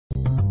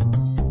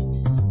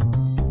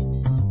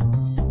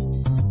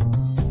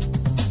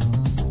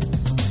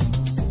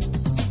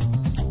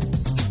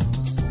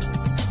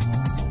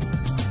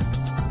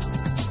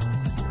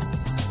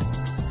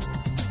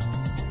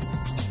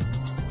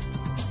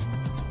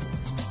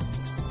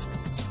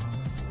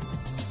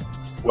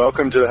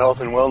Welcome to the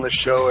Health and Wellness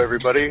Show,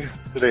 everybody.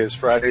 Today is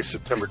Friday,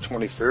 September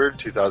 23rd,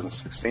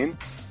 2016.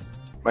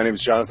 My name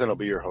is Jonathan. I'll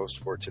be your host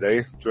for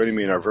today. Joining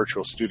me in our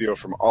virtual studio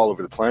from all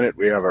over the planet,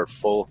 we have our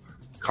full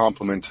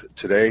complement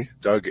today.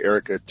 Doug,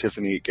 Erica,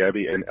 Tiffany,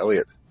 Gabby, and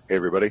Elliot. Hey,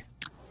 everybody.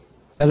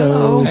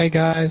 Hello. Hey,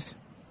 guys.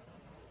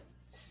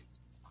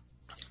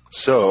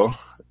 So,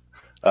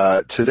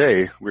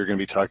 today we're going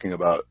to be talking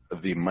about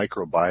the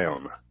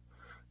microbiome.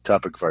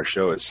 Topic of our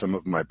show is some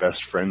of my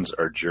best friends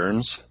are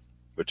germs,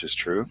 which is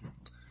true.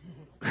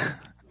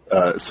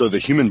 So the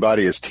human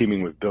body is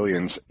teeming with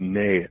billions,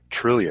 nay,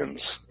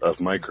 trillions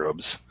of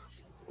microbes,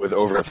 with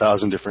over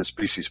 1,000 different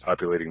species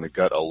populating the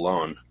gut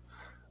alone.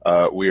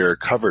 We are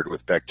covered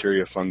with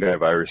bacteria, fungi,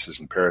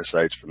 viruses, and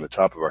parasites from the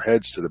top of our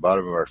heads to the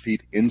bottom of our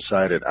feet,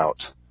 inside and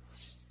out.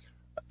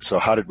 So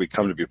how did we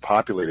come to be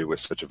populated with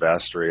such a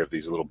vast array of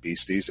these little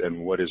beasties,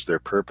 and what is their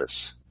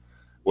purpose?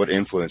 What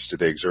influence do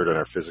they exert on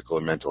our physical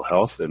and mental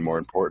health? And more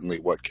importantly,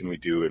 what can we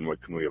do and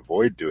what can we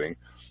avoid doing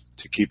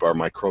to keep our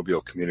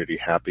microbial community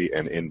happy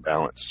and in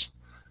balance?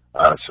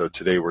 So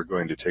today we're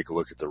going to take a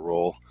look at the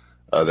role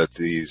that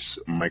these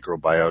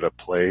microbiota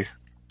play,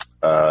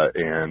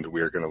 and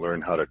we're going to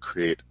learn how to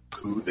create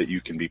poo that you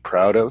can be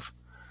proud of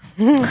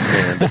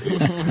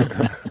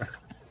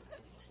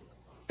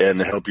and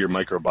help your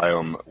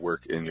microbiome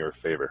work in your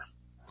favor.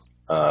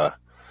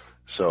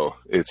 So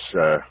it's,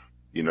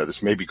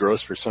 this may be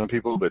gross for some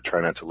people, but try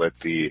not to let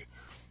the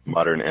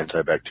modern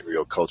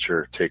antibacterial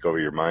culture take over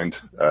your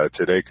mind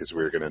today, because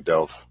we're going to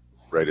delve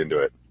right into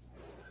it.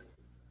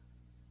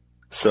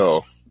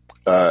 So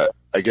I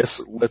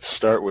guess let's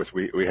start with,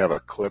 we have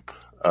a clip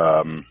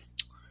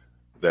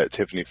that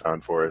Tiffany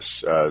found for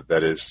us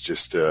that is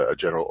just a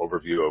general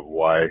overview of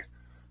why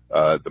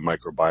the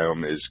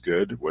microbiome is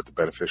good, what the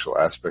beneficial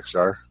aspects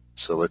are.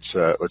 So let's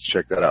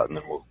check that out, and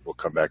then we'll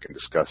come back and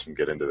discuss and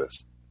get into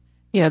this.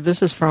 Yeah,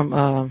 this is from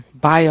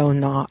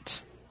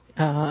Bionaut,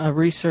 a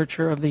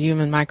researcher of the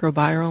human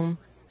microbiome.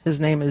 His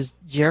name is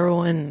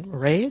Jeroen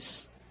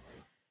Reyes,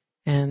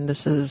 and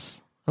this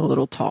is a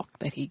little talk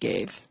that he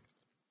gave.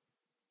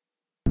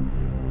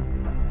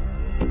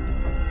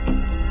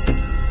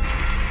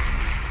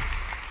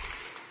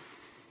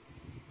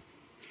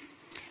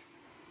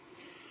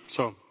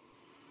 So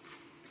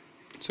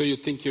you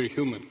think you're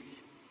human.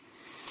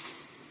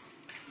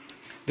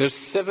 There's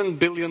 7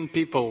 billion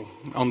people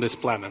on this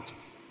planet.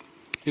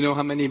 You know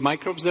how many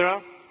microbes there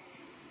are?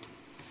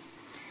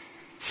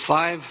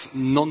 5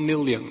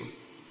 nonillion.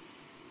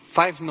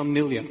 5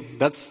 nonillion.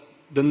 That's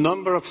the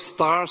number of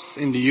stars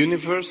in the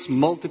universe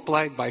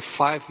multiplied by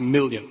 5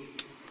 million.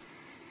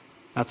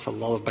 That's a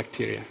lot of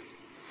bacteria.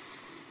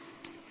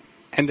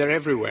 And they're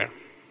everywhere.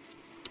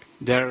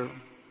 They're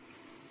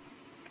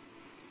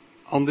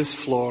on this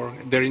floor,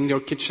 they're in your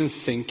kitchen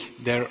sink,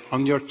 they're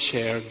on your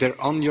chair,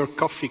 they're on your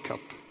coffee cup.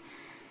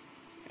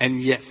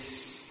 And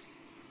yes,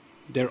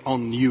 they're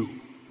on you.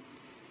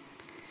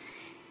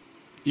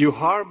 You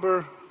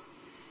harbor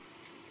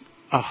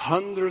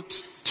 100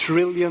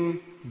 trillion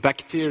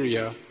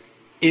bacteria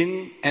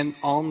in and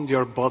on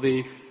your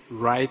body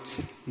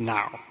right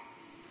now.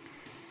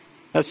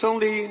 That's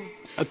only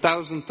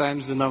 1,000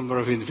 times the number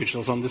of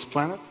individuals on this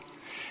planet.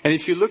 And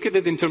if you look at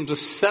it in terms of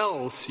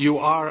cells, you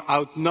are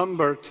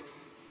outnumbered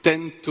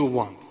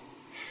 10-1.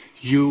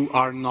 You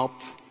are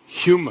not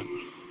human.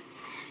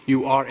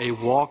 You are a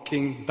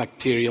walking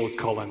bacterial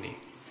colony.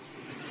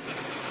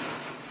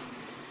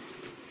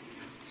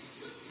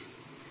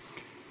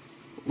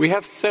 We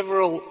have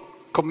several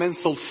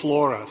commensal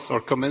floras,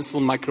 or commensal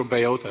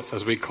microbiotas,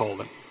 as we call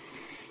them.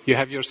 You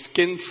have your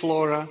skin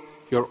flora,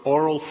 your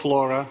oral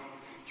flora,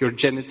 your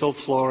genital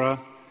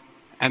flora,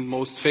 and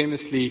most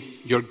famously,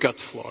 your gut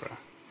flora.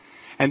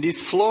 And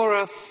these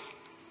floras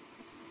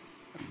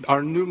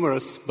are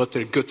numerous, but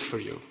they're good for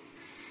you.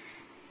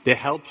 They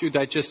help you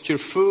digest your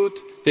food,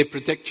 they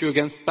protect you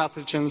against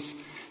pathogens,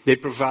 they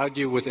provide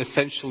you with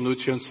essential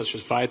nutrients such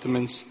as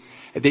vitamins,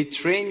 they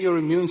train your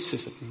immune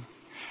system.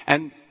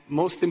 And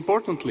most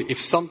importantly,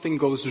 if something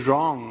goes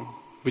wrong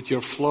with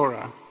your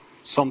flora,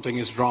 something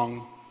is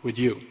wrong with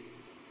you.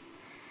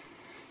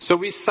 So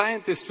we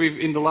scientists,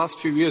 in the last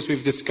few years,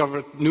 we've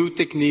discovered new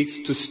techniques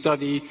to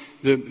study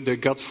the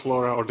gut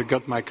flora or the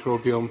gut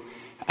microbiome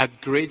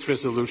at great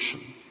resolution.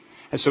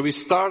 And so we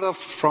start off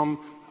from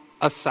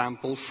a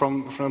sample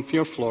from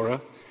your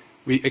flora.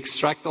 We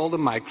extract all the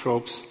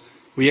microbes.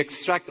 We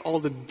extract all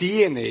the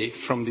DNA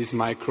from these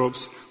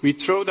microbes. We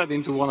throw that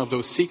into one of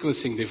those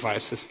sequencing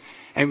devices,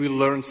 and we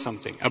learn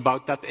something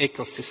about that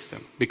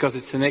ecosystem, because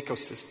it's an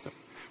ecosystem.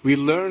 We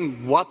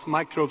learn what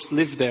microbes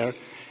live there,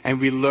 and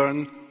we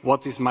learn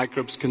what these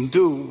microbes can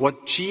do,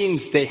 what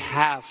genes they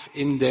have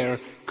in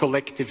their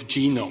collective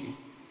genome.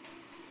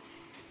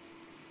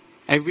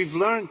 And we've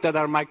learned that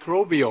our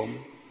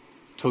microbiome,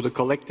 so the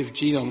collective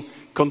genome,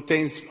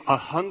 contains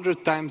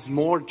 100 times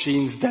more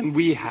genes than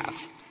we have.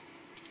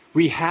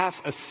 We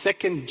have a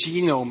second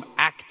genome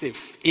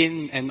active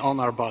in and on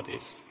our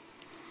bodies.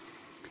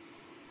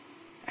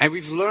 And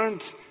we've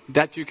learned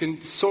that you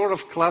can sort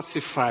of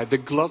classify the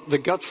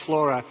gut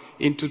flora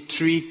into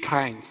 3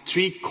 kinds,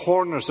 3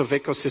 corners of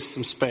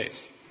ecosystem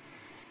space.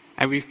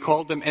 And we've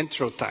called them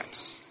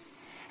enterotypes.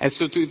 And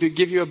so to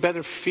give you a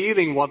better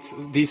feeling what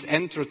these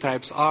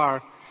enterotypes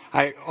are,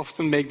 I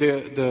often make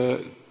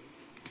the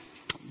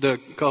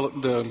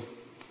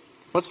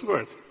what's the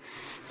word?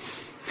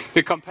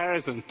 The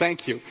comparison,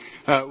 thank you,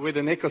 with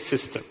an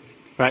ecosystem,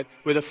 right?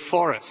 With a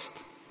forest.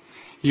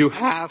 You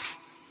have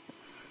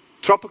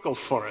tropical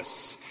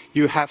forests,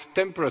 you have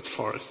temperate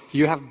forests,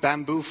 you have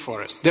bamboo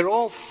forests. They're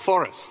all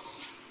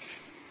forests,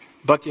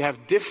 but you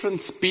have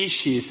different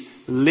species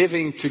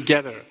living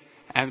together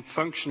and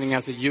functioning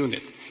as a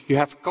unit. You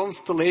have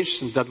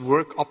constellations that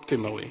work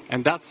optimally,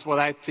 and that's what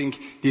I think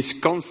these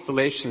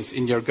constellations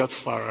in your gut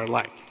flora are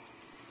like.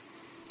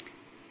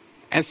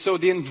 And so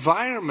the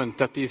environment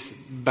that these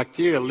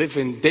bacteria live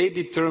in, they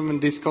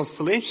determine these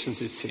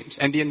constellations, it seems.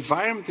 And the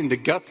environment in the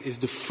gut is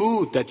the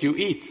food that you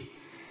eat.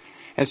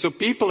 And so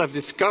people have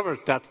discovered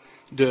that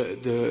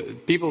the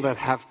people that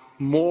have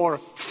more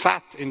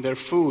fat in their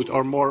food,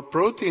 or more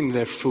protein in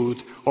their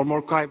food, or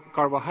more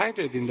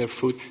carbohydrate in their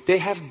food, they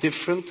have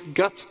different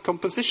gut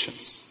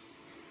compositions.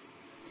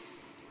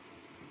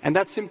 And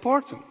that's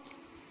important,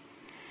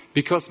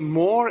 because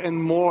more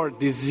and more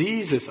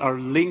diseases are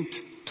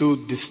linked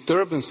to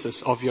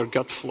disturbances of your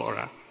gut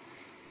flora.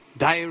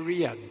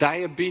 Diarrhea,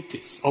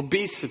 diabetes,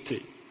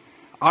 obesity,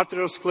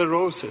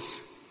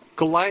 arteriosclerosis,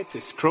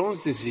 colitis,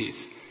 Crohn's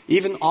disease,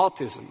 even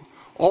autism,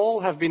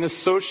 all have been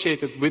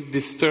associated with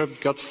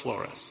disturbed gut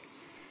floras.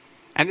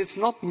 And it's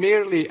not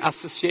merely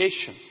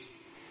associations.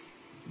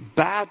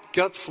 Bad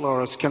gut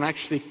floras can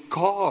actually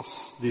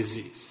cause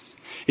disease.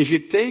 If you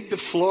take the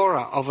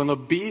flora of an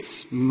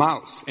obese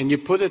mouse and you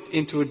put it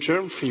into a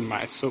germ-free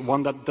mouse, so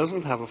one that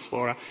doesn't have a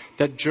flora,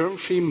 that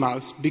germ-free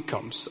mouse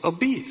becomes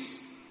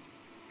obese.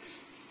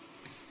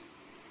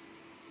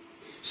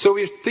 So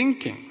we're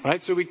thinking,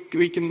 right? So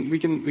we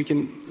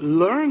can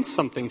learn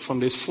something from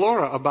this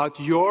flora about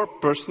your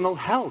personal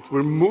health.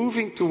 We're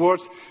moving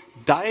towards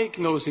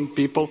diagnosing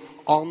people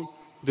on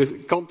the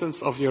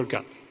contents of your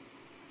gut.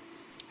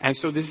 And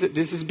so this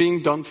is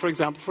being done, for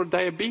example, for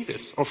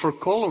diabetes or for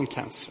colon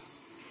cancer.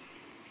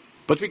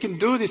 But we can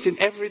do this in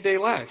everyday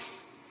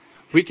life.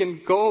 We can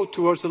go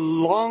towards a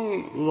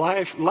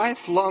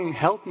lifelong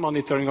health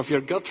monitoring of your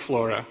gut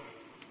flora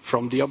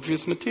from the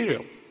obvious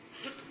material.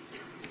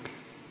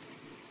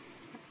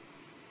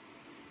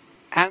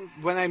 And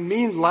when I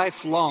mean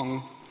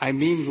lifelong, I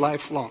mean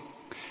lifelong.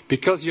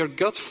 Because your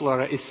gut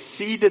flora is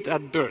seeded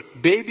at birth.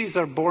 Babies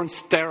are born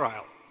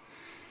sterile.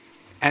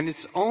 And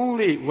it's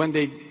only when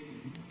they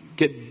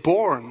get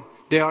born,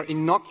 they are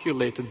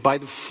inoculated by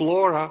the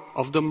flora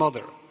of the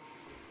mother.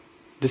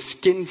 The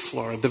skin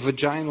flora, the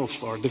vaginal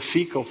flora, the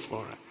fecal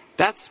flora.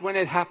 That's when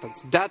it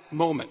happens, that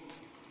moment.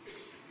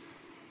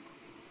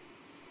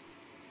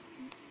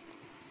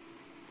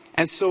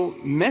 And so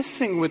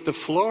messing with the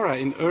flora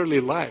in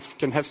early life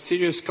can have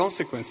serious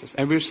consequences.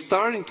 And we're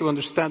starting to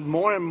understand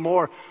more and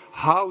more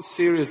how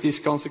serious these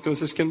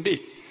consequences can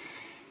be.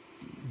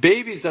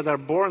 Babies that are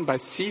born by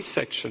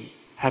C-section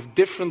have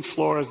different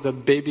floras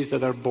than babies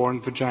that are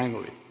born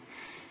vaginally.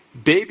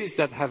 Babies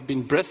that have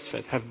been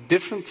breastfed have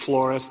different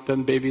floras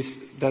than babies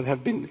that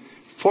have been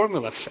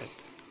formula fed.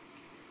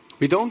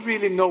 We don't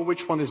really know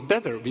which one is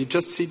better. We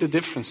just see the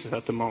differences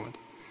at the moment.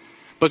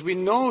 But we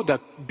know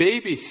that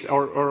babies,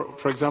 or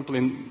for example,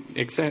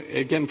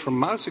 again from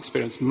mouse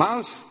experience,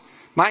 mice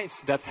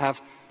that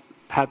have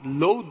had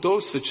low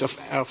dosage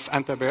of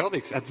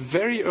antibiotics at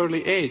very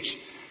early age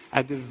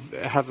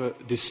have a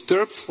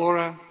disturbed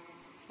flora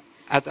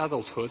at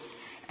adulthood,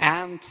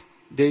 and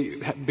they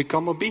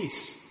become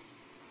obese.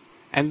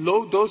 And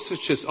low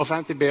dosages of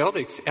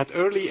antibiotics at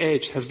early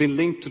age has been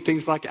linked to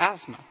things like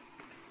asthma.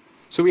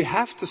 So we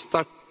have to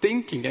start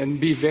thinking and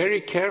be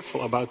very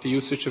careful about the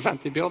usage of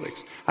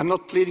antibiotics. I'm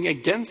not pleading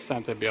against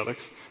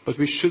antibiotics, but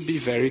we should be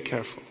very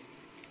careful.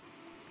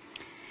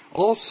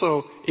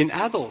 Also, in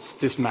adults,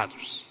 this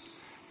matters.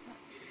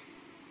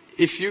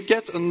 If you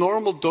get a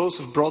normal dose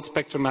of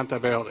broad-spectrum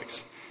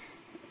antibiotics,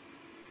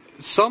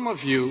 some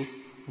of you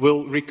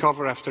will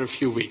recover after a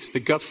few weeks. The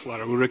gut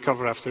flora will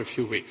recover after a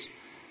few weeks.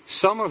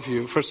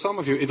 For some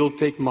of you, it'll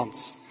take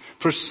months.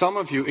 For some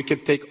of you, it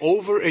could take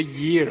over a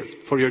year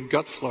for your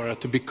gut flora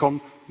to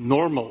become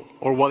normal,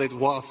 or what it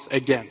was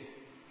again.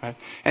 Right?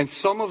 And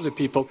some of the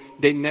people,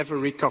 they never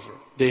recover.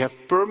 They have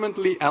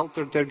permanently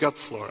altered their gut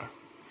flora.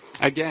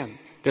 Again,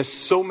 there's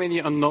so many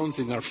unknowns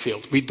in our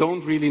field. We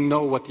don't really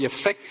know what the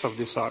effects of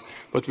this are,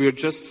 but we're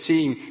just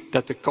seeing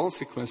that the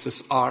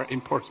consequences are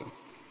important.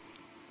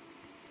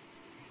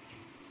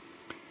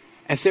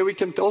 And so we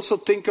can also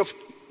think of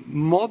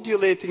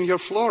modulating your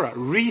flora,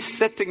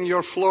 resetting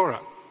your flora.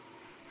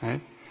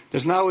 Right?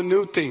 There's now a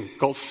new thing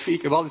called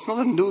fecal. Well, it's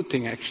not a new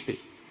thing actually.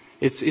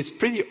 It's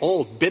pretty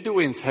old.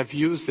 Bedouins have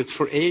used it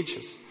for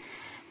ages.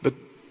 But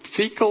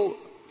fecal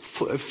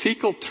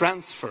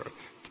transfer,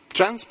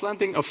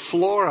 transplanting a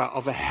flora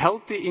of a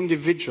healthy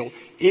individual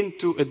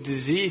into a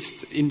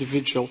diseased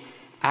individual,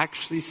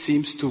 actually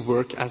seems to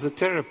work as a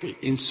therapy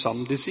in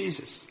some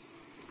diseases.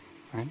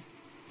 Right?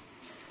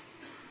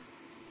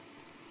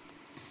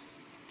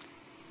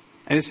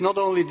 And it's not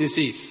only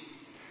disease.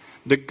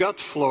 The gut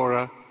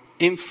flora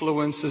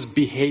influences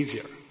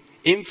behavior,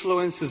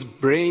 influences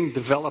brain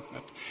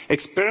development.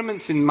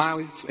 Experiments in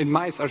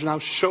mice are now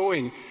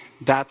showing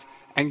that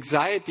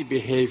anxiety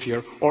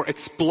behavior or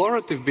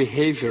explorative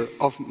behavior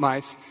of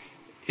mice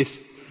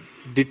is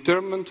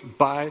determined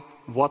by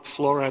what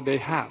flora they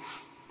have.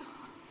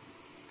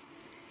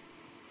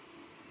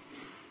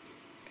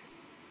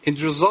 In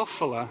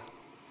Drosophila,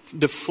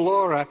 the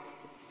flora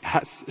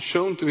has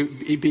shown to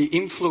be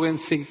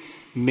influencing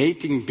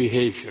mating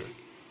behavior,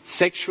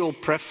 sexual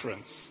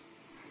preference.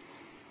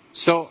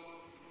 So,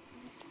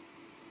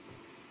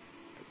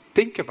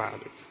 think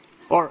about it.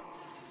 Or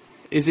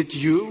is it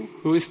you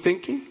who is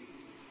thinking?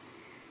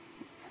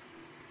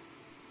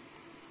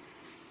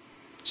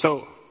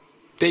 So,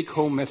 take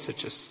home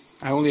messages.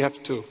 I only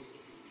have two.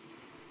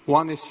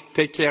 One is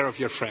take care of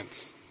your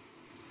friends.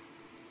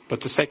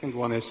 But the second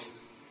one is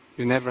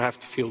you never have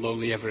to feel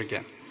lonely ever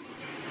again.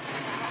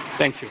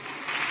 Thank you.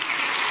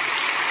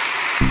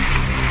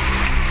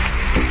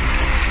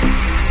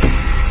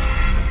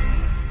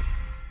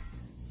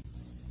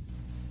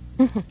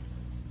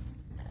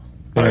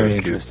 Very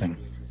interesting.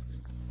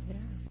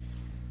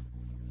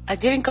 I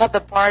didn't got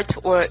the part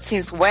where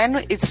since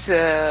when is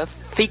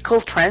fecal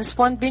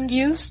transplant being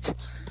used?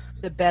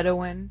 The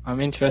Bedouin.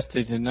 I'm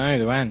interested to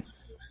know when.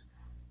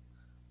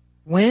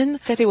 When?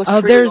 Said it was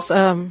there's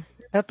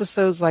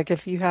episodes like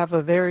if you have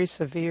a very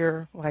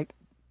severe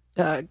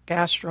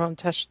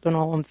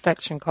gastrointestinal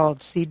infection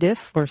called C.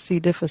 diff or C.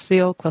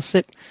 difficile,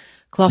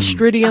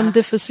 Clostridium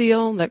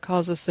difficile that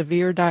causes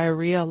severe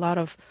diarrhea. A lot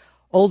of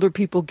older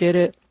people get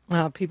it.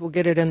 People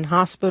get it in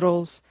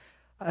hospitals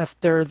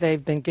after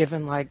they've been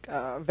given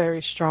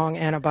very strong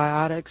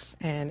antibiotics,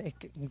 and it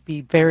can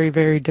be very,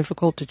 very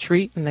difficult to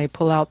treat. And they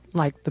pull out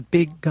the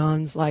big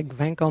guns like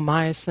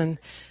vancomycin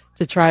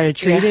to try to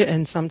treat it,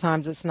 and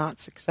sometimes it's not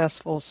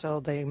successful. So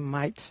they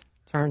might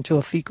turn to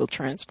a fecal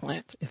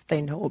transplant if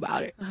they know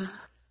about it.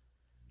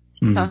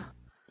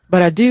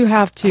 But I do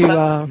have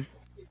to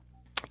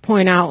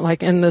point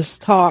out, in this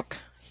talk,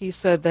 he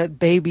said that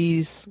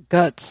babies'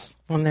 guts,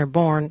 when they're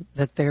born,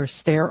 that they're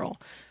sterile.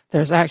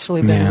 There's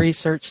actually been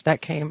research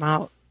that came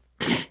out.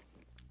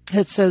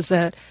 It says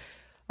that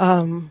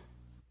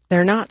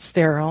they're not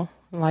sterile.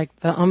 Like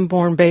the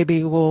unborn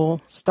baby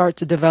will start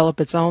to develop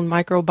its own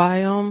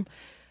microbiome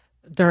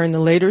during the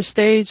later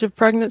stage of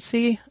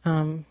pregnancy.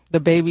 The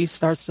baby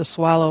starts to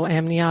swallow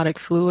amniotic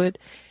fluid,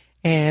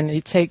 and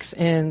it takes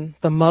in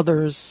the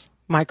mother's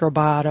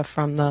microbiota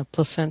from the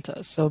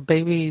placenta. So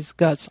babies'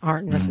 guts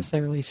aren't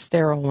necessarily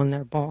sterile when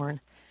they're born.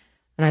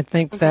 And I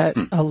think that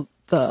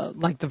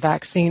the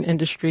vaccine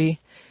industry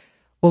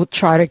will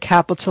try to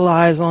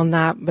capitalize on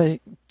that,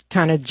 but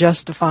kind of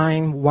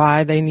justifying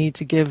why they need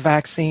to give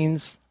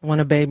vaccines when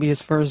a baby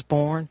is first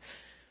born,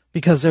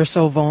 because they're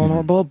so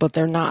vulnerable, but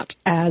they're not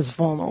as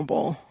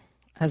vulnerable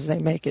as they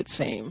make it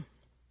seem.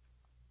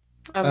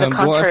 On the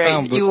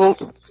contrary,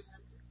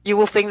 you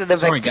will think that the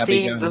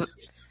vaccine, Gabby,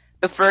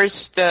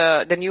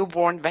 the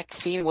newborn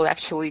vaccine will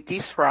actually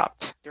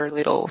disrupt their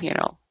little,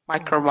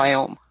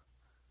 microbiome.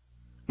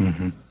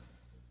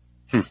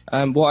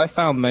 What I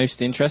found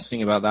most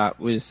interesting about that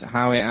was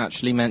how it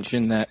actually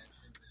mentioned that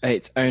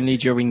it's only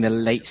during the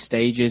late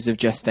stages of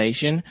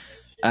gestation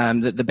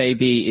that the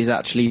baby is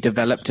actually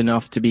developed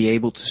enough to be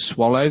able to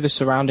swallow the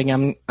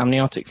surrounding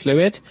amniotic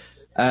fluid.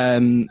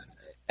 And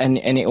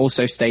it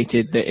also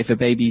stated that if a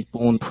baby's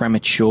born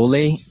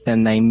prematurely,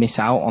 then they miss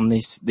out on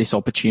this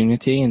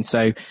opportunity. And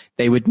so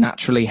they would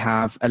naturally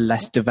have a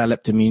less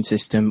developed immune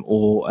system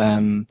or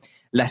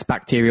less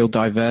bacterial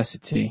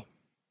diversity.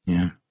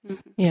 Yeah.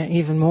 Yeah,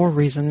 even more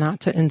reason not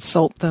to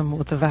insult them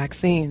with the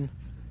vaccine.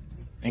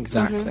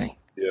 Exactly.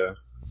 Yeah.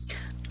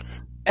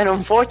 And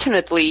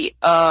unfortunately,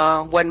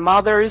 when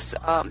mothers,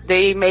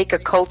 they make a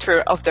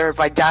culture of their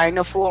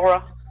vagina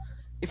flora,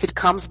 if it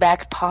comes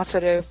back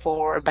positive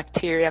for a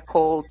bacteria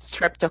called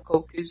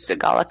Streptococcus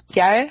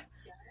galactiae,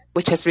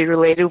 which has been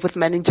related with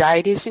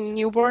meningitis in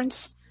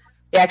newborns,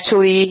 they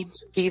actually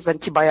give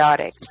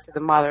antibiotics to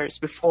the mothers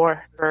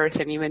before birth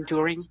and even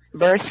during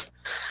birth.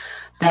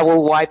 That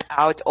will wipe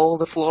out all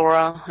the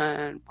flora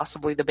and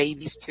possibly the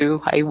babies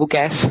too, I will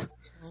guess.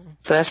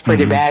 So that's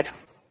pretty bad.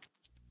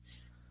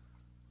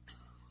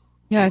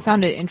 Yeah, I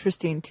found it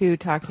interesting too,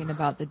 talking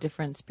about the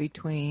difference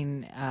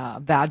between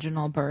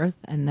vaginal birth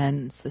and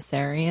then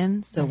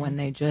cesarean. So when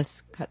they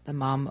just cut the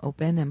mom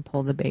open and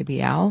pull the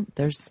baby out,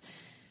 there's,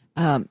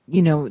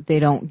 they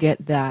don't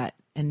get that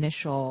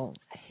initial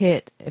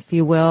hit, if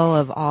you will,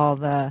 of all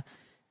the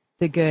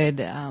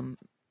good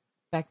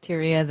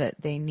bacteria that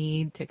they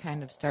need to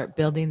kind of start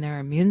building their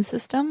immune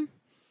system.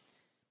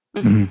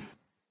 And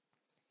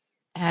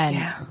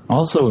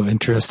also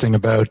interesting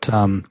about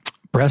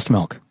breast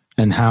milk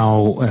and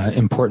how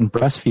important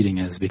breastfeeding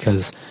is,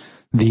 because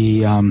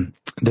they're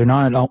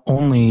not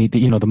only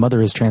the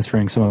mother is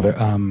transferring some of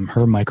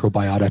her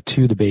microbiota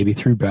to the baby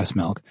through breast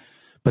milk,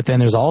 But then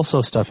there's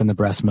also stuff in the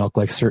breast milk,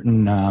 like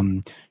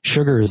certain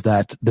sugars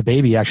that the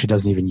baby actually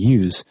doesn't even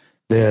use.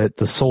 The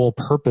sole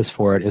purpose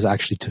for it is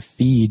actually to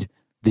feed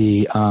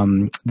the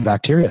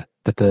bacteria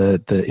that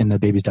the in the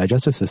baby's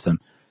digestive system.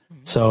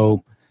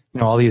 So,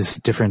 all these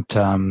different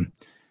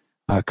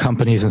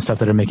companies and stuff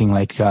that are making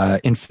like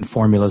infant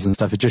formulas and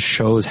stuff, it just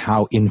shows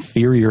how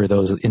inferior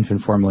those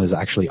infant formulas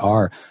actually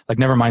are. Like,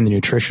 never mind the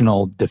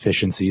nutritional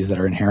deficiencies that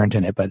are inherent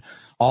in it, but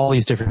all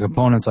these different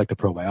components like the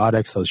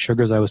probiotics, those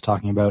sugars I was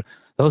talking about,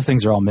 those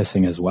things are all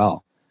missing as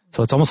well.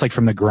 So it's almost like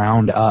from the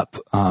ground up,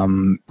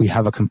 we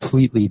have a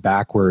completely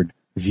backward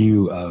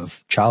view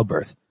of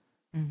childbirth.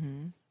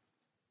 Mm-hmm.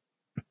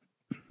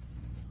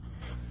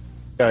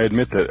 I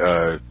admit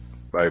that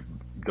I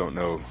don't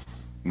know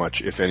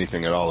much, if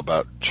anything at all,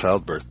 about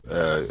childbirth.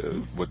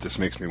 What this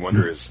makes me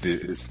wonder is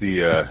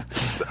the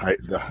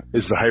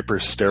hyper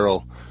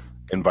sterile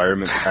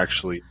environment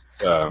actually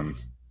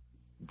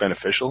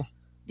beneficial,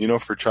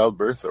 for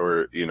childbirth,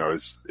 or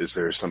is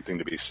there something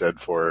to be said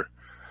for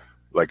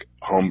like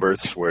home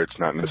births where it's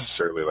not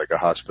necessarily like a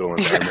hospital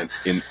environment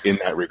in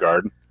that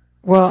regard?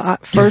 Well,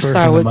 first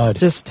I would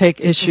just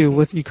take issue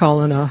with you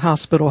calling a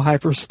hospital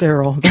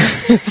hyper-sterile.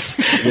 It's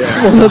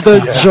one of the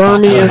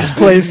germiest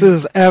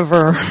places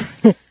ever.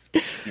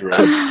 You're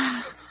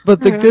right.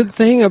 But the good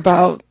thing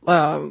about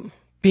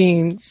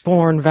being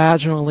born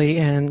vaginally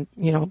and,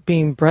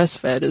 being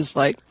breastfed is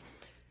like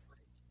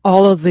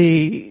all of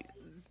the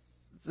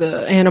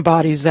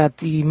antibodies that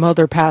the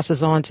mother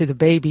passes on to the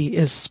baby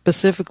is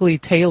specifically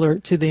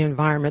tailored to the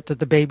environment that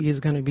the baby is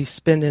going to be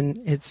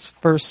spending its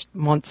first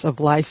months of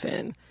life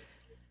in.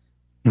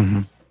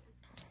 Mm-hmm.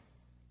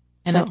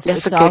 And So- it's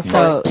That's a good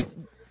also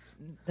point.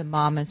 the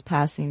mom is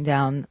passing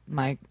down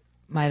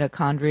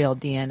mitochondrial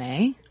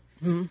DNA.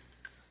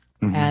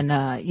 Mm-hmm.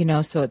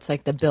 And, so it's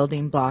like the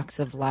building blocks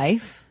of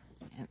life.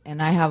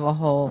 And I have a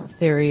whole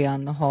theory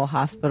on the whole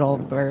hospital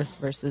birth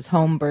versus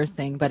home birth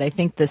thing. But I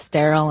think the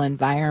sterile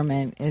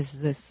environment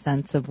is this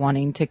sense of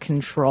wanting to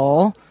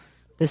control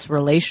this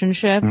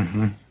relationship.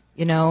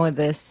 Mm-hmm.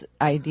 This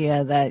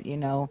idea that,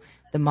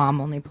 the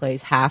mom only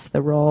plays half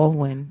the role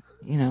when,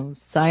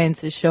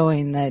 science is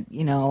showing that,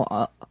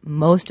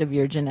 most of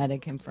your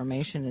genetic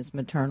information is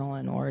maternal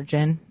in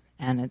origin,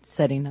 and it's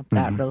setting up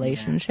that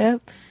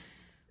relationship.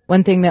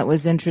 One thing that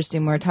was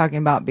interesting we were talking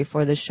about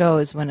before the show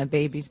is when a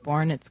baby's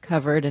born, it's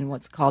covered in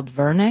what's called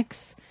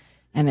vernix,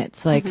 and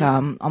it's like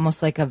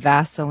almost like a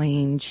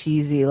Vaseline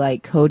cheesy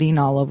like coating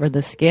all over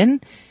the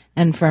skin.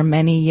 And for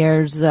many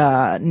years,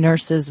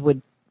 nurses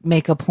would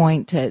make a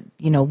point to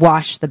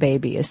wash the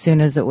baby as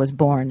soon as it was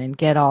born and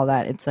get all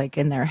that, it's like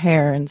in their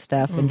hair and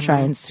stuff, and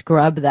try and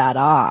scrub that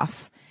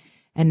off.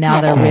 And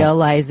now they're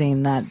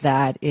realizing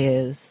that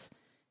is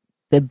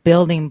the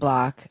building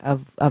block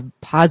of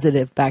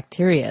positive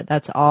bacteria.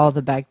 That's all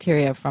the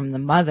bacteria from the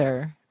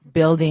mother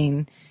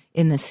building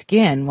in the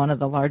skin, one of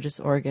the largest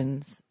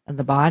organs of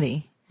the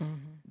body.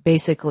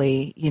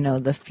 Basically,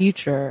 the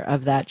future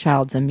of that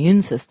child's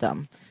immune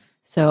system.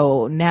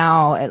 So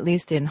now, at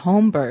least in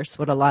home births,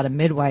 what a lot of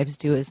midwives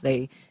do is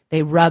they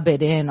rub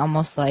it in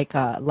almost like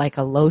a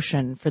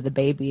lotion for the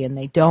baby, and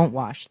they don't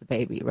wash the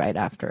baby right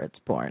after it's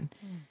born.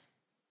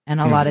 And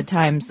a lot of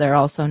times they're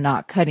also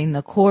not cutting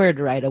the cord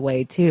right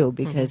away, too,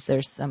 because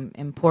there's some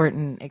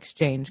important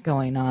exchange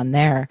going on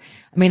there.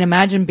 I mean,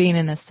 imagine being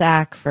in a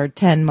sack for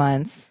 10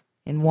 months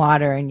in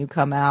water and you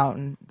come out,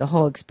 and the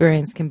whole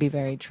experience can be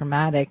very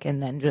traumatic,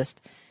 and then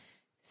just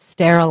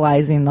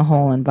sterilizing the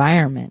whole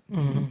environment.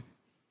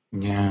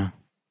 Yeah.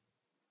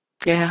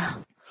 Yeah.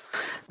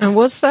 And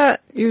what's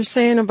that you're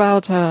saying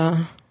about,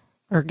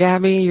 or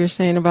Gabby, you're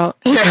saying about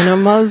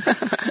enemas,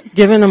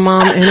 giving a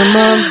mom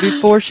enema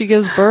before she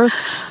gives birth?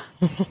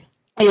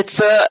 It's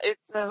a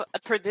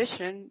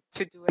tradition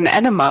to do an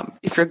enema.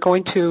 If you're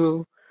going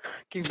to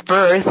give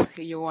birth,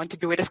 you want to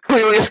do it as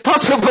clearly as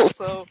possible.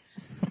 So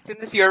as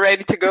soon as you're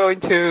ready to go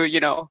into,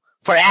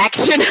 for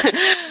action,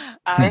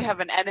 I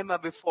have an enema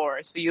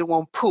before, so you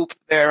won't poop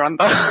there on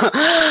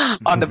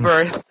the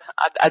birth.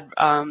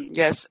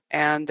 Yes,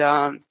 and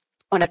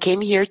when I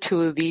came here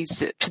to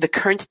the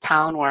current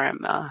town where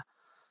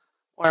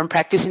I'm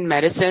practicing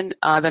medicine,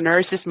 the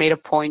nurses made a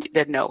point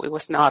that no, it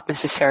was not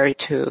necessary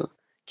to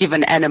give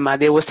an enema.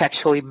 It was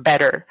actually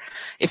better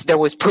if there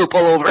was poop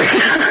all over.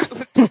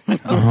 Okay.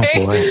 Oh,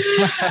 boy.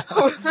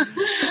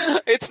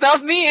 It's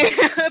not me.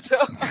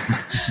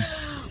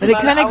 But it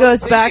kind of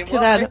goes back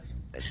to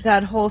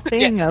that whole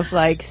thing of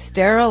like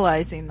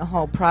sterilizing the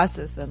whole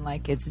process, and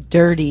like it's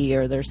dirty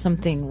or there's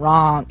something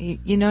wrong.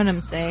 You know what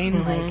I'm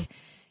saying? Like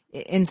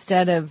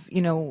instead of,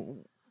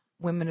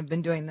 women have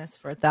been doing this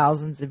for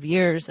thousands of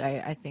years.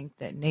 I think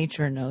that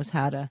nature knows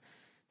how to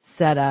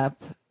set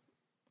up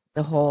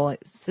the whole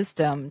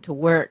system to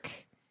work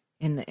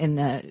in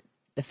the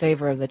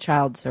favor of the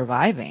child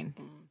surviving.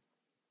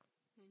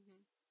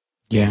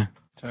 Yeah.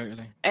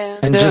 Totally.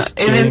 And just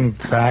getting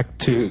back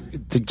to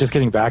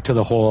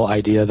the whole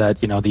idea that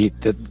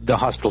the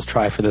hospitals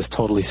try for this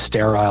totally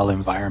sterile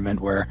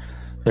environment where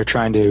They're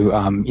trying to,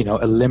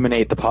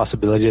 eliminate the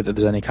possibility that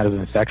there's any kind of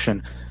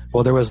infection.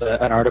 Well, there was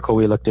an article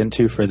we looked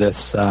into for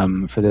this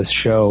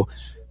show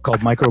called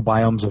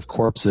 "Microbiomes of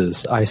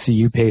Corpses."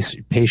 ICU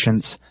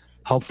patients'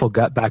 helpful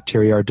gut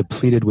bacteria are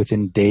depleted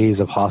within days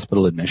of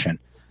hospital admission,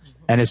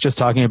 and it's just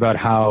talking about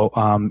how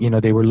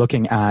they were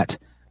looking at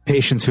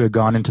patients who had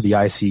gone into the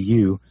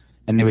ICU,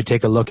 and they would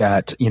take a look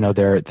at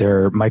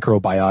their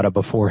microbiota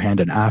beforehand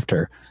and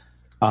after.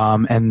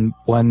 And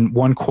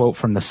one quote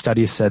from the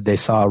study said they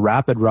saw a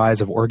rapid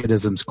rise of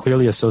organisms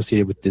clearly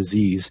associated with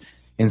disease.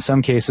 In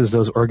some cases,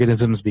 those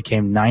organisms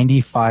became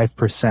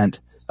 95%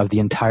 of the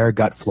entire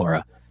gut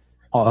flora,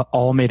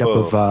 all made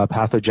up of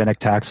pathogenic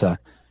taxa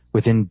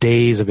within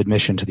days of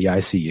admission to the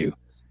ICU.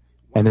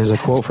 And there's a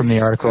quote from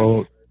the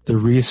article.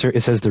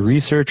 It says the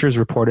researchers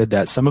reported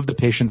that some of the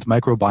patients'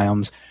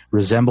 microbiomes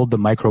resembled the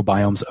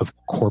microbiomes of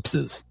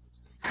corpses.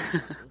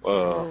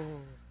 Whoa.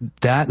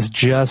 That's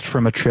just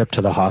from a trip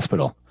to the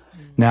hospital.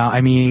 Now,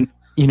 I mean,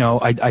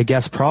 I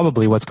guess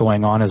probably what's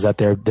going on is that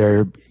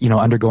they're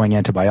undergoing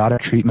antibiotic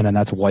treatment, and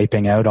that's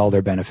wiping out all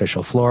their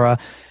beneficial flora,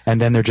 and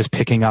then they're just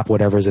picking up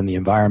whatever's in the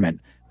environment.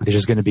 If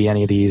there's going to be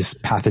any of these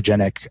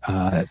pathogenic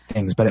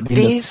things. But I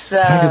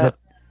mean,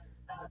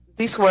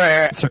 these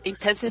were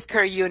intensive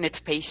care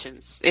unit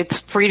patients.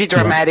 It's pretty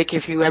dramatic.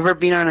 If you've ever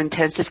been on an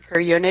intensive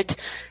care unit,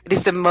 it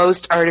is the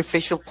most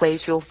artificial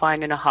place you'll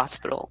find in a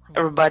hospital.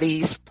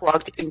 Everybody's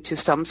plugged into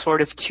some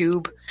sort of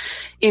tube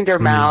in their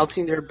mouths,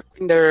 in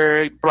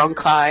their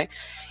bronchi,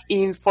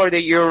 for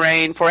the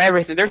urine, for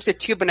everything. There's a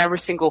tube in every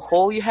single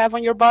hole you have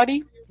on your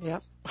body.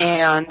 Yep.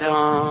 And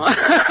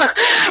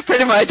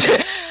pretty much.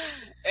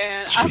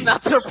 And jeez. I'm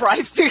not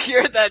surprised to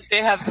hear that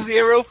they have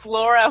zero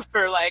flora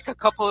after like a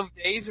couple of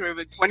days or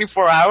even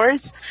 24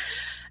 hours.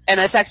 And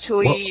it's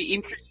actually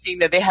interesting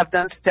that they have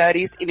done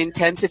studies in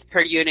intensive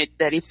care unit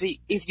that if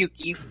you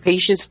give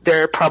patients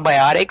their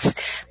probiotics,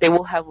 they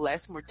will have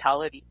less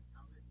mortality.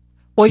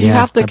 Well, you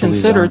have to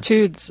consider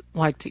too,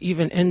 like to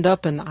even end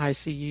up in the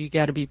ICU, you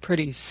got to be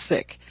pretty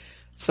sick.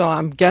 So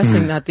I'm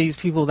guessing that these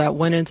people that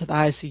went into the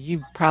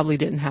ICU probably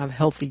didn't have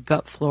healthy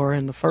gut flora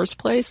in the first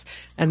place,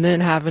 and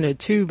then having a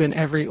tube in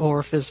every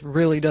orifice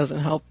really doesn't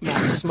help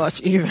matters much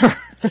either.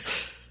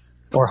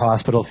 Or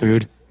hospital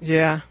food.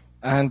 Yeah.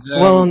 And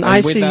well, in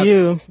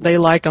ICU, they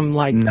like them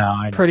like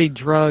pretty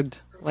drugged.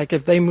 Like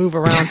if they move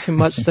around too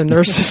much, the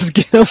nurses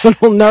get a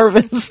little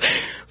nervous.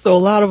 So a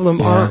lot of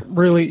them aren't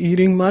really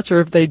eating much,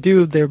 or if they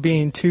do, they're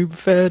being tube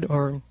fed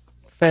or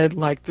fed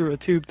like through a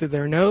tube through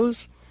their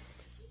nose.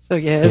 So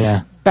it's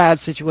a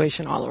bad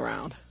situation all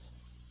around.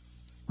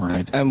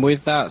 Right. And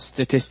with that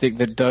statistic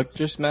that Doug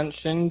just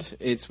mentioned,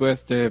 it's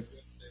worth to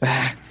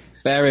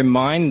bear in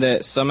mind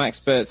that some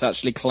experts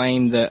actually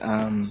claim that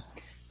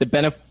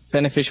the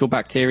beneficial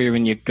bacteria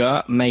in your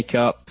gut make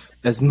up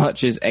as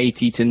much as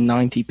 80 to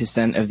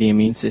 90% of the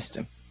immune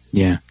system.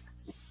 Yeah.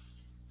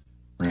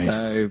 Right.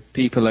 So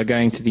people are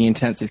going to the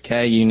intensive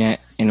care unit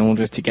in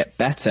order to get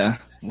better,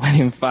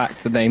 when in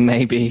fact they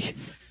may be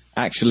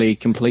actually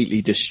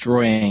completely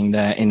destroying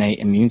their innate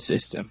immune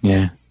system.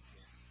 Yeah.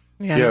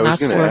 I was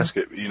going to ask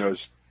it.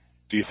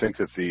 Do you think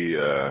that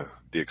the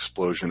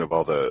explosion of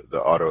all the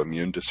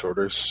autoimmune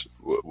disorders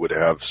would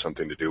have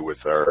something to do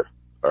with our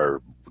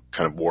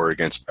kind of war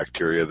against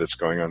bacteria that's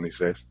going on these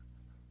days?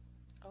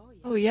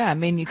 Oh yeah, I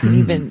mean you can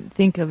even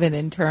think of it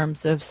in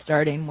terms of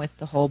starting with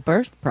the whole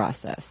birth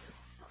process.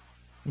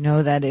 You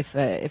know that if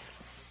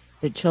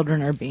the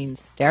children are being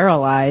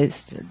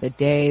sterilized the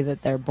day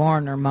that they're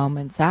born or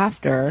moments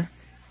after,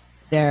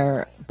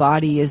 their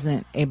body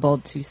isn't able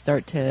to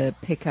start to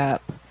pick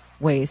up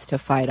ways to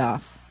fight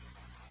off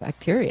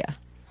bacteria.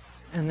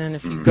 And then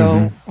if you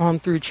go on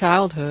through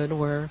childhood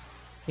where,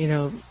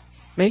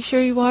 make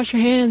sure you wash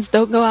your hands,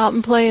 don't go out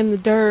and play in the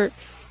dirt,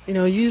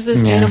 use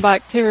this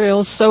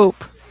antibacterial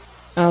soap.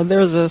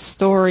 There's a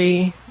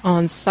story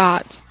on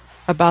SOT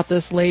about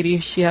this lady.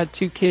 She had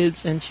 2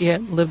 kids and she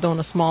had lived on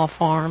a small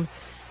farm.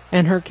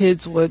 And her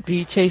kids would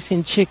be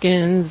chasing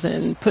chickens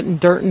and putting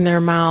dirt in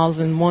their mouths.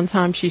 And one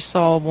time she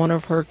saw one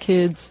of her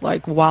kids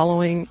like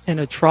wallowing in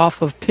a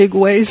trough of pig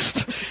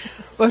waste.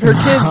 But her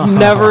kids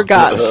never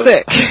got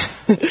sick.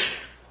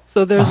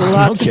 So there's a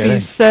lot to be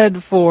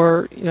said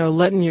for,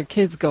 letting your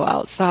kids go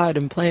outside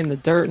and play in the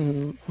dirt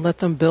and let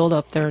them build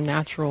up their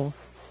natural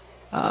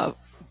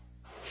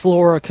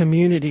flora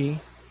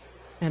community.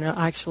 And it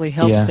actually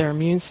helps their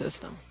immune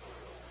system.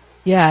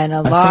 Yeah, and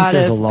a lot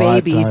of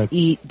babies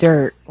eat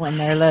dirt when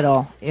they're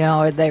little.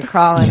 They're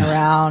crawling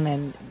around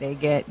and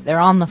they're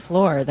on the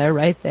floor. They're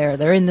right there.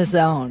 They're in the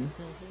zone.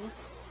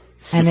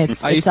 And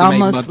it's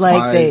almost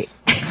like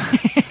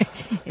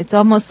it's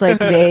almost like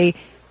they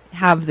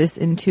have this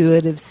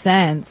intuitive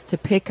sense to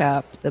pick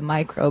up the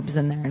microbes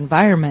in their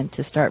environment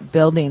to start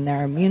building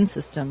their immune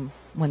system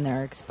when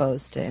they're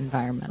exposed to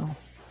environmental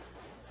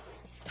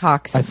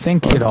toxins. I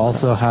think it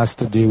also has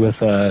to do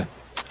with a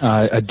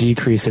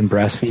decrease in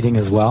breastfeeding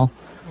as well,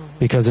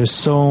 because there's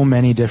so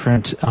many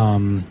different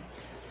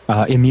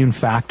immune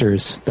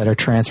factors that are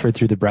transferred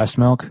through the breast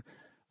milk.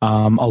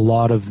 A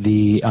lot of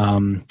the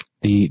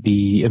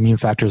the immune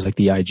factors like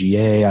the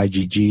IgA,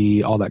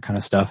 IgG, all that kind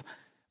of stuff.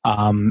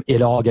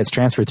 It all gets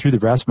transferred through the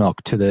breast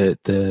milk to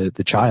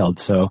the child.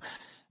 So,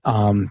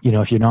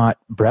 if you're not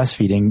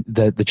breastfeeding,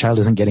 the child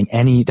isn't getting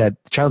the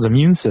child's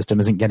immune system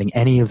isn't getting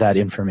any of that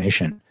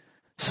information.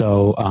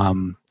 So,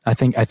 I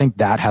think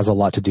that has a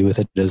lot to do with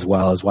it as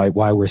well, as why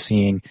we're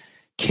seeing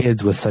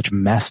kids with such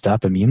messed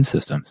up immune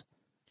systems.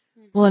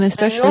 Well, and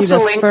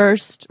especially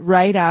first,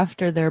 right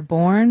after they're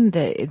born,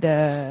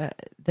 the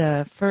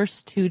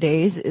first 2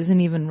 days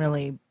isn't even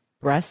really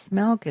breast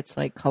milk. It's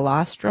like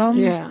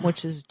colostrum,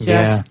 which is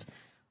just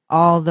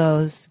all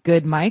those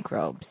good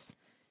microbes.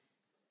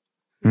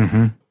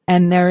 Mm-hmm.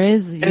 And there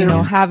is,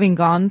 having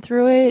gone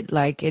through it,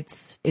 like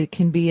it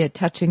can be a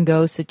touch and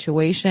go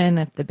situation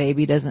if the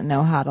baby doesn't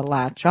know how to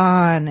latch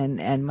on,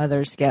 and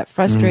mothers get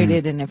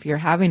frustrated. And if you're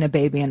having a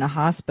baby in a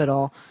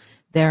hospital,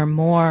 they're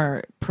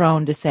more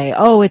prone to say,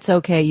 "Oh, it's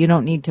okay. You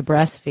don't need to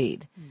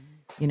breastfeed."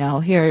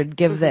 Here,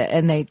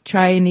 and they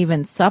try and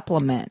even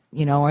supplement,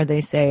 or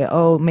they say,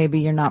 "Oh, maybe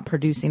you're not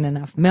producing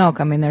enough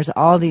milk." I mean, there's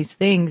all these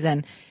things,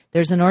 and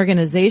there's an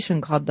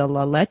organization called the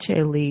La Leche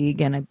League,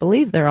 and I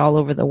believe they're all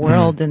over the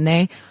world, and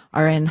they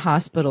are in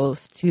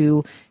hospitals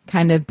to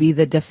kind of be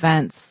the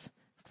defense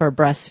for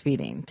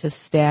breastfeeding, to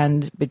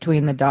stand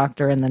between the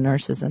doctor and the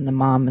nurses and the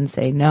mom and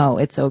say, no,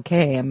 it's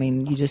okay. I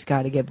mean, you just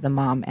got to give the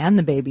mom and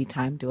the baby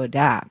time to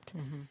adapt.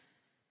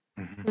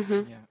 Mm-hmm.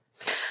 Mm-hmm. Yeah.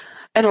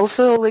 And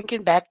also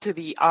linking back to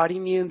the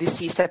autoimmune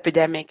disease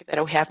epidemic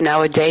that we have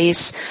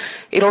nowadays,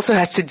 it also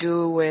has to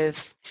do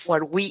with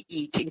what we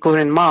eat,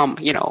 including mom.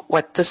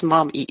 What does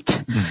mom eat?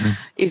 Mm-hmm.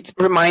 It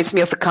reminds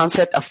me of the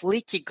concept of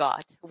leaky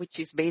gut, which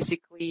is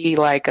basically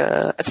like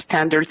a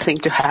standard thing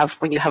to have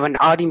when you have an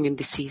autoimmune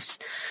disease.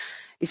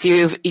 If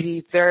you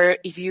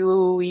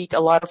eat a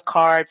lot of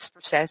carbs,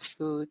 processed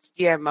foods,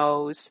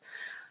 GMOs,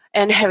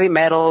 and heavy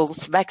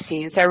metals,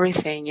 vaccines,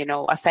 everything,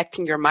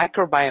 affecting your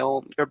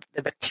microbiome,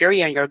 the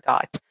bacteria in your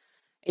gut.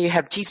 And you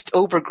have yeast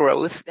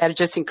overgrowth that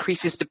just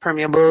increases the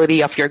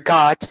permeability of your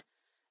gut.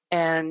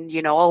 And,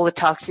 all the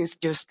toxins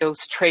just go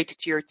straight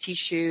to your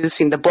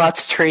tissues in the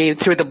bloodstream,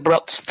 through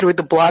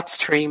the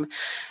bloodstream.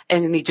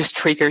 And it just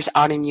triggers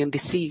autoimmune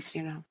disease,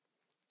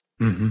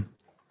 Mm-hmm.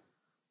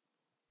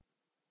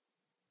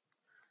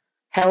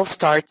 Hell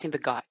starts in the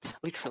gut,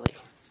 literally.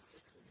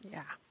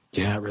 Yeah.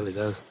 Yeah, it really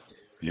does.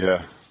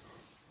 Yeah.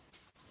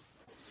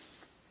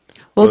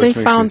 Well, they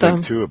this found makes me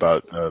think too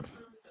about.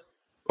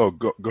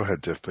 Go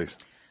ahead, Tiff, please.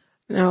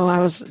 No, I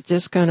was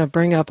just going to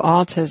bring up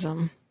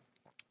autism.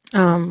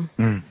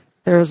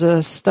 There was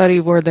a study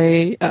where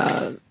they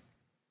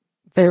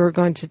were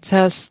going to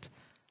test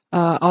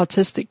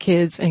autistic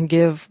kids and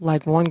give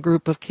like one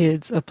group of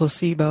kids a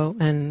placebo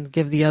and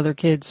give the other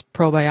kids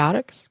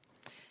probiotics.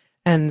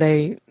 And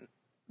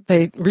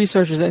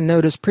researchers had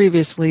noticed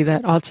previously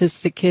that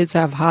autistic kids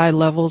have high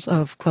levels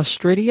of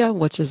Clostridia,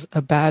 which is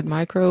a bad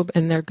microbe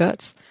in their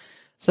guts.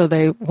 So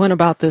they went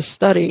about this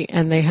study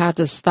and they had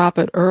to stop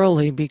it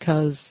early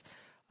because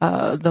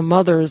the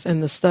mothers in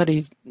the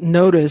study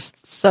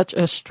noticed such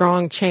a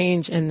strong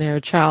change in their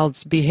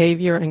child's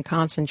behavior and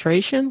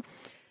concentration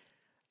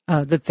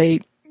that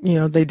they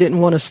didn't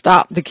want to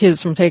stop the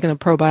kids from taking a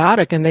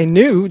probiotic, and they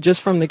knew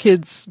just from the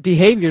kids'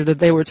 behavior that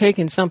they were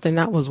taking something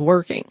that was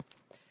working.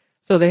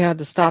 So they had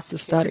to stop the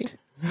study.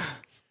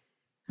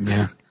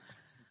 Yeah.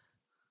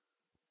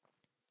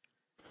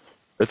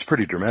 That's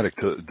pretty dramatic.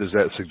 Does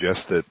that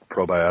suggest that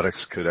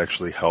probiotics could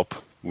actually help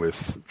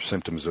with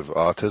symptoms of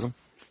autism?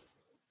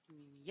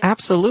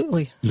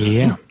 Absolutely.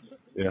 Yeah.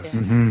 Yeah. Yes.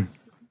 Mm-hmm.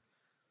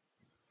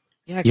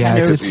 Yeah,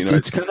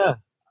 it's kind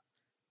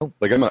of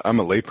like I'm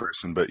a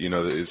layperson, but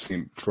it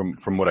seems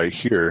from what I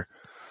hear,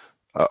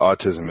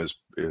 autism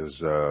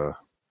is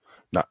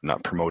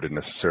not promoted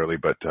necessarily,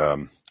 but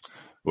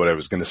what I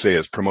was going to say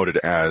is promoted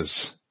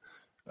as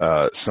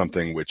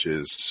something which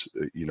is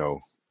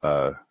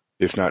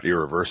if not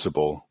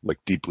irreversible, like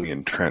deeply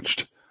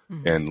entrenched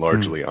and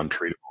largely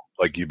untreatable.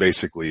 Like you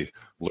basically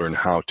learn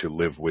how to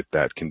live with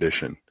that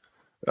condition.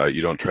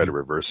 You don't try to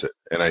reverse it.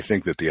 And I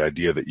think that the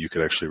idea that you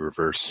could actually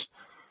reverse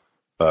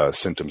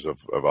symptoms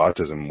of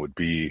autism would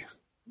be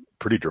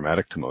pretty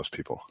dramatic to most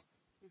people.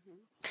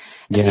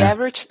 And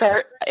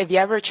the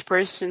average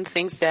person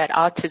thinks that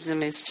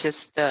autism is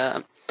just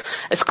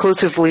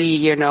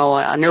exclusively, a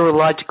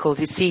neurological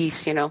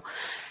disease,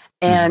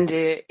 and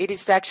it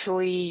is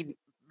actually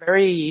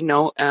very,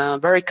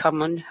 very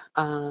common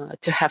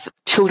to have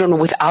children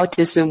with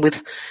autism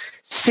with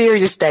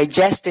serious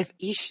digestive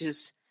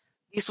issues.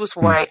 This was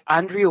why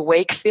Andrew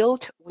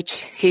Wakefield,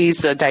 which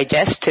he's a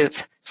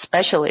digestive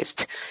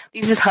specialist,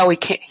 this is how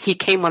he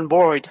came on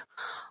board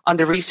on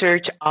the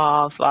research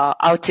of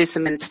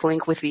autism and its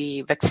link with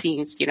the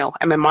vaccines,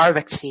 MMR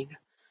vaccine.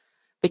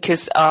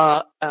 Because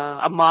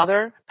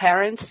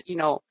parents,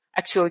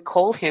 actually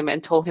called him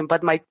and told him,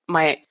 but my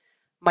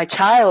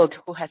child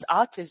who has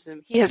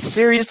autism, he has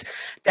serious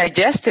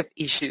digestive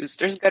issues.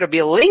 There's got to be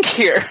a link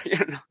here.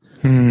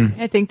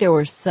 I think there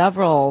were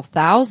several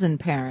thousand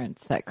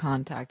parents that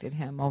contacted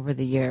him over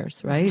the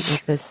years, right,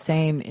 with this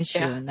same issue.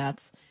 Yeah. And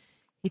that's,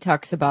 He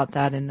talks about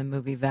that in the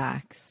movie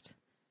Vaxxed.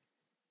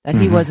 That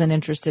he wasn't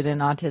interested in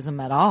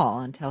autism at all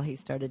until he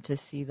started to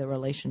see the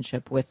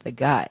relationship with the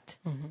gut.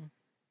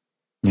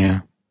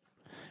 Yeah.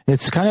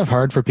 It's kind of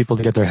hard for people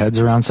to get their heads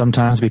around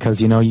sometimes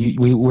because,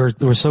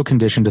 we're so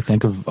conditioned to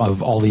think of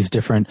all these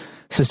different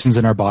systems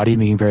in our body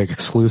being very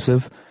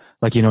exclusive.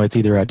 Like, it's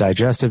either a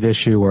digestive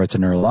issue or it's a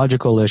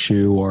neurological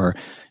issue or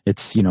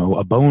it's,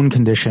 a bone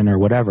condition or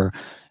whatever.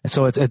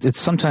 So it's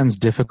sometimes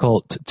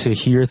difficult to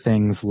hear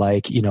things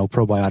like,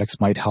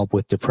 probiotics might help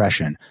with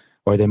depression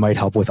or they might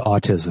help with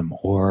autism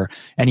or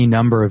any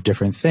number of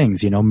different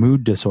things,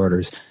 mood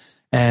disorders.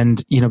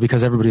 And,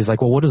 because everybody's like,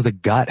 well, what does the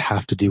gut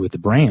have to do with the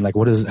brain? Like,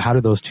 how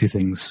do those two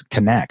things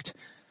connect?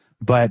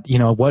 But,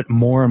 what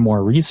more and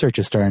more research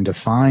is starting to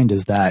find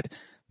is that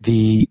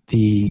the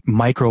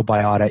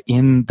microbiota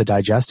in the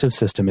digestive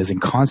system is in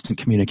constant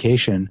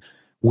communication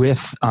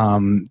with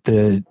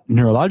the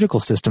neurological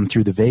system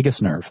through the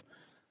vagus nerve.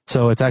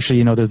 So it's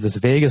actually, there's this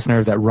vagus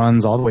nerve that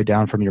runs all the way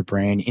down from your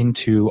brain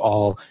into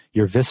all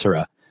your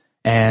viscera.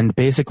 And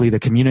basically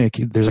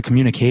there's a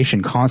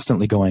communication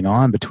constantly going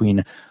on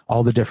between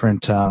all the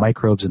different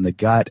microbes in the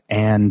gut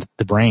and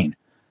the brain.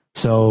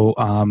 So,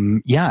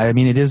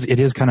 it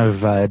is kind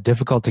of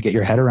difficult to get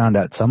your head around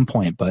at some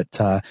point, but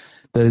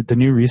the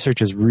new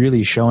research is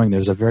really showing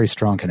there's a very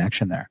strong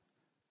connection there.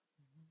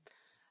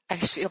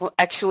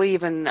 Actually,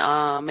 even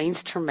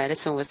mainstream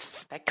medicine was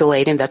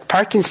speculating that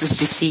Parkinson's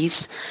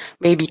disease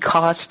may be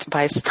caused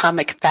by a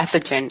stomach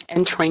pathogen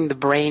entering the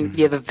brain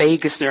via the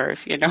vagus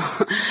nerve,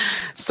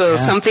 So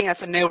something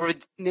as a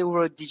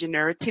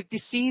neurodegenerative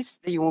disease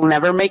that you will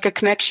never make a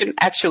connection.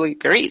 Actually,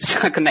 there is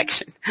a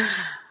connection.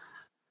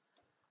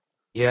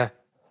 Yeah.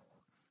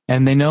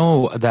 And they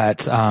know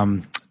that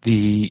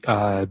the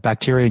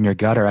bacteria in your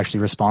gut are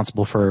actually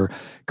responsible for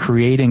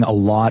creating a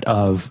lot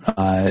of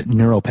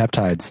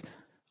neuropeptides.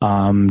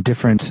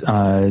 Different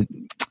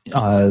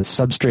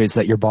substrates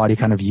that your body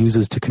kind of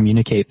uses to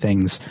communicate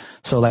things.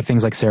 So like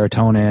things like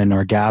serotonin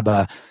or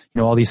GABA,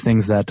 all these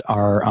things that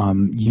are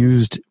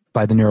used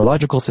by the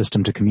neurological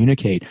system to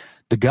communicate.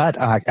 The gut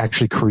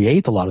actually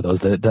creates a lot of those,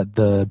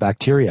 the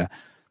bacteria.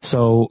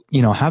 So,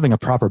 having a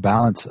proper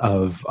balance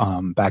of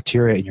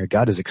bacteria in your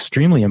gut is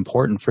extremely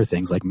important for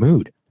things like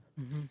mood.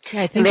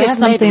 Yeah, I think it's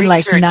something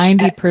like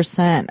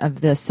 90%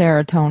 of the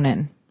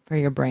serotonin for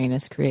your brain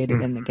is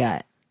created in the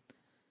gut.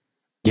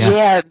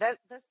 Yeah,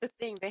 that's the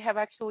thing. They have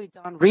actually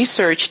done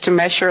research to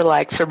measure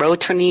like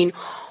serotonin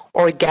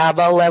or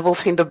GABA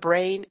levels in the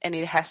brain, and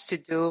it has to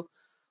do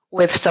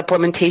with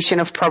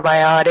supplementation of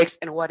probiotics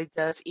and what it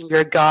does in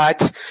your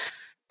gut.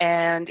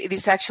 And it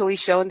is actually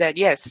shown that,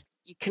 yes,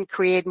 you can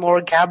create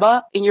more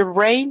GABA in your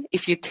brain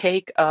if you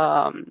take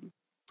a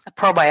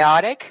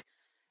probiotic.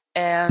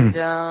 And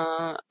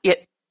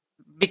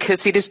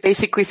because it is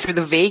basically through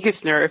the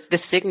vagus nerve, the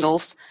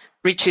signals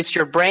reaches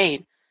your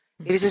brain.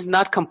 It is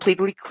not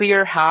completely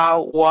clear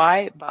how,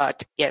 why,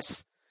 but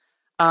yes.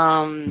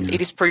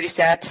 It is pretty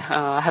sad.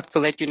 I have to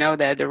let you know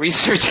that the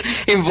research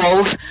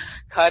involved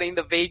cutting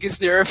the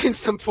vagus nerve in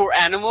some poor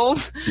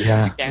animals.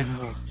 Yeah.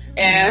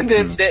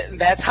 And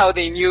that's how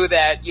they knew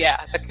that,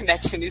 the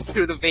connection is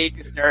through the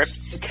vagus nerve.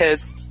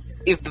 Because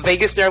if the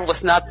vagus nerve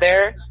was not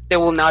there, there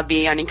will not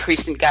be an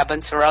increase in GABA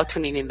and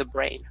serotonin in the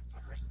brain.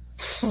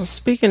 Well,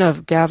 speaking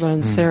of GABA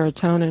and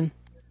serotonin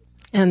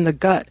and the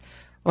gut,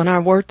 when I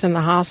worked in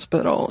the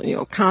hospital,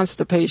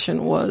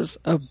 constipation was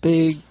a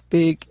big,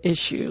 big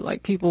issue.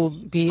 Like people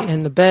be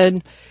in the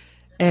bed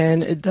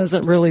and it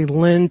doesn't really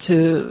lend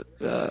to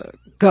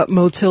gut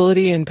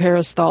motility and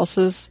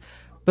peristalsis.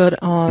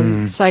 But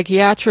on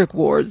psychiatric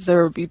wards,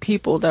 there would be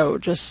people that were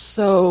just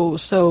so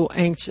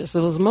anxious.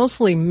 It was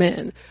mostly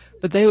men,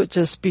 but they would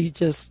just be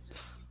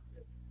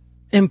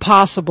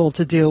impossible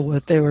to deal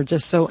with. They were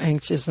just so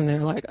anxious and they're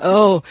like,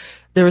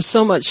 there was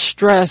so much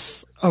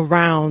stress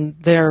around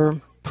their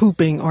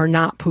pooping or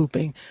not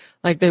pooping.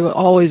 Like they would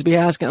always be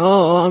asking,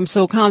 I'm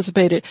so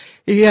constipated.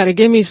 You got to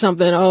give me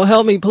something. Oh,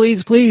 help me,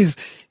 please, please.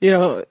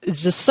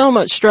 It's just so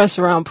much stress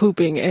around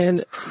pooping.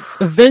 And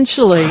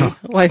eventually,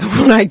 like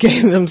when I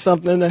gave them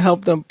something to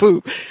help them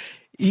poop,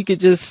 you could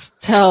just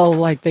tell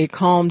like they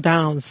calmed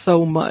down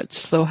so much.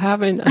 So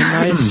having a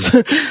nice,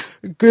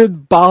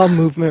 good bowel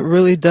movement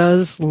really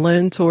does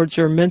lend towards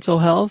your mental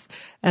health.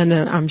 And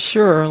then I'm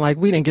sure, like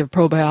we didn't give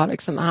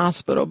probiotics in the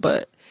hospital,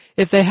 but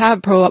if they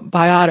have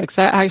probiotics,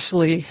 that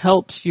actually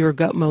helps your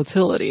gut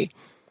motility.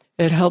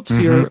 It helps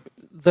the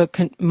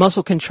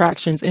muscle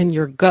contractions in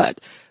your gut.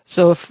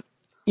 So if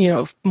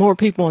more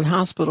people in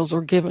hospitals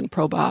were given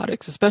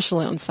probiotics,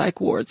 especially on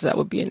psych wards, that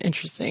would be an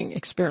interesting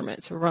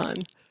experiment to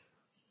run.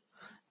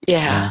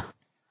 Yeah.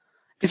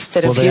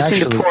 Instead of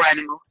using the poor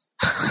animals.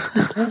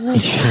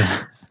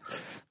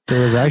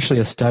 There was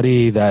actually a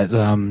study that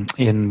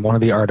in one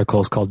of the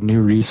articles called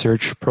New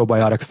Research,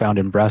 Probiotic Found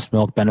in Breast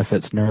Milk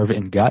Benefits Nerve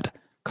and Gut,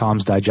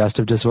 Calms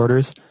Digestive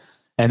Disorders.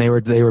 And they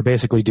were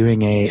basically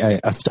doing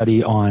a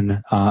study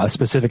on a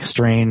specific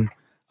strain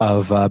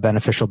of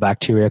beneficial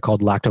bacteria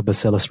called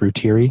Lactobacillus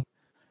reuteri.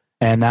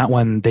 And that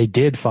one they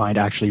did find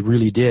actually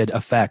really did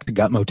affect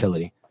gut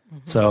motility.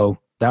 So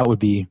that would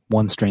be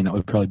one strain that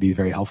would probably be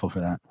very helpful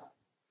for that.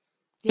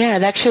 Yeah,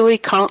 it actually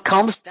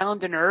calms down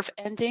the nerve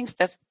endings.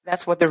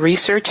 That's what the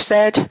research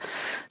said.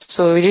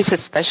 So it is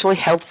especially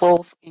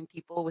helpful in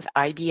people with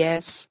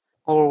IBS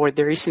or where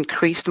there is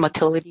increased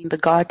motility in the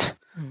gut.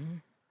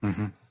 Mm-hmm.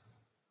 Mm-hmm.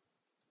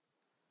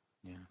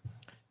 Yeah.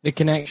 The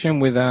connection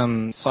with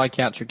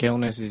psychiatric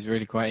illness is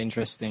really quite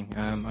interesting.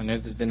 I know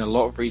there's been a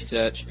lot of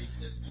research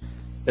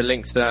that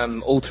links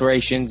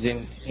alterations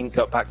in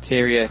gut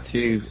bacteria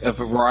to a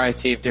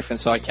variety of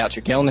different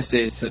psychiatric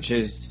illnesses, such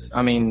as,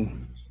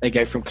 they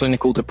go from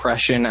clinical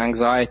depression,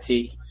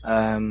 anxiety,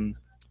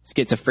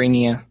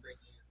 schizophrenia.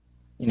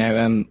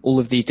 All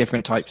of these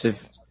different types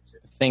of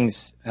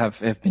things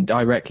have been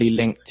directly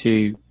linked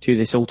to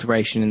this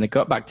alteration in the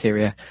gut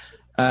bacteria.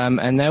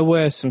 And there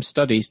were some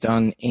studies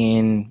done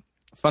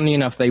funnily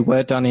enough, they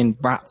were done in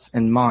rats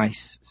and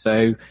mice.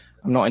 So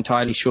I'm not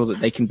entirely sure that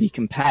they can be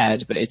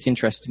compared, but it's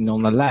interesting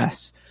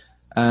nonetheless.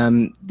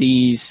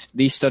 These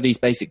studies,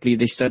 basically,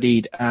 they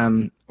studied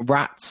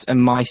rats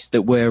and mice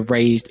that were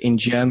raised in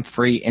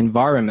germ-free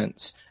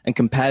environments and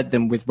compared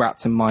them with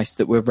rats and mice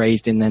that were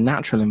raised in their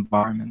natural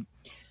environment.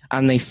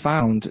 And they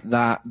found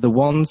that the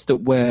ones that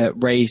were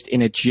raised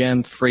in a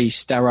germ-free,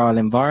 sterile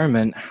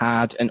environment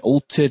had an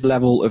altered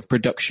level of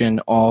production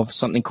of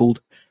something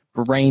called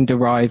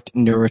brain-derived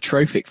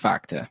neurotrophic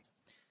factor.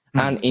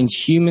 And in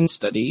human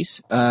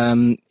studies,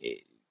 brain-derived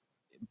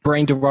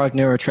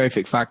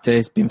neurotrophic factor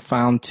has been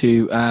found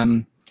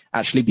to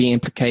actually be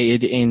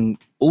implicated in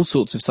all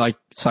sorts of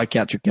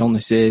psychiatric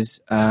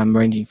illnesses,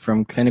 ranging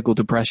from clinical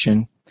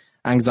depression,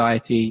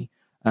 anxiety,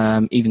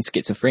 even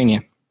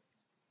schizophrenia.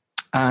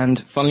 And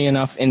funnily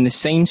enough, in the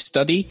same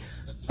study,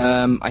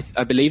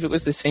 I believe it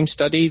was the same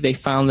study, they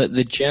found that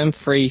the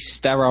germ-free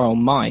sterile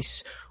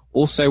mice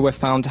also were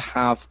found to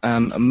have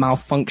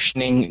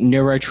malfunctioning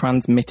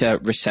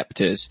neurotransmitter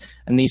receptors.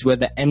 And these were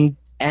the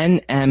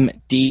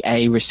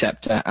NMDA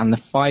receptor and the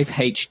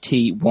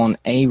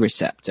 5-HT1A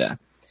receptor.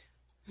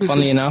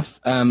 Funnily enough,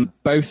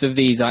 both of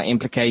these are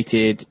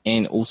implicated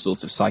in all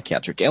sorts of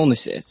psychiatric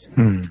illnesses.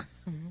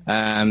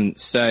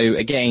 So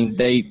again,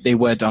 they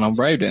were done on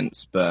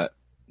rodents, but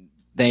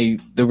the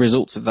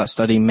results of that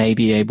study may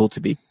be able to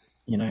be,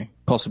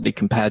 possibly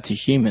compared to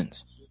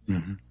humans.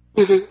 Mm-hmm.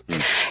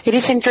 It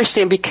is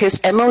interesting because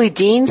Emily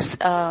Deans,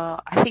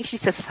 I think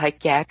she's a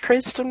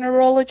psychiatrist or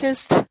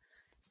neurologist,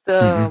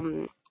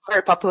 very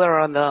popular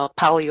on the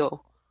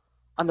paleo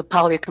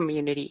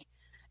community,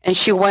 and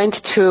she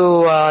went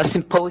to a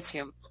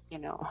symposium,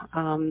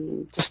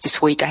 just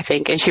this week, I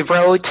think, and she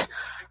wrote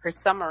her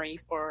summary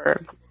for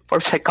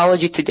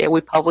Psychology Today.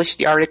 We published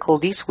the article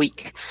this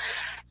week,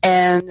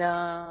 and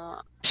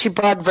she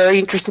brought very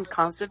interesting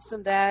concepts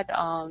in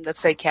the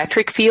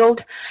psychiatric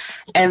field,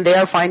 and they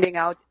are finding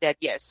out that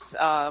yes,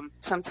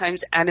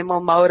 sometimes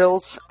animal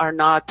models are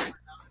not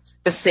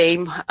the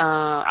same,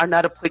 are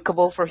not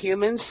applicable for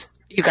humans.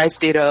 You guys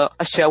did a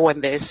show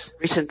on this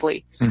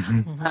recently.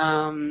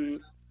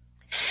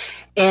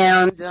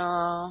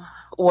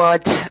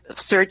 What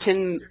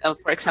certain,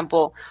 for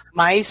example,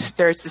 mice,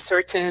 there's a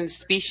certain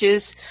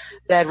species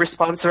that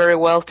responds very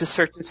well to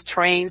certain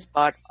strains,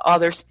 but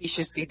other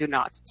species, they do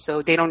not.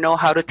 So they don't know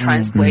how to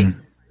translate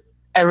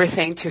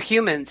everything to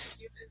humans.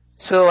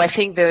 So I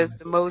think the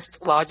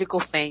most logical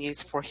thing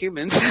is for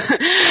humans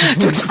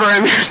to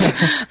experiment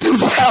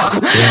themselves.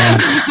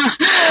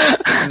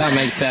 That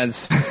makes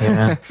sense.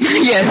 Yeah.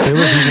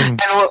 Yes.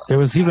 There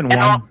was even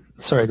one.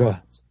 Sorry, go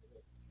ahead.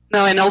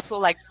 No, and also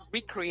like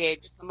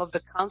recreate some of the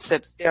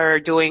concepts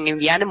they're doing in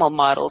the animal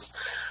models.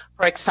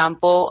 For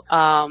example,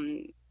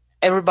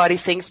 everybody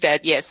thinks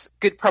that, yes,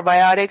 good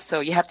probiotics, so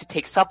you have to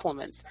take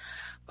supplements.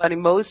 But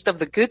in most of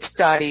the good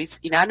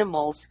studies in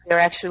animals, they're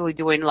actually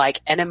doing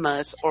like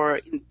enemas or,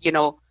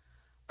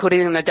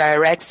 putting in a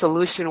direct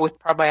solution with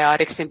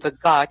probiotics in the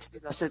gut.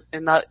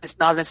 It's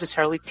not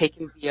necessarily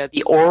taking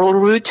the oral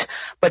route,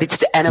 but it's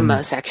the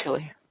enemas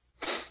actually.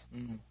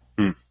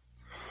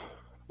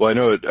 Well, I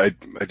know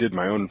I did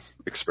my own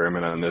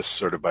experiment on this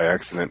sort of by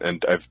accident,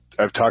 and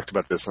I've talked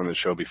about this on the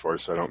show before,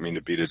 so I don't mean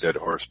to beat a dead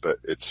horse, but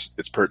it's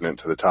pertinent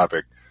to the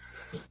topic.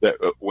 That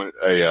when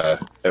I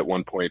at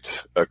one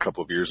point a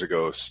couple of years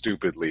ago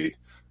stupidly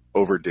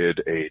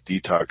overdid a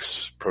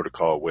detox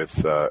protocol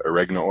with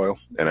oregano oil,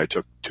 and I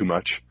took too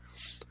much,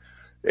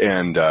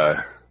 and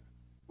I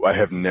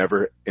have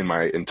never in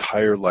my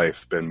entire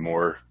life been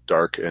more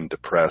dark and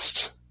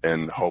depressed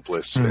and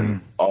hopeless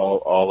and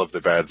all of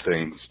the bad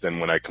things than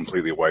when I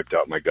completely wiped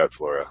out my gut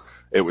flora.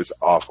 It was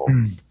awful.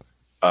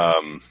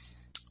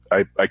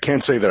 I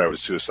can't say that I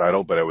was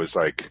suicidal, but I was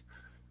like,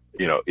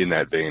 in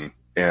that vein.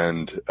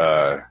 And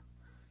on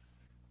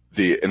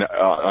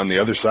the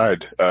other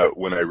side,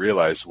 when I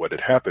realized what had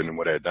happened and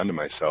what I had done to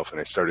myself,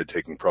 and I started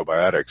taking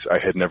probiotics, I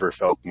had never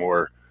felt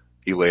more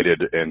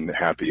elated and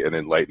happy and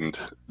enlightened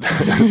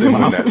than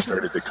when that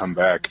started to come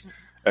back.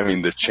 I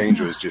mean, the change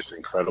was just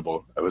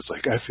incredible. I was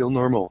like, I feel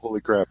normal. Holy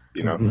crap,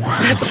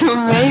 That's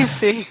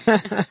amazing.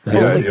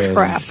 Holy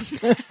crap.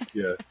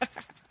 Yeah.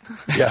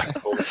 Yeah,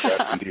 holy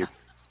crap, indeed.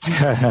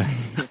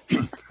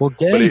 Well, But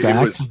getting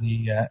back to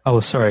the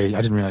sorry,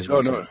 I didn't realize you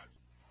were saying.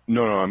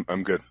 No,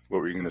 I'm good.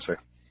 What were you going to say?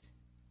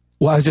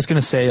 Well, I was just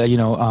going to say,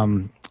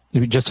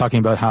 just talking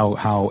about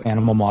how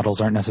animal models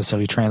aren't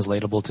necessarily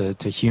translatable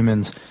to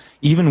humans,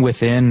 even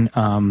within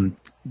from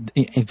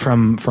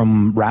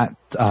rat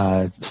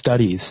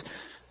studies.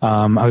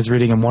 I was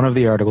reading in one of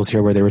the articles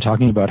here where they were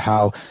talking about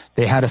how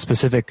they had a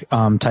specific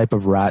type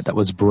of rat that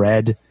was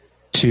bred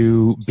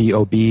to be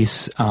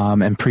obese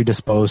and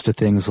predisposed to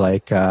things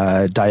like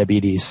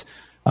diabetes,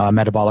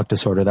 metabolic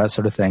disorder, that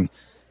sort of thing.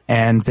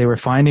 And they were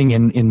finding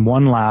in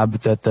one lab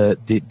that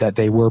that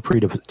they were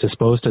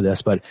predisposed to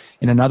this, but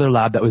in another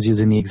lab that was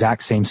using the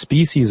exact same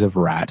species of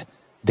rat,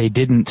 they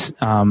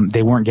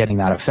weren't getting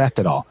that effect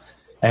at all.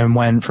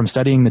 And from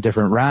studying the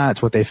different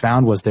rats, what they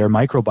found was their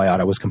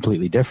microbiota was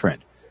completely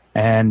different.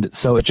 And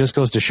so it just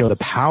goes to show the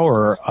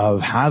power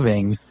of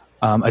having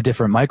a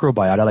different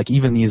microbiota. Like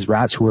even these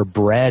rats who were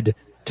bred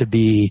to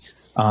be,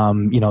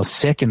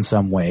 sick in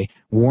some way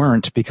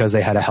weren't, because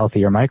they had a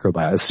healthier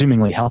microbiota,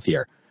 assumingly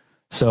healthier.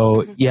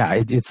 So yeah,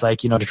 it's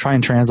like, to try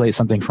and translate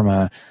something from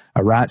a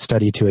rat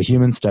study to a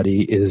human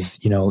study is,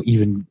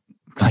 even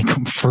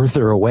like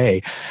further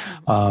away.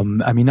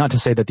 Not to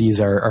say that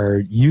these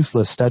are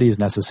useless studies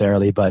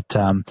necessarily, but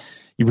I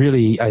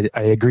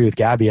agree with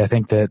Gabby. I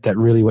think that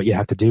really what you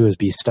have to do is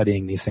be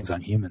studying these things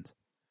on humans.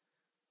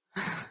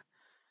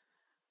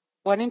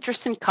 One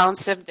interesting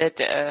concept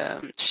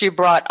that she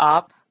brought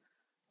up,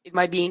 it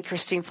might be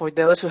interesting for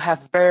those who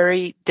have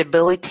very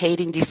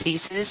debilitating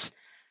diseases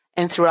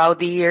and throughout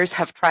the years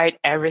have tried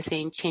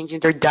everything, changing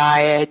their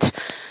diet,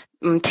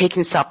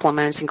 taking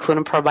supplements,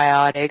 including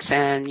probiotics,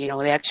 and,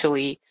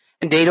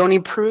 they don't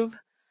improve.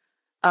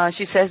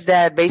 She says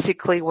that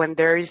basically when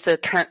there is the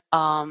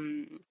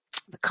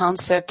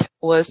concept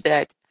was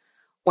that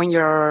when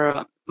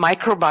your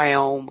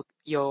microbiome,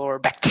 your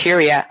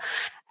bacteria,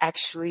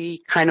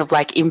 actually kind of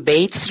like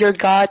invades your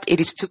gut, it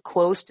is too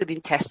close to the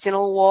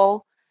intestinal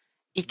wall,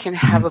 it can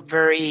have a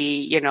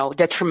very,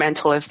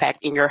 detrimental effect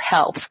in your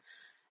health.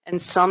 And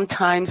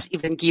sometimes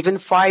even given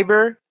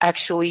fiber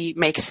actually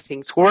makes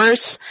things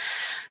worse.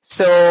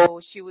 So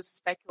she was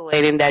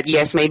speculating that,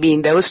 yes, maybe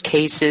in those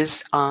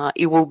cases,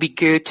 it will be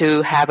good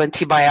to have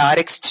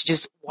antibiotics to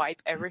just wipe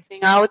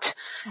everything out.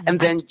 And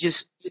then you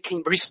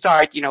can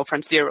restart,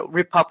 from zero,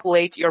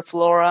 repopulate your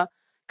flora.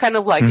 Kind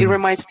of like, it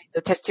reminds me of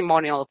the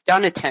testimonial of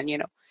Jonathan,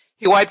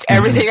 he wiped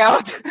everything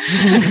out.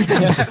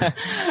 By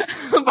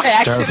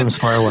accident. Start from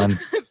square one.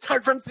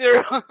 Start from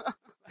zero.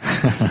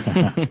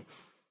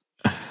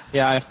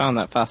 Yeah, I found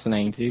that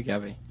fascinating too,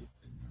 Gabby.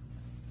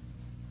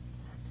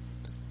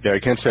 Yeah, I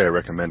can't say I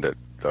recommend it,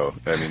 though.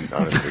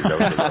 Honestly, that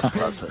was a rough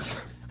process.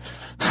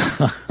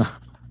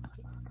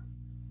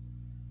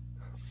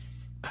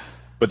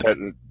 But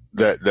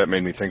that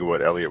made me think of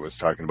what Elliot was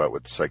talking about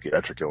with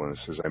psychiatric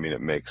illnesses.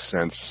 It makes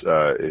sense.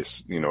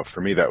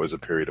 For me, that was a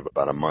period of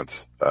about a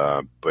month.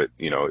 But,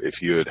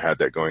 if you had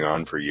that going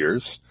on for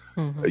years,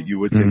 you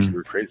would think you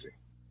were crazy.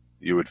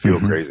 You would feel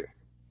crazy.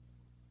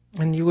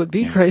 And you would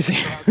be crazy.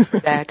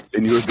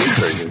 And you would be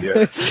crazy,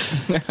 yeah.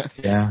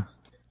 Yeah.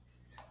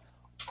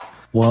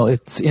 Well,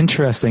 it's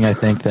interesting, I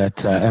think,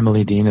 that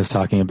Emily Dean is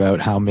talking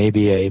about how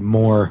maybe a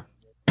more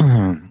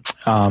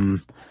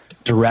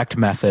direct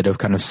method of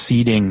kind of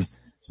seeding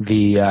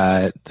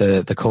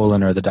the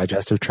colon or the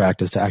digestive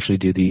tract is to actually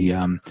do the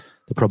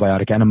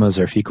probiotic enemas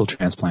or fecal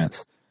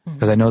transplants.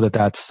 Because I know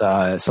that's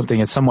something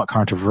that's somewhat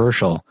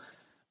controversial.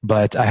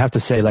 But I have to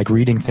say, like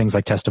reading things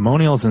like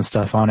testimonials and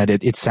stuff on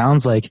it, it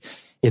sounds like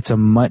it's a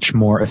much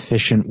more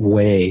efficient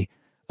way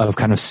of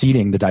kind of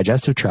seeding the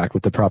digestive tract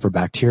with the proper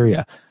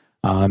bacteria.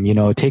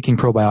 Taking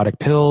probiotic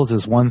pills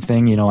is one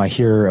thing. I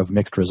hear of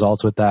mixed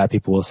results with that.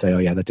 People will say, oh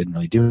yeah, that didn't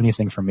really do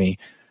anything for me.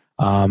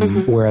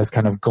 Whereas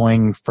kind of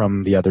going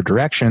from the other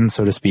direction,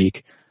 so to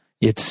speak,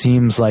 it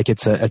seems like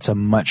it's a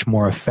much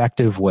more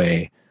effective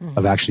way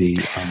of actually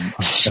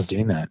of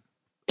doing that.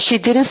 She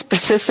didn't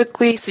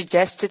specifically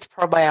suggest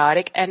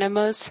probiotic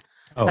enemas,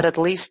 but at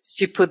least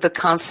she put the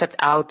concept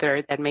out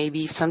there that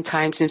maybe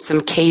sometimes in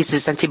some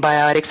cases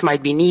antibiotics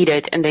might be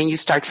needed, and then you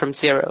start from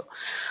zero,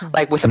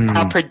 like with a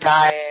proper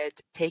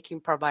diet, taking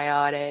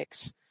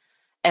probiotics.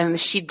 And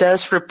she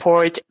does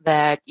report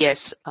that,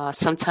 yes,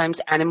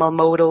 sometimes animal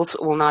models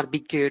will not be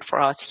good for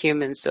us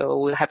humans, so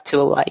we'll have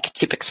to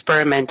keep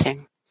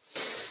experimenting.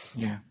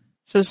 Yeah.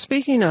 So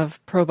speaking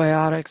of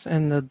probiotics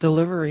and the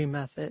delivery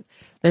method,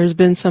 there's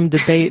been some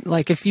debate,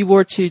 like if you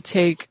were to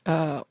take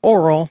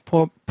oral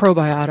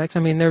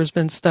probiotics, there's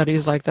been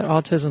studies like the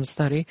autism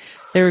study,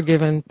 they were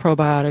given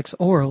probiotics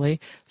orally,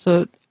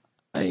 so,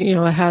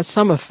 it has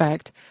some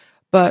effect.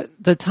 But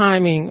the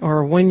timing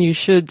or when you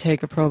should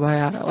take a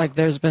probiotic, like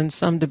there's been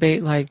some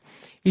debate, like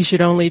you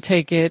should only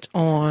take it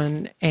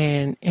on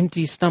an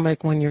empty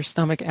stomach when your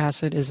stomach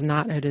acid is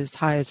not at its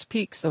highest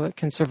peak, so it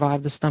can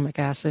survive the stomach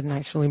acid and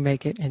actually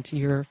make it into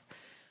your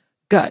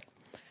gut.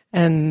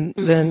 And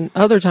then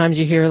other times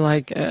you hear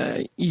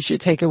you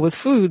should take it with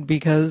food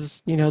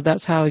because,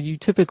 that's how you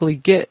typically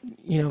get,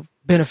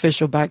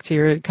 beneficial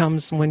bacteria. It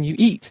comes when you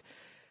eat.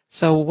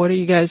 So what do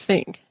you guys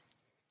think?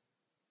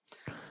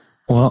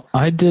 Well,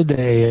 I did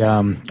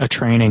a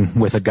training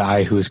with a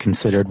guy who is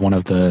considered one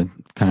of the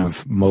kind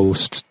of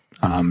most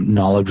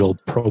knowledgeable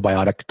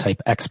probiotic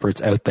type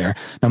experts out there.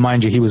 Now,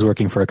 mind you, he was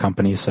working for a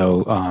company,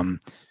 so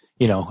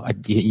you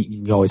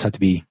always have to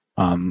be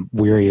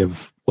weary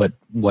of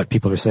what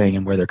people are saying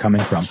and where they're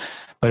coming from.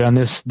 But on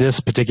this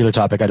particular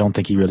topic, I don't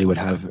think he really would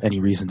have any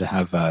reason to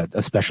have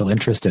a special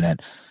interest in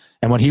it.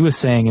 And what he was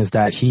saying is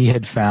that he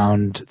had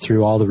found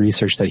through all the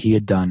research that he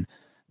had done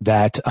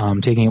that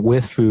taking it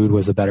with food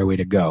was the better way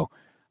to go.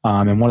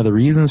 And one of the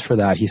reasons for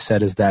that, he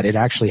said, is that it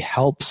actually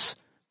helps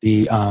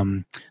the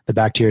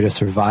bacteria to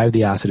survive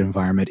the acid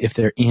environment if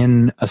they're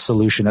in a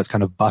solution that's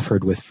kind of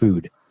buffered with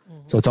food.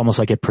 Mm-hmm. So it's almost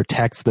like it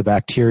protects the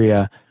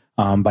bacteria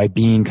by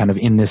being kind of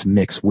in this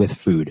mix with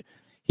food.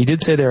 He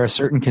did say there are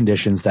certain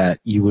conditions that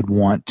you would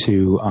want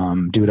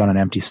to do it on an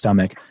empty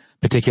stomach,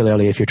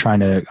 particularly if you're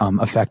trying to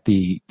affect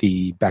the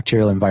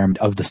bacterial environment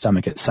of the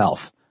stomach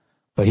itself.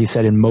 But he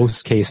said in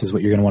most cases,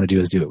 what you're going to want to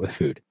do is do it with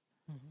food.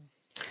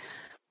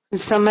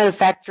 Some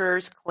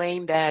manufacturers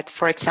claim that,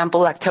 for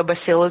example,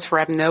 Lactobacillus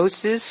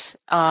rhamnosus,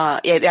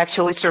 it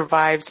actually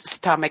survives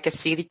stomach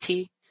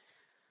acidity.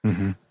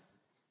 Mm-hmm.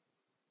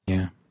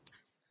 Yeah.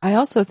 I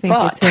also think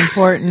it's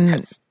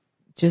important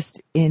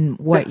just in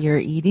what you're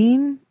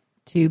eating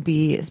to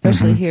be,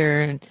 especially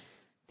here in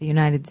the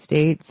United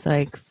States,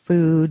 like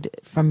food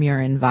from your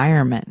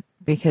environment,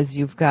 because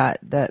you've got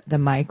the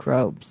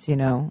microbes,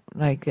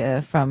 like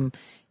from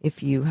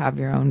if you have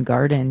your own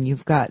garden,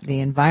 you've got the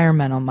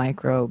environmental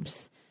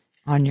microbes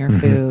on your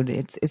food.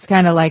 It's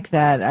kind of like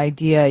that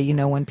idea,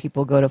 when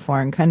people go to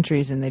foreign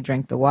countries and they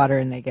drink the water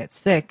and they get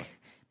sick,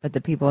 but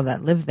the people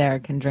that live there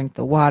can drink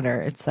the water.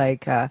 It's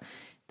like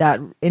that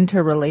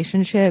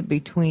interrelationship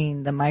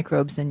between the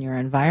microbes in your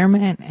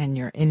environment and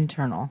your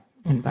internal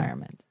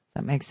environment. Does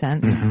that make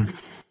sense?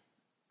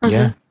 Mm-hmm.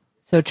 Yeah.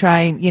 So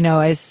trying,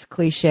 as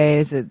cliche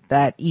as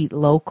that eat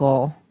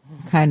local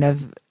kind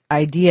of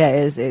idea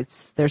is,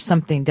 there's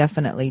something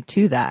definitely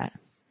to that.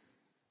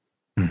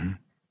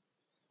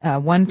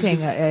 One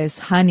thing is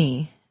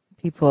honey.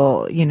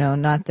 People,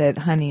 not that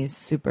honey is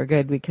super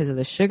good because of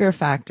the sugar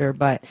factor,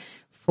 but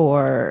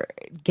for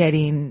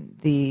getting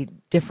the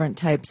different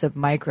types of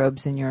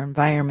microbes in your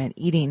environment,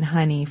 eating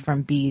honey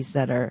from bees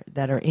that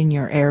are in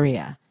your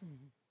area.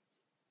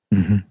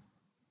 Mm-hmm.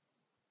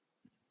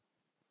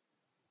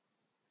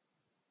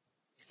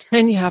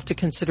 And you have to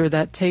consider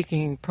that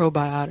taking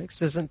probiotics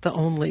isn't the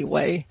only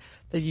way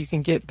that you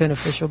can get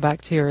beneficial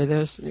bacteria.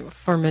 There's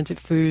fermented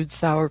foods,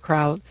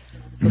 sauerkraut,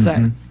 was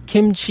that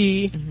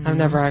kimchi? I've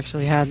never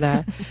actually had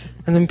that.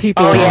 And then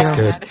people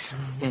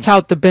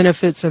tout the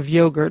benefits of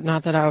yogurt.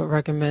 Not that I would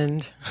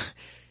recommend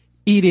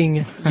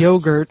eating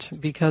yogurt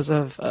because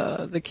of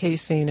the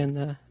casein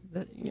and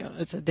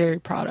it's a dairy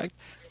product.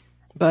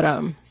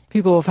 But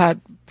people have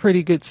had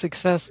pretty good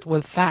success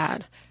with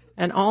that.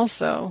 And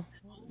also,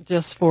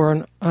 just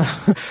for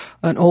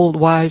an old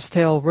wives'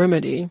 tale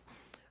remedy,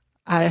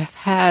 I've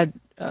had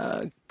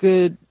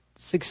good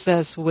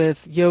success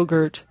with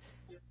yogurt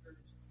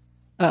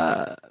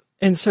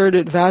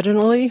inserted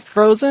vaginally,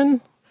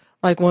 frozen.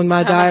 Like when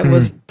my diet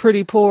was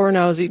pretty poor and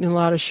I was eating a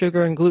lot of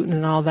sugar and gluten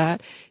and all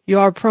that, you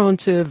are prone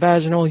to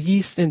vaginal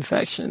yeast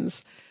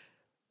infections.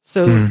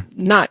 So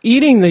not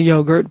eating the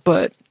yogurt,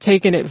 but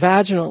taking it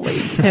vaginally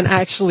can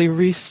actually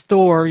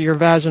restore your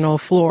vaginal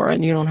flora,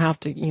 and you don't have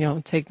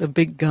to, take the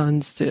big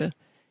guns to,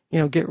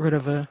 get rid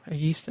of a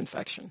yeast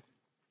infection.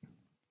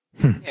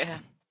 Yeah.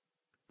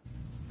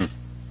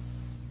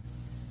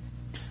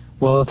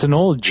 Well, it's an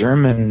old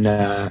German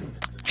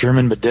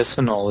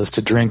medicinal is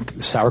to drink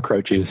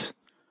sauerkraut juice.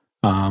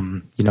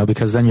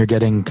 Because then you're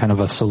getting kind of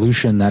a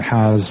solution that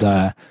has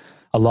a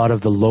lot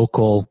of the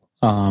local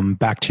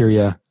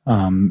bacteria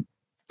kind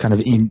of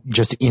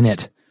in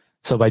it.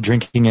 So by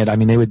drinking it, I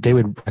mean, they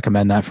would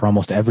recommend that for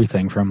almost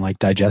everything from like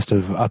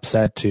digestive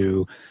upset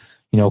to,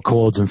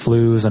 colds and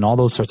flus and all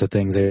those sorts of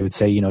things. They would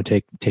say,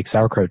 take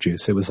sauerkraut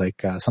juice. It was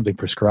like something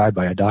prescribed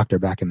by a doctor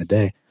back in the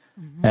day.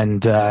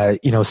 And,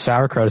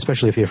 sauerkraut,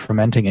 especially if you're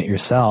fermenting it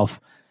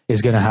yourself,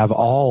 is going to have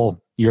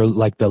all your,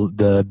 like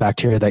the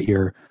bacteria that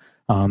you're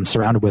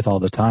surrounded with all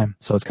the time.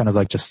 So it's kind of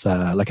like just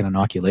like an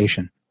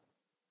inoculation.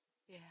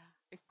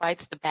 It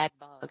fights the bad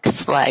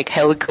bugs like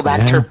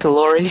Helicobacter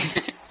pylori.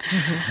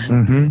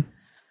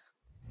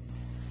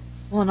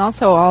 Well, and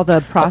also all the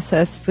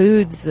processed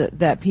foods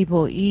that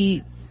people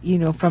eat,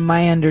 from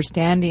my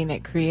understanding,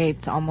 it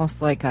creates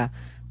almost like a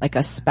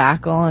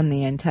spackle in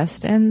the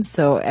intestines,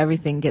 so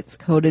everything gets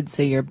coated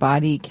so your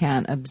body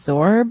can't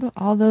absorb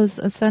all those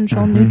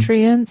essential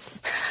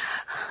nutrients.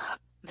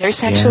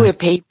 There's actually a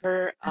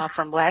paper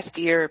from last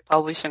year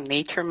published in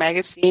Nature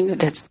magazine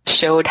that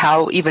showed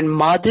how even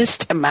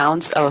modest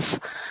amounts of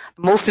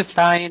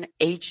emulsifying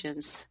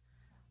agents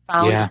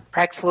found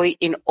practically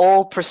in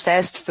all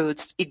processed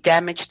foods, it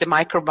damaged the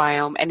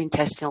microbiome and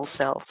intestinal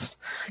cells,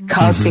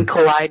 causing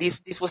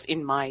colitis. This was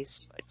in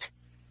mice, but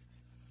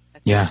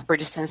it's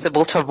pretty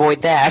sensible to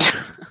avoid that.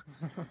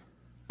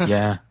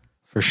 Yeah,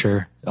 for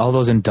sure. All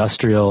those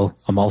industrial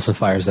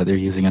emulsifiers that they're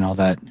using and all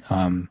that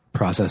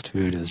processed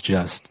food is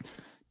just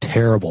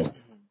terrible.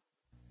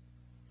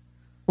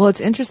 Well, it's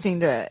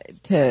interesting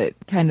to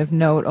kind of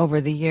note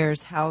over the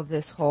years how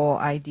this whole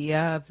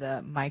idea of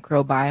the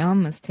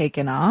microbiome has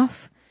taken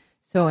off.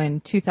 So in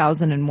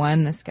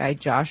 2001, this guy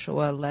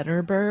Joshua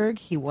Lederberg,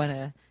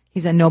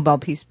 he's a Nobel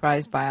Peace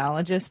Prize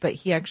biologist, but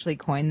he actually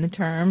coined the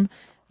term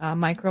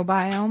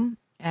microbiome.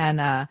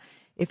 And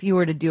if you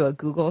were to do a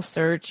Google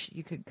search,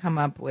 you could come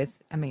up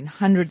with,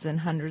 hundreds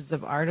and hundreds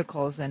of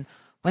articles. And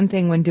one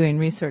thing when doing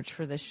research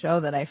for this show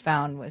that I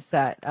found was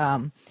that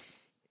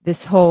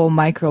this whole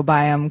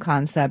microbiome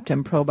concept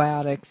and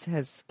probiotics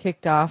has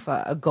kicked off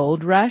a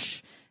gold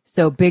rush.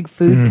 So big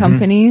food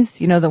companies,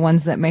 the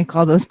ones that make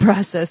all those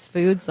processed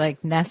foods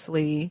like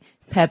Nestle,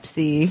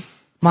 Pepsi,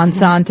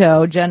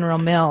 Monsanto, General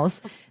Mills,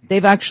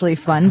 they've actually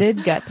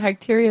funded gut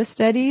bacteria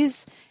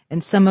studies,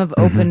 and some have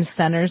opened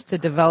centers to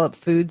develop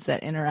foods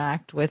that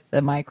interact with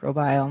the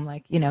microbiome,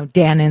 like,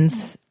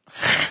 Dannon's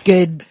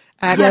good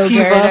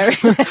yogurt.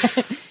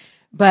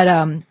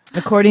 But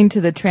according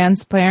to the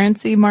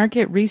Transparency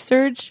Market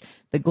Research,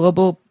 the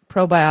global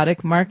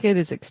probiotic market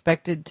is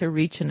expected to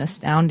reach an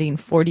astounding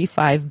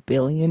 $45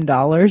 billion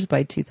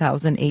by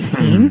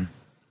 2018.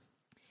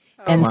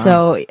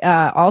 So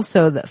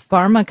also the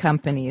pharma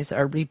companies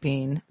are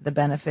reaping the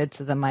benefits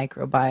of the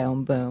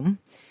microbiome boom.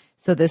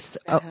 So this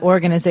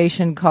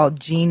organization called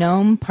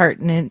Genome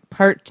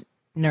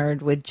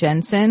partnered with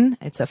Janssen.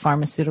 It's a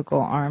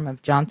pharmaceutical arm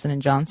of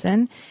Johnson &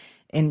 Johnson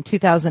in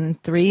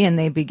 2003, and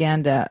they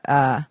began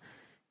to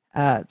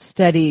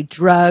study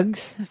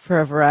drugs for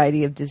a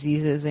variety of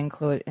diseases,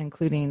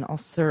 including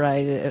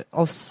ulcerative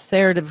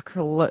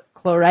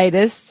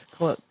colitis.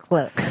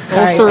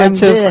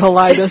 Ulcerative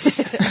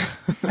colitis.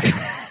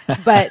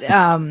 But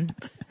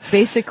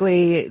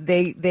basically,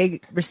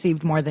 they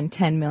received more than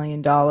 $10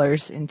 million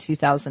in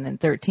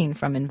 2013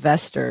 from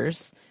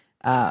investors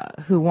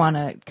who want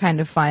to kind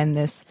of find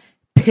this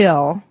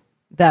pill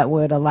that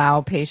would allow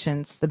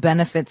patients the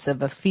benefits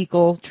of a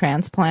fecal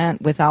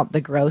transplant without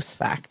the gross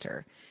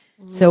factor.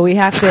 So we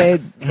have to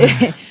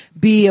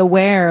be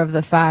aware of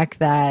the fact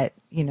that,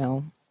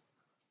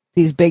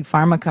 these big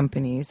pharma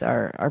companies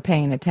are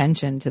paying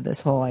attention to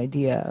this whole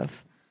idea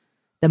of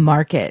the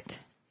market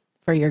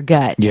for your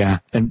gut. Yeah,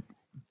 and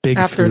big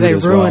after food they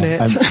as ruin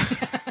well.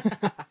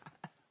 it.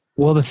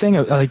 Well, the thing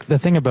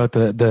about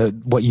the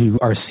what you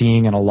are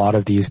seeing in a lot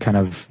of these kind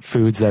of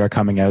foods that are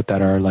coming out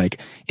that are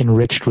like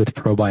enriched with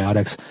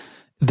probiotics,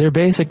 they're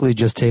basically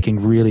just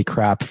taking really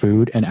crap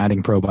food and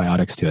adding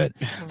probiotics to it.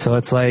 So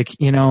it's like,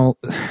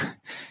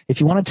 if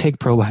you want to take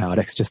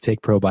probiotics, just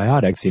take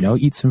probiotics,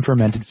 eat some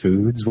fermented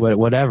foods,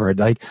 whatever.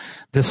 Like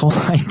this whole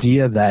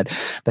idea that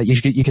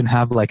you can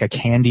have like a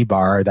candy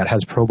bar that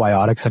has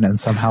probiotics in it and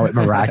somehow it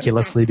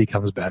miraculously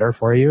becomes better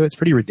for you. It's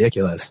pretty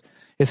ridiculous.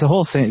 It's the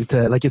whole thing,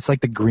 it's like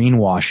the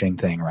greenwashing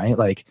thing, right?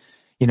 Like,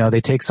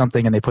 they take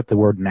something and they put the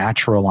word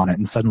natural on it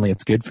and suddenly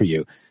it's good for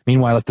you.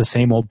 Meanwhile, it's the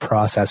same old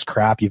processed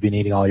crap you've been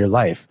eating all your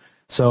life.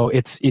 So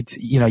it's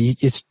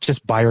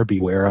just buyer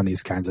beware on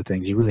these kinds of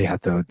things. You really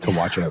have to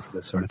watch out for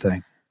this sort of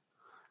thing.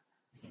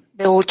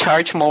 They will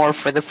charge more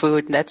for the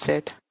food. That's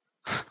it.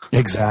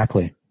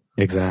 Exactly.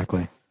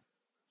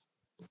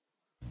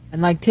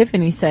 And like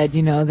Tiffany said,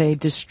 they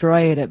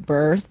destroy it at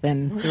birth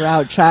and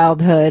throughout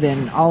childhood,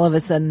 and all of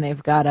a sudden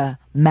they've got a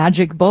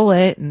magic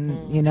bullet,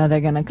 and, they're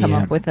going to come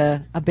up with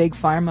a big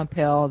pharma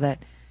pill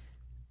that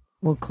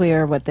will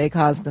clear what they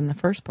caused in the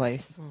first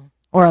place,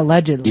 or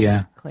allegedly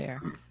clear.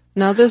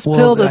 Now, this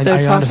pill that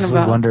they're talking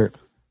about, wonder,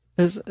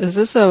 is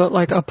this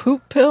a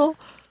poop pill?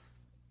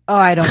 Oh,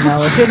 I don't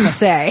know. It didn't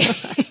say.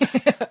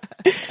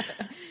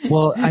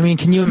 Well,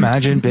 can you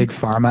imagine Big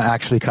Pharma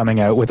actually coming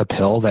out with a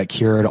pill that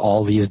cured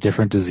all these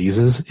different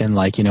diseases in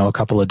a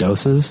couple of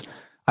doses?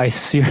 I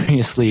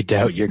seriously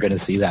doubt you're going to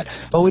see that.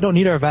 Oh, we don't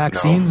need our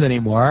vaccines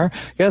anymore.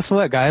 Guess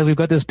what, guys? We've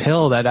got this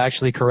pill that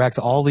actually corrects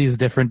all these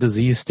different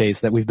disease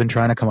states that we've been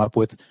trying to come up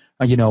with.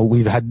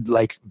 We've had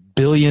like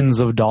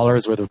billions of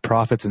dollars worth of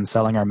profits in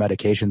selling our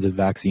medications and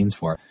vaccines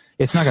for.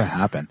 It's not going to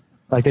happen.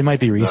 Like, they might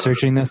be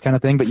researching this kind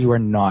of thing, but you are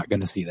not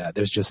going to see that.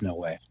 There's just no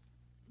way.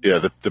 Yeah,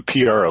 the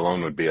PR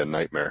alone would be a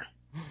nightmare,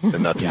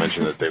 and not to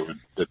mention that they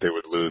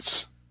would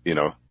lose,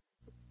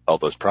 all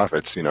those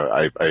profits.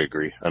 I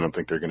agree. I don't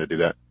think they're going to do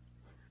that.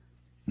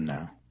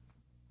 No,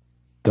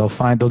 they'll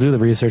do the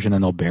research and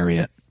then they'll bury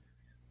it.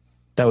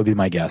 That would be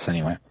my guess,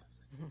 anyway.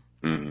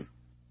 Mm-hmm.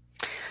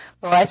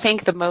 Well, I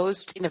think the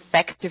most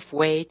ineffective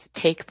way to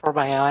take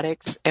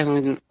probiotics,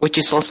 and which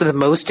is also the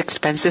most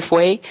expensive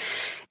way,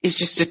 is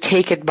just to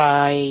take it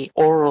by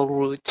oral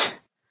route.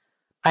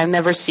 I've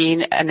never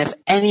seen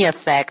any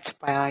effect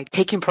by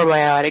taking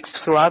probiotics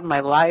throughout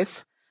my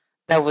life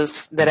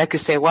that I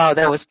could say, wow,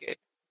 that was good.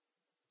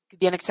 Could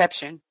be an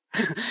exception.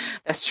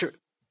 That's true.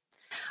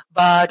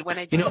 But when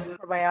I did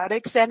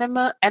probiotics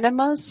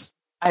enemas,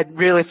 I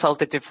really felt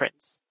the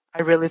difference.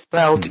 I really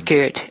felt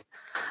good.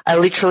 I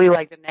literally,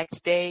 the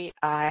next day,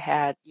 I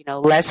had,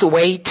 less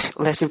weight,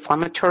 less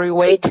inflammatory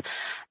weight,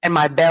 and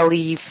my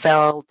belly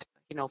felt,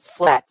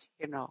 flat,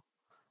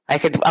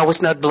 I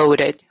was not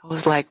bloated. I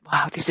was like,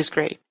 wow, this is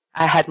great.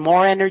 I had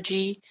more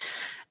energy,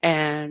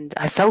 and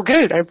I felt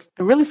good. I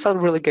really felt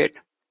really good.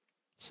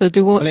 So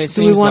do we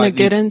want to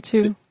get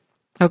into?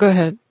 Oh, go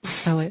ahead,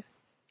 Elliot.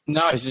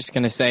 No, I was just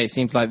going to say, it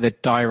seems like the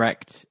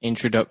direct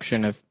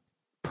introduction of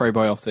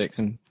probiotics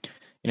and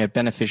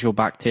beneficial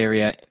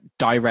bacteria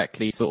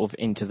directly sort of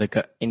into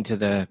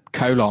the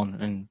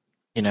colon and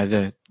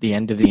the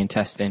end of the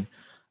intestine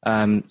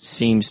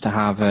seems to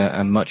have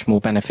a much more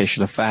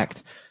beneficial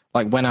effect.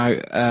 Like when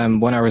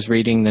I was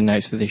reading the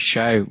notes for this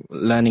show,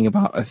 learning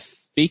about a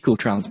fecal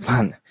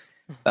transplant.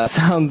 That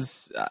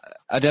sounds,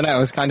 I don't know, I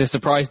was kind of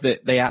surprised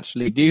that they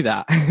actually do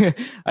that.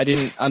 I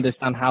didn't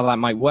understand how that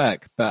might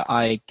work, but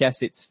I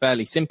guess it's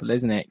fairly simple,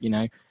 isn't it?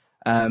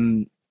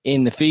 In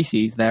the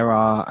feces, there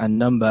are a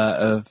number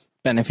of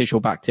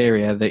beneficial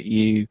bacteria that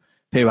you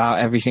poo out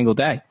every single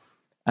day.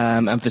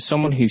 And for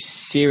someone who's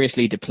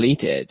seriously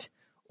depleted,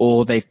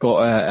 or they've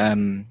got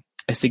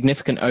a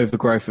significant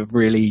overgrowth of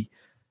really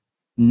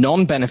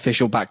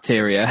non-beneficial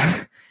bacteria,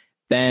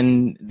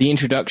 then the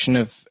introduction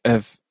of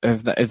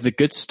the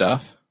good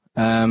stuff,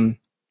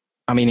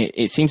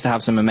 it seems to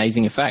have some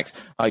amazing effects.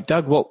 Like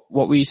Doug, what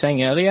were you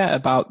saying earlier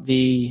about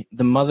the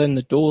mother and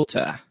the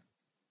daughter?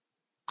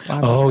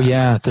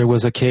 Yeah, there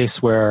was a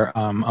case where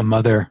a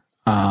mother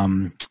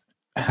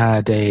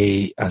had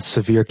a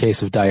severe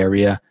case of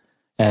diarrhea,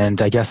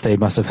 and I guess they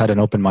must have had an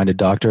open-minded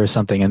doctor or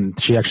something,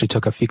 and she actually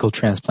took a fecal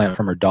transplant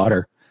from her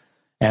daughter.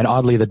 And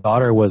oddly, the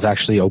daughter was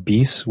actually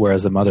obese,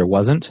 whereas the mother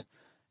wasn't.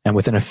 And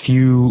within a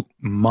few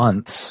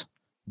months,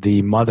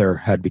 the mother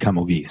had become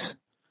obese.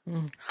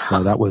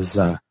 So that was,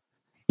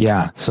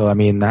 yeah. So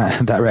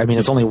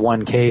it's only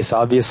one case,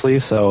 obviously.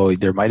 So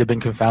there might have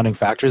been confounding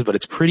factors, but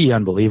it's pretty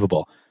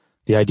unbelievable.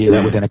 The idea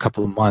that within a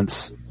couple of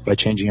months, by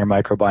changing your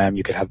microbiome,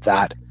 you could have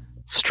that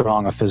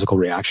strong a physical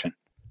reaction.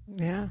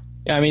 Yeah.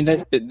 Yeah.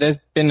 There's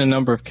been a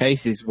number of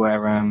cases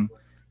where,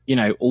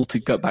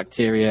 altered gut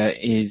bacteria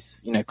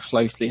is,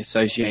 closely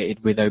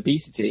associated with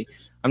obesity.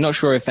 I'm not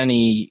sure if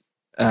any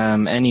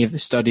of the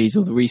studies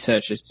or the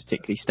researchers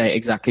particularly state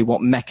exactly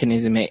what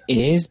mechanism it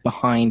is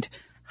behind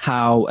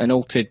how an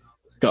altered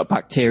gut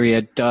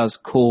bacteria does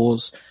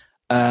cause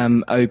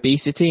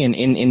obesity. And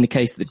in the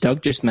case that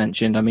Doug just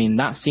mentioned,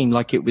 that seemed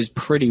like it was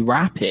pretty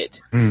rapid.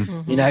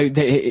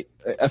 Mm-hmm.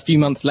 A few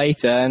months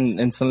later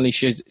and suddenly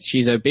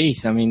she's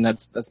obese.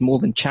 That's more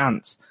than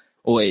chance,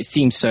 or it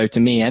seems so to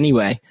me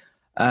anyway.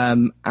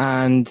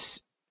 And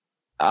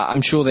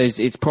I'm sure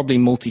it's probably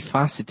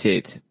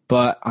multifaceted,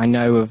 but I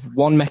know of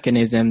one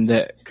mechanism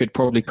that could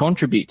probably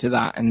contribute to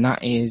that, and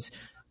that is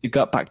the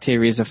gut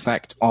bacteria's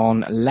effect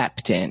on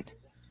leptin.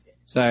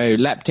 So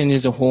leptin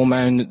is a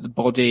hormone that the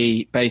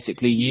body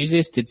basically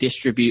uses to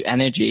distribute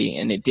energy,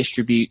 and it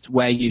distributes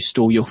where you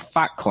store your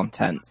fat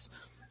contents.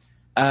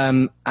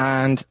 And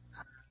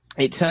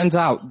it turns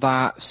out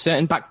that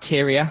certain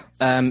bacteria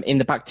in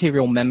the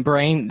bacterial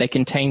membrane, they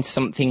contain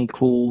something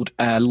called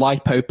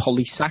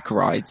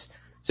lipopolysaccharides.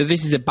 So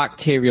this is a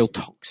bacterial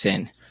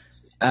toxin.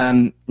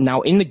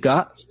 Now, in the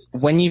gut,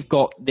 when you've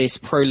got this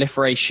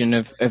proliferation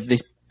of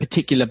this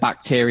particular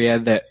bacteria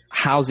that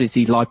houses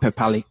these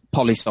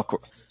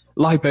lipopolysaccharides.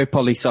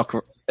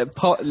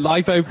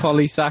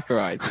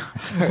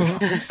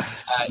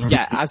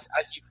 As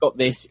you've got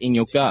this in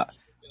your gut,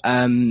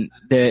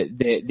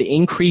 the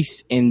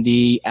increase in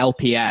the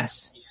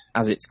LPS,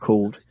 as it's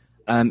called,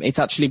 it's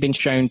actually been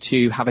shown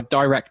to have a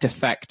direct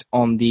effect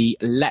on the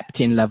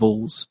leptin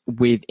levels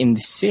within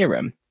the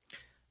serum.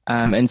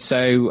 And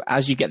so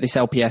as you get this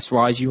LPS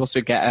rise, you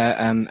also get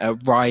a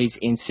rise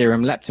in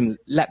serum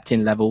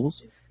leptin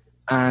levels.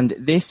 And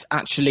this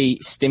actually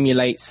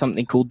stimulates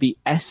something called the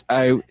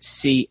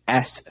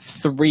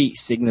SOCS3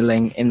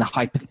 signaling in the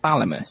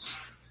hypothalamus.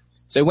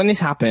 So when this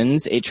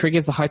happens, it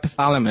triggers the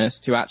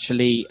hypothalamus to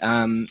actually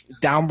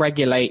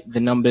downregulate the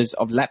numbers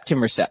of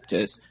leptin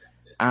receptors.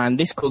 And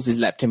this causes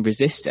leptin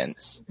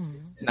resistance.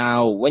 Mm-hmm.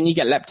 Now, when you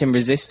get leptin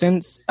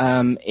resistance,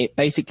 it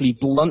basically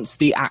blunts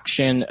the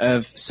action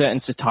of certain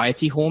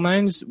satiety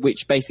hormones,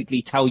 which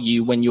basically tell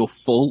you when you're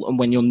full and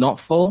when you're not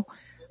full.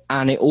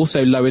 And it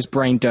also lowers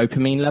brain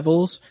dopamine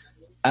levels.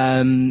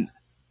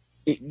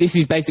 This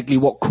is basically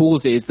what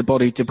causes the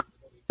body to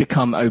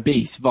become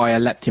obese via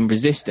leptin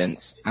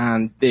resistance.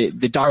 And the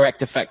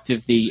direct effect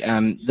of the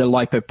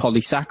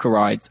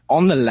lipopolysaccharides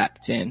on the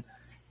leptin,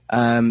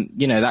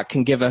 that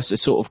can give us a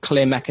sort of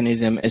clear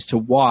mechanism as to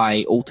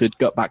why altered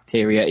gut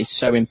bacteria is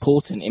so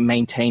important in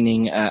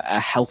maintaining a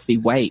healthy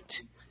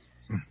weight.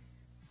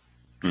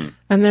 And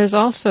there's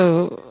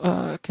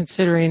also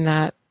considering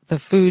that the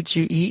foods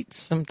you eat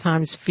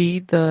sometimes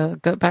feed the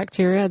gut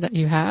bacteria that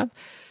you have.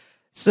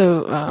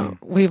 So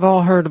we've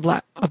all heard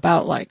about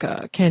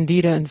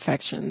candida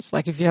infections.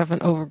 Like if you have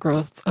an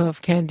overgrowth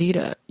of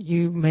candida,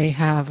 you may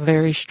have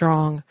very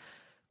strong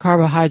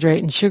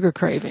carbohydrate and sugar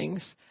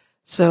cravings.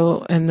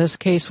 So in this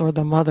case, where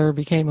the mother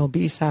became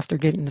obese after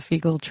getting the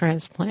fecal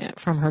transplant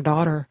from her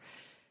daughter,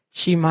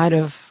 she might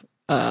have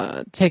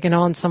taken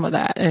on some of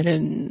that,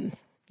 and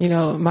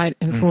it might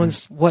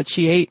influence what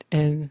she ate.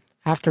 And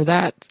after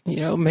that,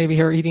 maybe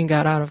her eating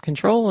got out of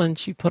control and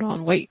she put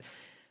on weight.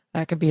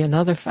 That could be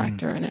another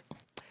factor in it.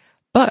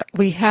 But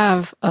we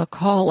have a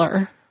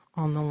caller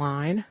on the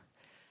line.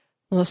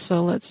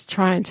 So let's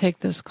try and take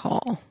this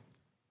call.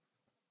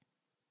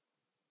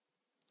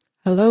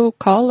 Hello,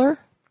 caller.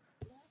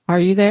 Are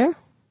you there?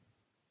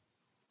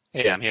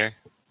 Hey, I'm here.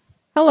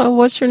 Hello,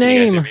 what's your Can you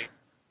guys name? hear me?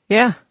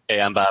 Yeah.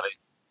 Hey, I'm Bobby.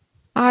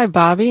 Hi,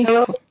 Bobby.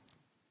 Hello.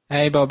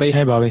 Hey, Bobby.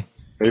 Hey, Bobby.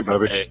 Hey,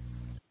 Bobby. Hey.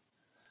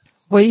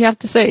 What do you have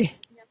to say?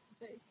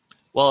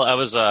 Well, I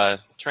was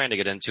trying to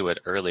get into it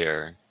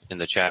earlier in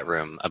the chat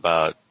room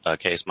about a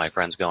case my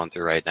friend's going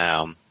through right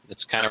now.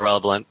 It's kind of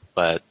relevant,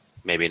 but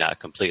maybe not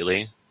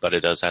completely. But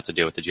it does have to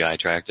do with the GI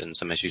tract and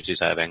some issues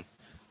he's having.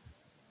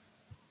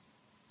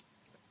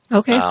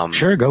 Okay.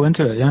 Sure, go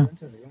into it, yeah.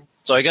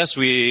 So I guess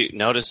we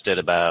noticed it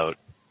about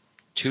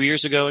 2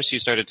 years ago. She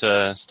started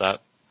to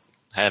stop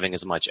having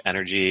as much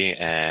energy,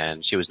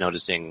 and she was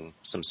noticing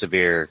some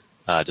severe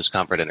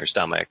discomfort in her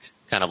stomach,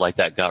 kind of like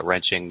that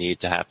gut-wrenching need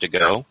to have to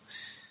go.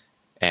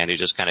 And it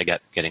just kind of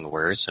kept getting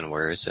worse and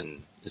worse,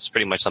 and it's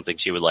pretty much something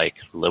she would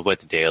like live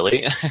with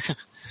daily.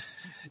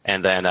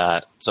 And then,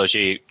 so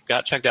she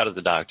got checked out at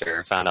the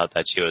doctor, found out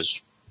that she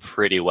was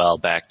pretty well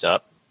backed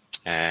up,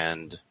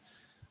 and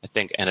I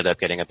think ended up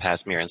getting a pap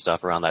smear and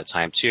stuff around that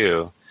time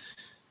too.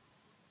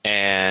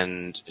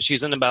 And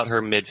she's in about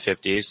her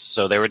mid-50s,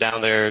 so they were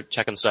down there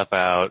checking stuff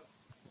out,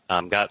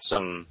 got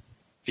some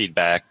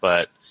feedback,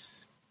 but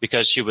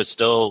because she was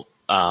still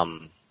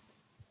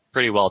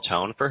pretty well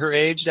toned for her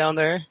age down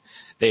there,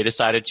 they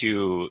decided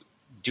to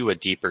do a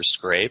deeper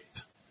scrape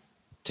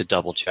to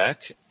double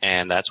check,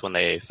 and that's when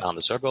they found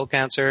the cervical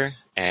cancer.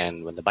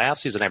 And when the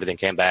biopsies and everything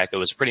came back, it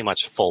was pretty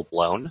much full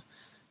blown.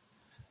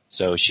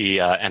 So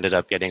she ended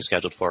up getting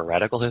scheduled for a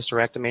radical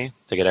hysterectomy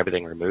to get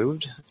everything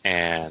removed.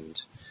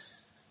 And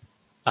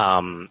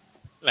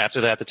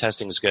after that, the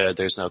testing was good.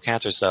 There's no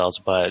cancer cells,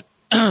 but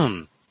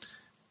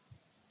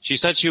she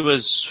said she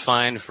was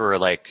fine for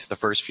like the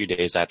first few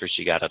days after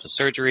she got out of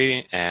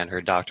surgery, and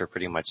her doctor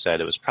pretty much said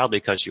it was probably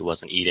because she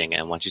wasn't eating,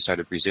 and when she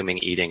started resuming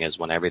eating is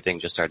when everything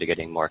just started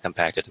getting more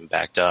compacted and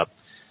backed up.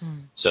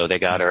 So they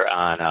got her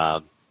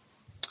on,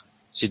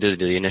 she did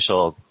the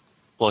initial,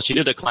 well, she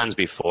did a cleanse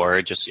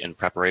before, just in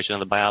preparation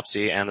of the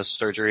biopsy and the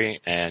surgery,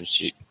 and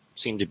she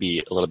seemed to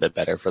be a little bit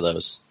better for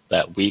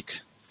that week.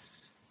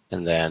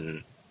 And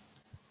then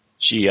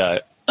she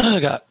got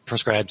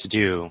prescribed to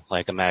do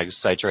like a mag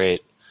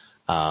citrate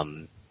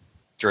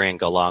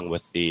drink along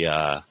with the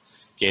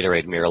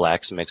Gatorade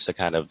Miralax mix to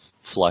kind of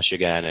flush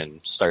again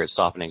and start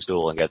softening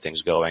stool and get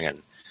things going.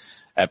 And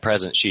at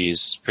present,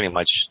 she's pretty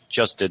much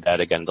just did that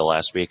again the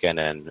last weekend,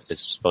 and is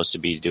supposed to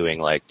be doing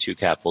like 2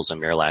 capsules of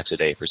Miralax a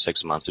day for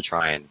 6 months to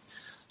try and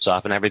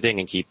soften everything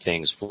and keep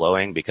things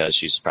flowing, because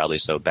she's probably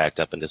so backed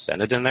up and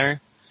distended in there.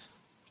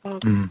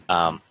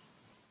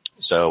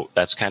 So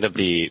that's kind of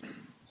the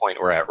point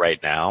we're at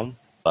right now,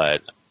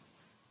 but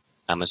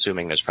I'm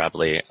assuming there's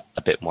probably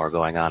a bit more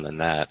going on than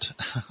that.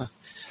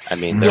 I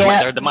mean,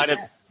 there might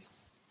have...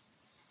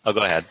 Oh,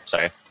 go ahead.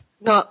 Sorry.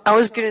 No, I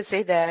was going to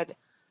say that,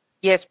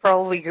 yes,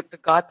 probably the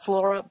gut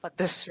flora, but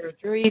the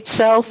surgery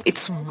itself,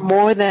 it's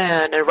more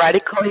than a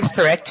radical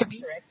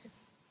hysterectomy.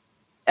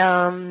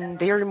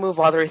 They remove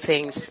other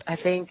things. I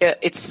think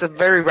it's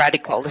very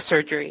radical, the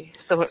surgery.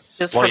 So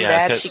just from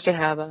that, she can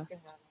have a...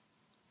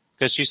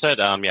 Because she said,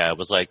 it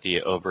was like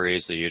the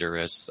ovaries, the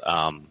uterus,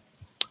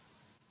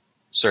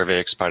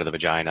 cervix, part of the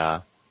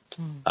vagina.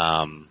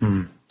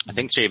 I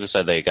think she even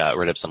said they got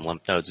rid of some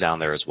lymph nodes down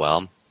there as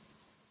well.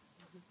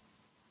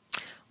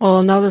 Well,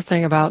 another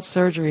thing about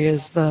surgery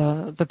is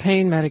the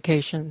pain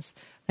medications,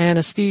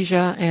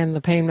 anesthesia, and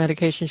the pain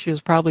medication she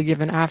was probably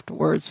given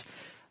afterwards.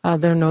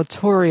 They're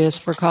notorious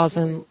for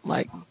causing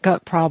like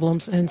gut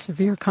problems and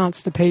severe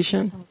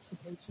constipation.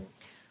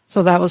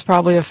 So that was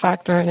probably a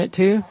factor in it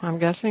too, I'm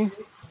guessing.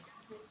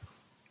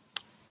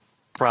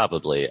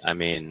 Probably. I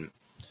mean,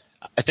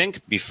 I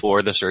think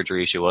before the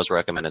surgery, she was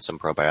recommended some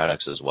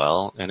probiotics as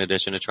well, in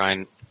addition to try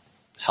and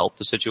help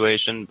the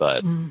situation.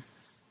 But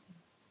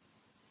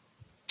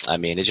I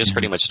mean, it just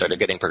pretty much started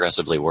getting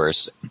progressively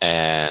worse.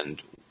 And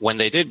when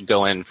they did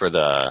go in for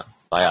the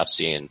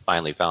biopsy and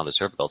finally found the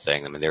cervical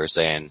thing, I mean, they were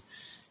saying,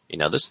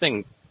 this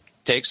thing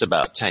takes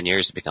about 10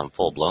 years to become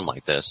full blown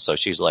like this. So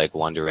she's like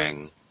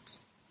wondering,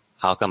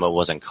 how come it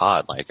wasn't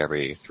caught like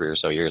every 3 or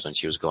so years when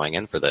she was going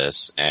in for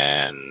this?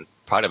 And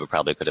part of it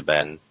probably could have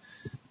been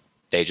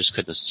they just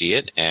couldn't see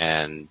it,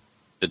 and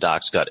the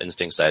doc's gut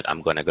instinct said,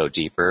 I'm going to go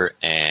deeper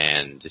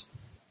and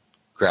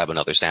grab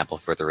another sample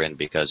further in,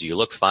 because you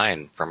look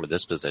fine from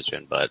this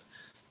position, but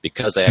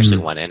because they actually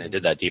went in and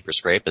did that deeper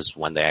scrape is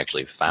when they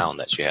actually found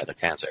that she had the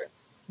cancer.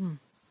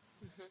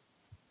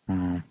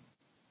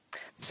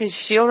 Since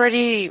she's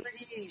already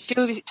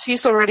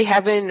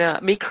having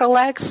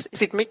Microlax.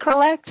 Is it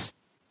Microlax?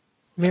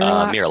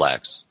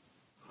 Miralax.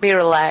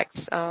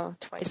 Miralax,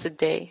 twice a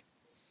day.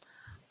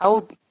 I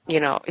would,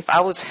 if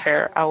I was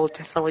her, I would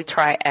definitely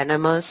try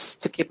enemas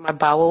to keep my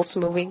bowels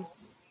moving.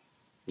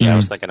 Yeah, I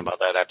was thinking about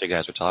that after you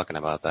guys were talking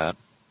about that.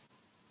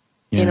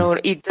 Yeah.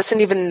 It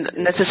doesn't even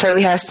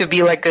necessarily has to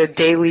be like a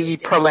daily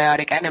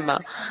probiotic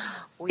enema.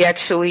 We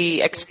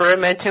actually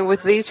experimenting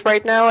with these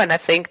right now, and I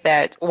think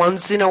that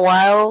once in a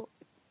while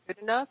it's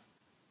good enough.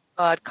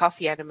 but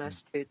coffee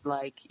enemas could,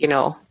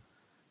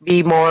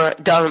 be more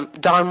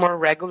done more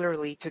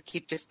regularly to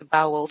keep just the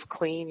bowels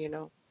clean,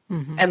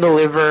 and the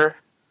liver.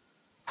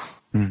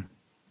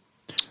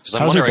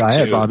 How's your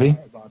diet, Bobby?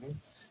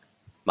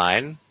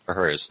 Mine or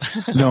hers?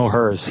 No,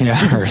 hers. Yeah,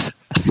 hers.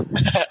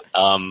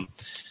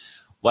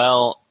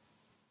 Well,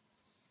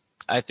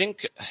 I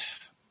think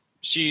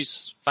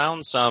she's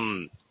found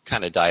some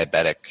kind of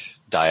diabetic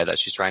diet that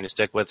she's trying to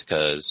stick with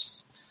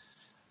because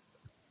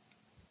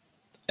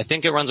I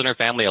think it runs in her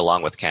family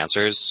along with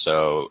cancers.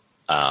 So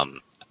I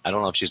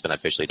don't know if she's been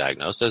officially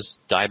diagnosed as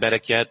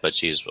diabetic yet, but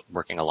she's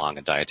working along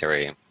a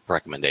dietary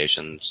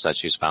recommendations that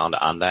she's found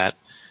on that.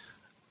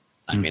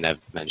 I mean, I've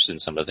mentioned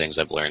some of the things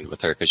I've learned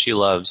with her because she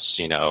loves,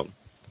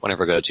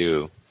 whenever I go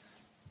to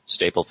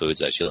staple foods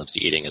that she loves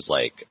eating is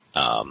like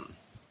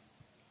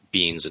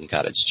beans and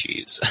cottage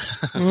cheese.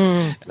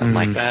 And I'm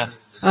like that.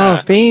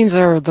 Beans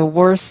are the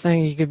worst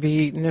thing you could be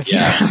eating if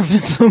you're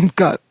having some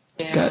gut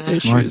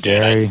issues. More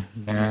dairy.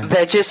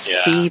 That just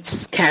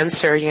feeds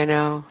cancer,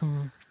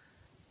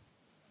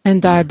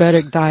 And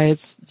diabetic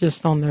diets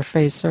just on their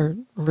face are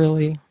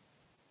really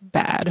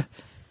bad.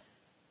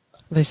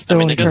 They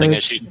still the good thing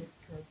is encourage. she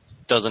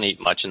doesn't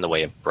eat much in the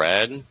way of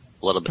bread,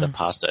 a little bit of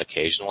pasta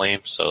occasionally.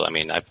 So,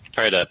 I've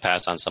tried to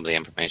pass on some of the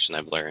information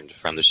I've learned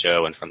from the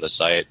show and from the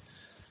site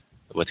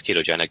with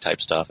ketogenic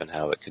type stuff and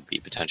how it could be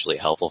potentially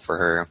helpful for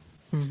her.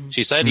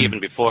 She said even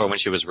before when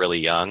she was really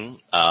young,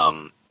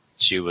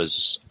 she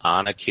was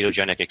on a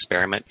ketogenic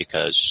experiment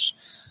because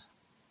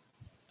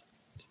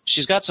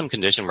she's got some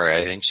condition where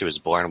I think she was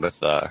born with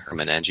her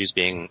meninges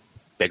being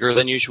bigger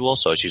than usual.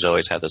 So she's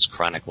always had this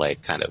chronic,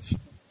 kind of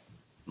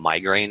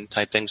migraine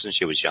type thing since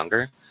she was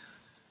younger.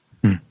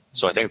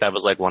 So I think that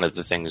was one of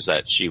the things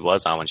that she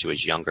was on when she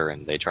was younger,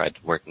 and they tried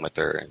working with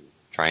her and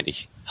trying to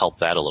help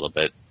that a little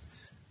bit.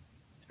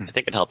 I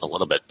think it helped a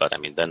little bit, but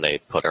then they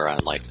put her on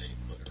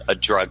a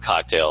drug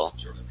cocktail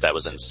that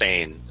was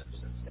insane.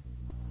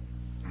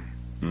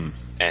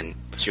 And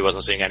she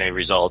wasn't seeing any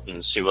result,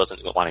 and she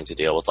wasn't wanting to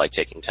deal with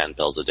taking 10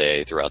 pills a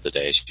day throughout the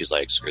day. She's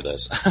like, screw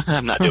this.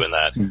 I'm not doing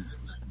that.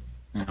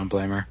 I don't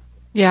blame her.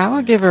 Yeah, I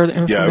will give her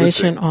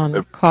information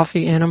on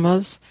coffee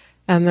enemas,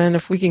 and then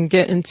if we can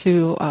get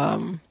into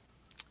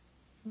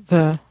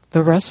the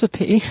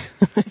recipe,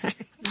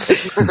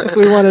 if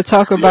we want to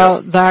talk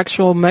about the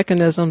actual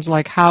mechanisms,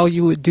 like how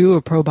you would do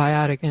a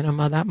probiotic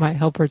enema, that might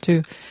help her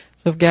too.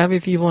 So, Gabby,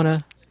 if you want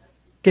to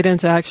get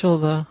into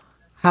the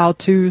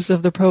how-tos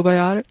of the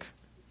probiotics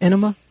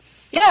enema.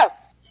 Yeah.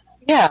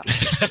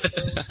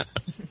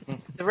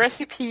 The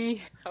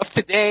recipe of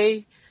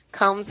today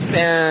comes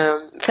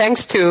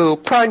thanks to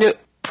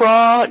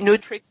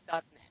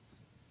pronutrix.net.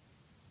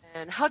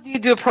 And how do you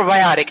do a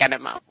probiotic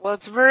enema? Well,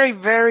 it's very,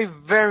 very,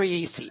 very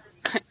easy.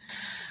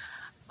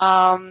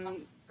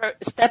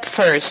 Step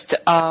first,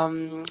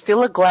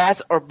 fill a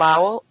glass or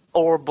bowl,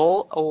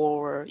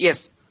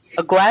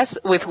 a glass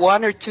with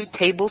 1 or 2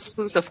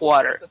 tablespoons of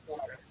water.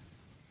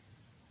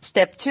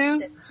 Step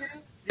 2,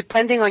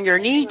 depending on your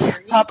need,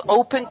 pop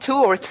open 2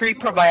 or 3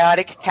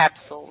 probiotic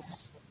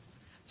capsules.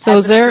 So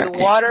is there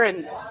water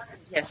and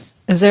yes?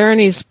 Is there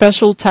any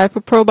special type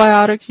of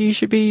probiotic you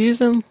should be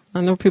using?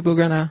 I know people are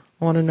gonna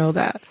want to know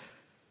that.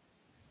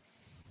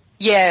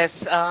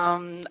 Yes,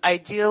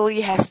 ideally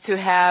has to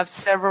have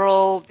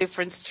several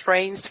different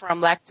strains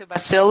from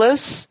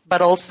lactobacillus,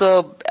 but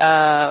also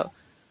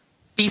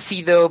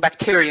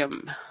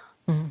bifidobacterium.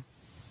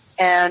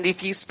 And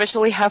if you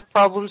especially have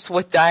problems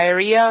with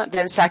diarrhea,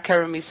 then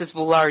Saccharomyces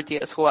boulardii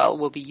as well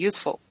will be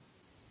useful.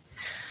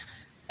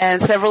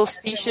 And several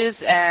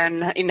species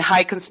and in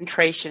high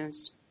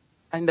concentrations,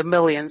 in the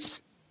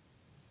millions.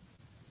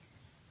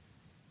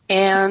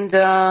 And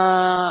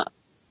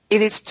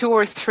it is 2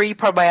 or 3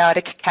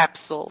 probiotic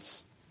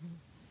capsules.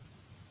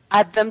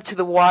 Add them to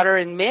the water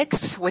and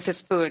mix with a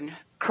spoon.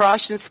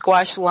 Crush and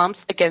squash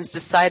lumps against the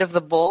side of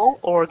the bowl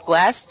or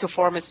glass to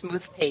form a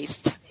smooth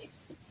paste.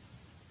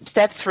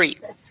 Step 3.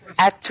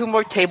 Add 2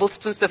 more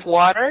tablespoons of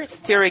water.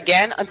 Stir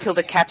again until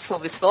the capsule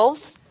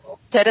dissolves.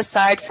 Set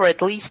aside for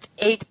at least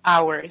 8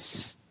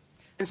 hours.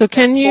 And so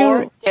can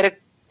you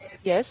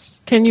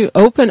Yes? Can you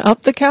open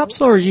up the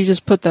capsule, or you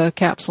just put the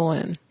capsule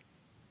in?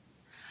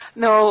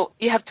 No,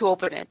 you have to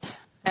open it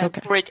and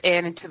pour it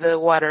into the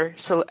water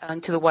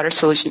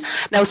solution.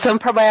 Now, some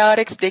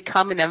probiotics, they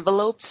come in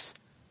envelopes,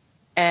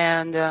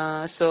 and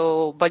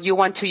but you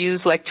want to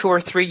use 2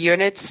 or 3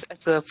 units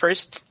as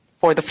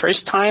for the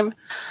first time,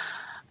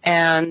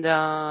 and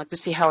to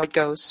see how it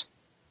goes.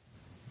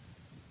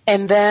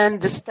 And then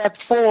the step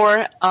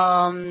 4,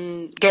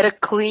 get a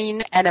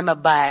clean enema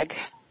bag.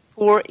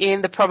 Pour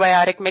in the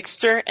probiotic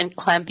mixture and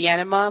clamp the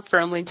enema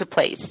firmly into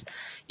place.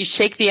 You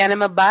shake the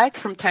enema bag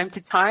from time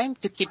to time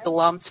to keep the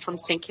lumps from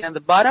sinking on the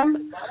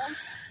bottom.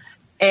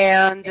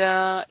 And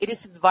it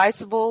is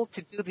advisable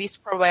to do this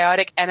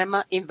probiotic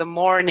enema in the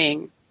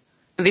morning.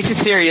 And this is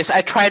serious.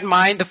 I tried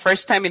mine the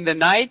first time in the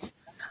night.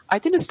 I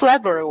didn't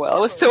sleep very well. I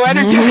was so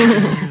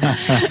energized.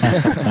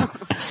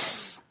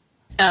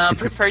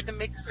 Prepare the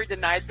mixture the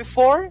night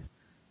before.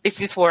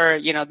 This is where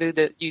you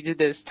do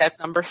the step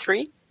number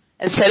 3.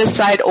 and set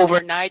aside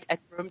overnight at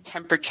room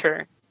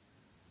temperature.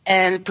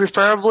 And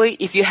preferably,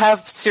 if you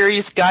have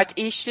serious gut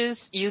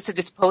issues, use a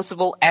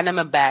disposable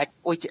enema bag,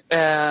 which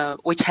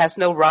has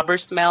no rubber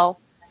smell.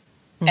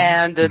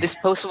 And the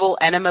disposable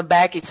enema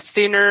bag is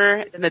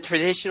thinner than the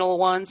traditional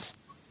ones.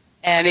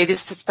 And it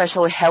is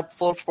especially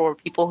helpful for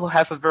people who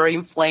have a very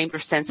inflamed or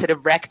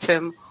sensitive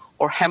rectum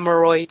or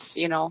hemorrhoids,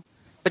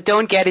 But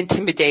don't get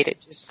intimidated.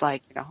 Just do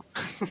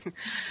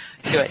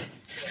it.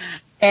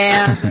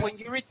 And when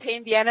you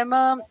retain the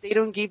enema, they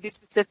don't give the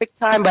specific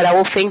time, but I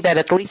will think that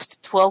at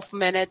least 12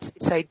 minutes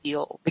is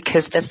ideal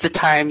because that's the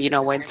time,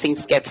 when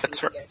things get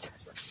absorbed.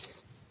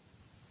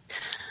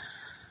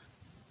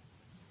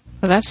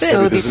 Well, that's it.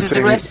 So this is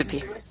the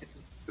recipe.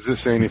 Does this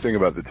say anything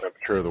about the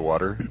temperature of the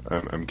water?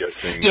 I'm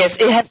guessing. Yes,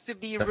 it has to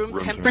be room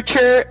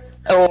temperature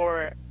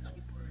or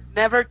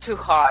never too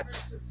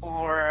hot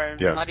or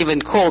not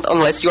even cold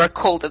unless you are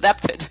cold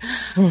adapted.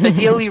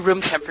 Ideally room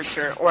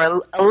temperature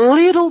or a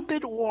little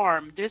bit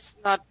warm.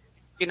 Just not,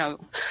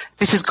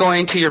 this is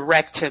going to your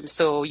rectum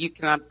so you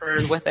cannot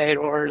burn with it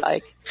or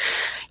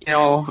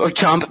or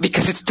jump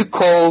because it's too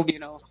cold,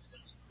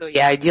 So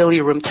yeah,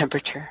 ideally room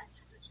temperature.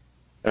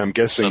 I'm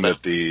guessing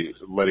that the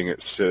letting it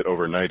sit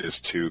overnight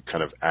is to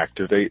kind of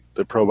activate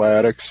the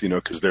probiotics,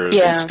 because they're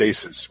in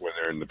stasis when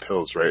they're in the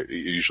pills, right? You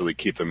usually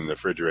keep them in the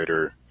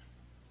refrigerator.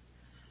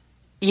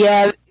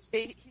 Yeah,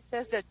 he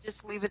says that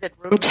just leave it at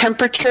room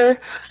temperature.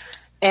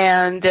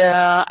 And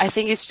I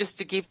think it's just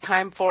to give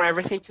time for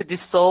everything to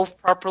dissolve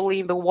properly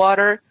in the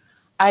water.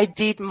 I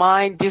did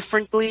mine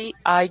differently.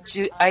 I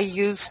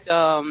used,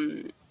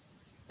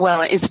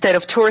 instead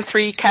of 2 or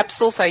 3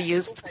 capsules, I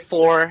used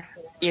 4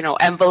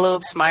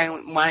 envelopes.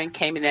 Mine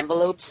came in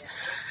envelopes.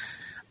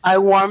 I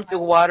warmed the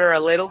water a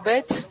little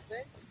bit,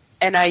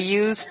 and I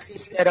used,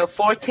 instead of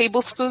 4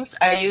 tablespoons,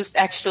 I used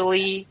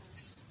actually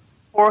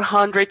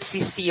 400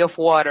 cc of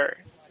water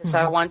because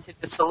I wanted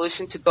the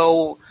solution to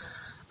go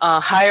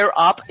higher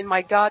up in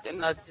my gut and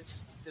not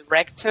just the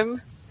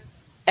rectum.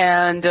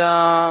 And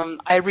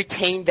I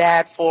retained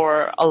that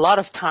for a lot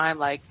of time,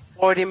 like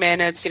 40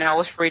 minutes. I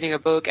was reading a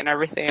book and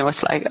everything. I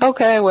was like,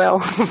 okay,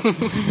 well.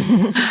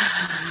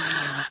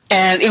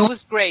 And it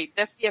was great.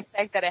 That's the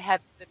effect that I had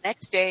the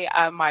next day.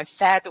 My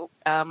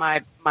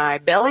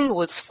belly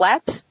was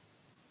flat.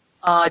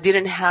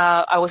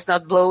 I was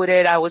not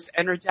bloated. I was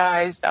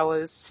energized. I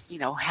was,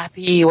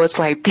 happy. It was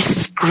like, this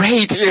is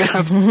great.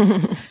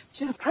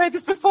 Should have tried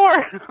this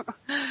before.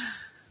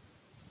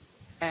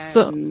 And,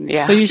 so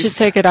you should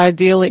take it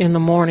ideally in the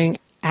morning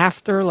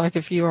after, like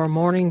if you are a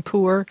morning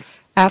pooer,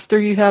 after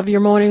you have your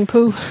morning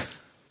poo.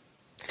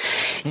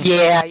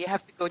 Yeah, you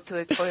have to go to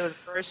the toilet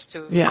first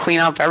to clean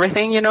up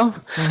everything,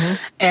 Mm-hmm.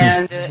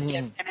 And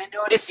and I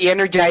noticed the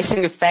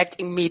energizing effect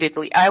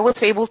immediately. I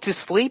was able to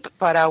sleep,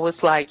 but I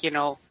was like,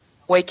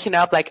 waking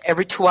up like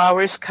every 2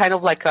 hours, kind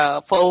of like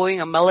following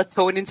a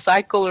melatonin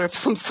cycle or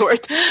some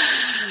sort.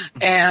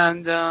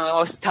 And I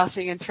was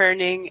tossing and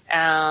turning.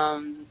 I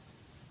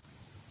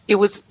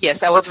was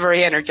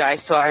very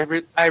energized. So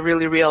I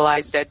really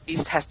realized that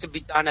this has to be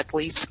done at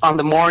least on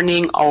the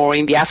morning or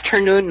in the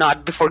afternoon,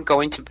 not before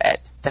going to bed.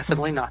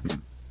 Definitely not.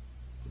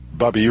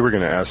 Bobby, you were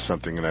going to ask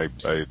something, and I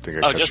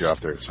think I cut you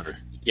off there. Sorry.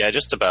 Yeah,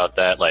 just about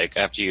that. Like,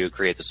 after you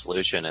create the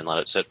solution and let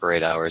it sit for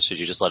 8 hours, should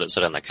you just let it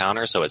sit on the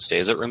counter so it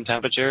stays at room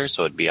temperature,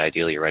 so it'd be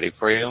ideally ready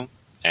for you?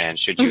 And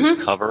should you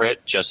cover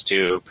it just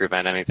to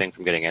prevent anything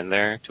from getting in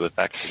there to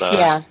affect the...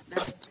 Yeah,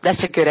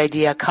 that's a good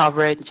idea.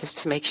 Cover it just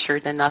to make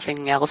sure that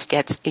nothing else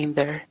gets in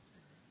there.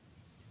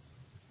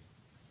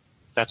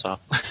 That's all.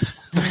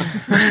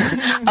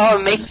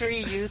 Make sure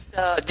you use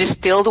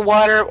distilled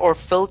water or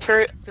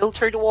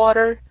filtered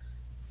water.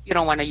 You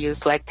don't want to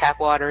use like tap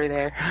water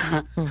there.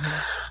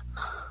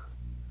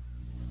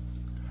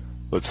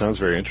 Well, it sounds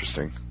very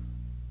interesting.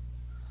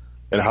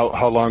 And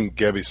how long,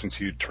 Gabby, since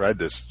you tried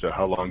this,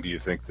 how long do you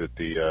think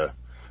that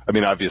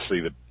obviously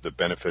the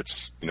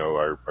benefits,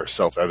 are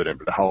self-evident,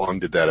 but how long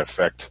did that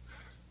effect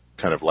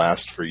kind of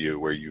last for you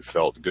where you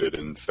felt good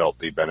and felt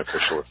the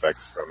beneficial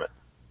effects from it?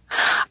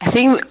 I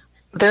think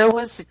there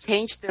was a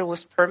change that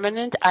was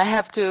permanent. I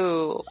have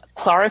to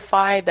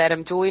clarify that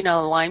I'm doing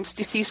a Lyme's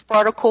disease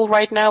protocol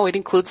right now. It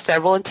includes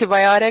several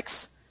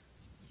antibiotics.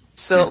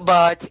 So,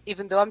 but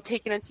even though I'm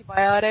taking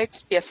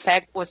antibiotics, the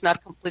effect was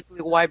not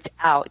completely wiped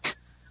out.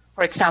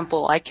 For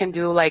example, I can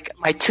do like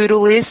my to-do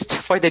list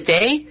for the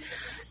day,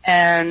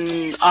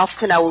 and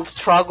often I will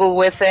struggle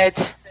with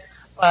it.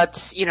 But,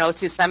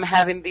 since I'm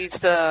having these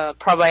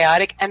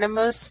probiotic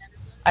enemas,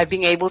 I've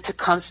been able to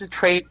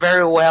concentrate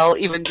very well,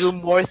 even do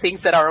more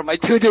things that are on my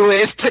to-do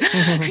list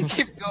and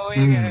keep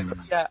going. And,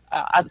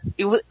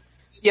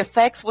 the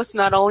effects was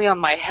not only on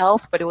my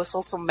health, but it was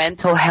also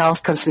mental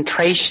health,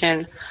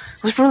 concentration.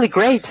 It was really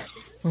great.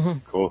 Mm-hmm.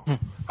 Cool.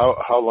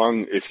 How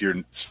long, if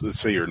let's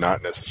say you're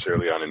not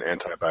necessarily on an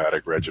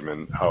antibiotic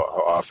regimen, how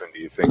often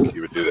do you think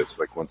you would do this?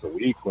 Like once a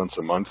week, once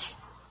a month?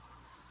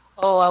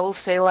 Oh, I will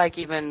say like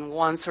even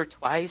once or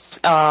twice,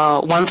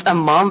 once a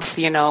month,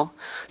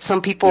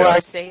 Some people Yeah.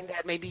 are saying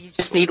that maybe you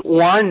just need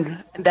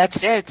one and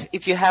that's it.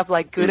 If you have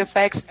like good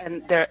effects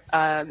and the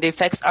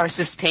effects are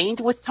sustained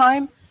with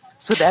time,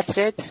 so that's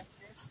it.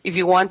 If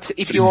you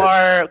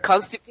are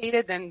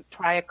constipated, then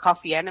try a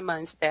coffee enema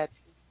instead.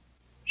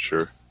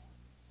 Sure.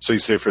 So you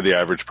say for the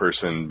average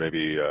person,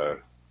 maybe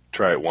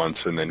try it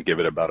once and then give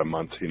it about a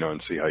month,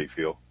 and see how you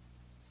feel.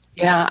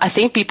 Yeah, I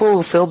think people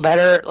will feel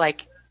better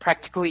like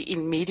practically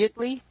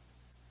immediately.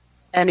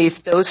 And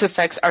if those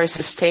effects are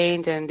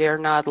sustained and they're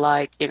not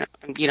like, and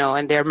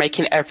they're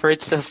making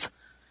efforts of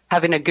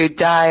having a good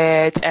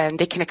diet and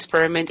they can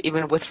experiment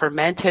even with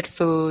fermented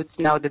foods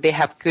now that they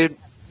have good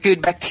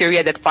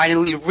bacteria that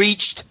finally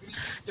reached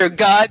their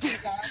gut.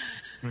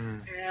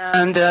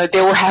 And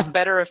they will have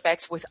better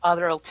effects with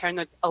other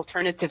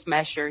alternative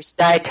measures,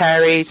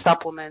 dietary,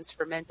 supplements,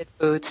 fermented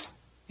foods.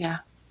 Yeah.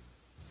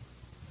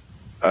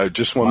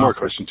 Just one more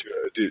question to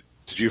you.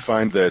 Did you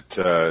find that,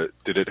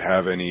 did it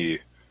have any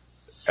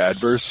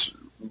adverse,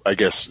 I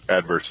guess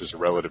adverse is a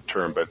relative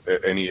term, but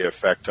any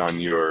effect on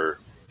your,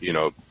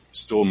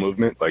 stool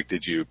movement? Like,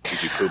 did you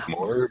poop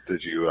more?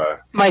 Did you,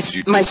 my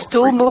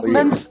stool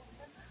movements? Or?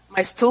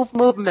 My stool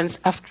movements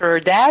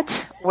after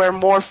that were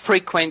more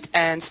frequent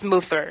and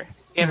smoother.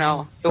 It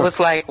was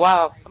like,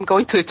 wow, I'm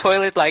going to the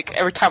toilet like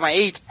every time I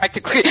ate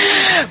practically.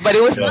 But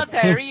it was not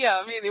diarrhea.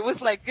 I mean, it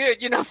was like good,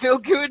 feel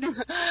good.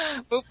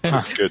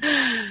 Good.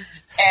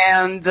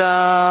 And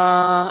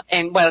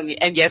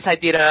yes, I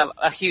did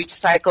a huge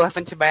cycle of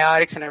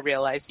antibiotics and I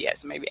realized,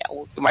 yes, maybe I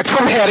will do my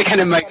probiotic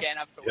enema again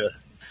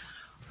afterwards. Yeah.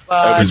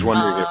 But,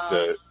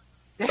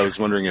 I was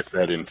wondering if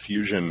that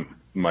infusion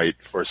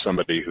might, for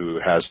somebody who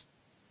has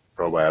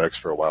probiotics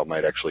for a while,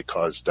 might actually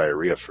cause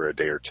diarrhea for a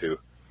day or two.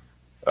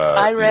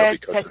 I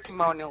read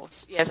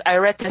testimonials. Yes, I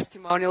read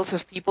testimonials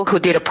of people who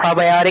did a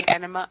probiotic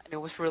enema, and it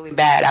was really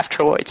bad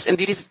afterwards. And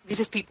this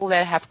is people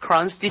that have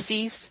Crohn's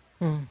disease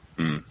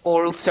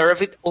or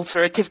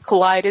ulcerative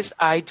colitis.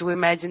 I do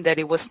imagine that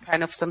it was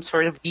kind of some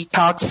sort of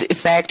detox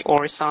effect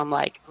or some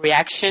like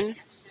reaction,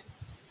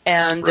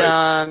 and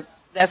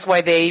that's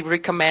why they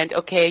recommend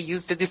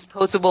use the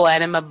disposable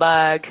enema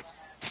bag.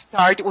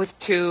 Start with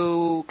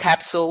 2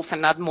 capsules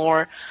and not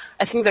more.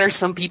 I think there are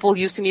some people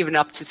using even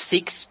up to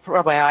 6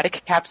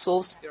 probiotic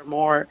capsules. They're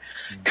more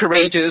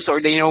courageous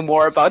or they know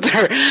more about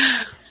their...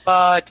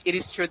 But it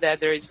is true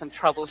that there is some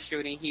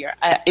troubleshooting here.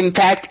 In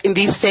fact, in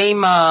this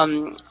same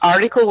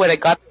article where I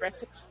got the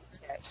recipe, it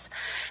says,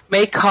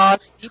 may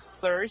cause deep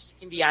blurs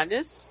in the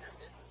anus,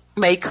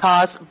 may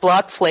cause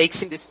blood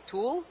flakes in the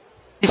stool,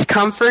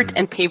 discomfort,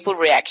 and painful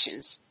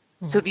reactions.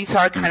 So these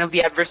are kind of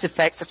the adverse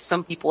effects that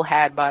some people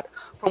had, but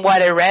from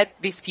what I read,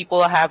 these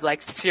people have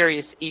like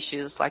serious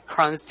issues like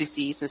Crohn's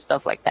disease and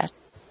stuff like that.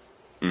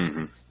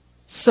 Mm-hmm.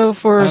 So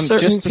for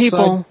certain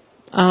people,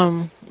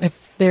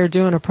 if they're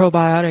doing a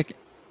probiotic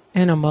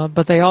enema,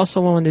 but they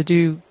also want to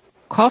do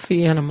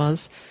coffee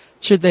enemas,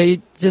 should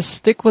they just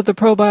stick with the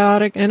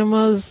probiotic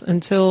enemas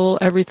until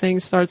everything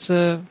starts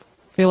to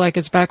feel like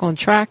it's back on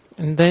track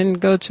and then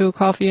go to a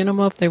coffee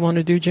enema if they want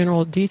to do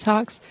general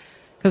detox?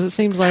 Because it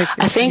seems like...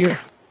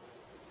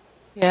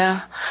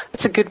 Yeah,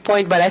 that's a good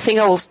point, but I think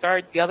I will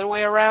start the other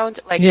way around.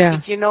 Like,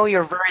 if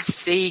you're very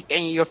sick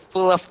and you're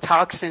full of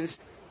toxins,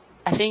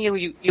 I think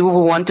you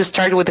will want to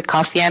start with the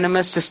coffee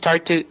enemas to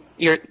start to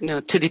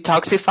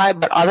detoxify,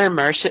 but other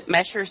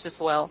measures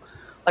as well,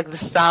 like the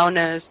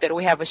saunas that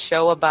we have a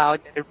show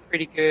about that are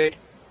pretty good,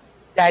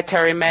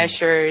 dietary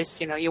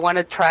measures. You want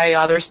to try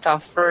other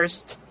stuff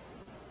first.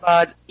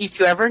 But if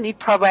you ever need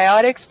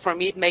probiotics, for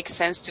me it makes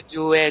sense to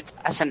do it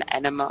as an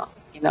enema,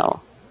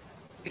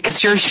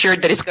 because you're sure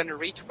that it's going to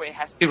reach where it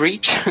has to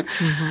reach.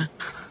 Mm-hmm.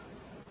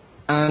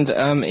 And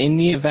in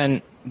the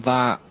event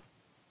that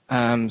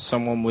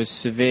someone was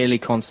severely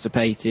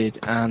constipated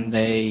and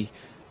they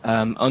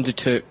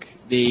undertook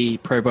the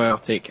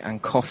probiotic and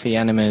coffee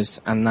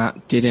enemas and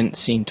that didn't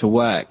seem to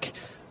work,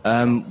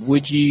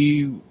 would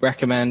you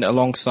recommend,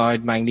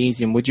 alongside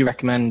magnesium, would you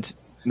recommend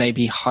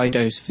maybe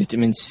high-dose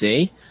vitamin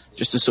C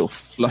just to sort of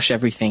flush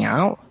everything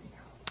out?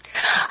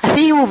 I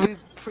think it will be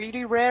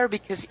pretty rare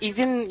because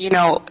even,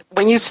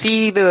 when you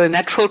see the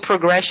natural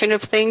progression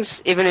of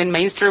things, even in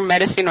mainstream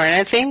medicine or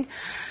anything,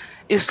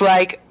 it's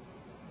like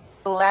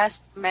the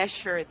last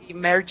measure,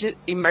 the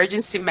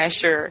emergency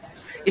measure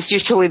is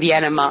usually the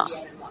enema.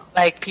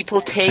 Like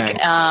people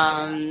take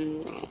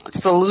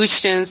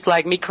solutions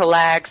like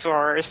Microlax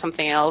or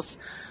something else,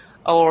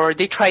 or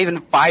they try even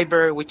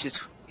fiber, which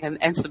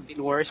ends up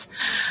being worse.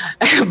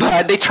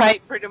 But they try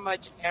pretty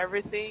much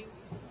everything.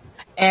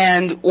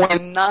 And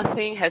when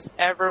nothing has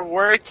ever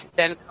worked,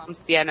 then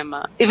comes the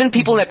enema. Even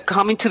people that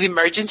come into the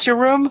emergency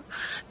room,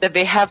 that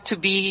they have to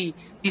be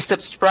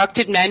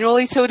desobstructed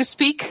manually, so to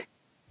speak,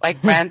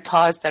 like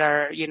grandpas that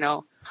are,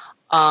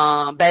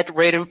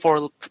 bedridden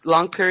for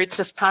long periods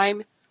of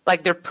time,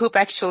 like their poop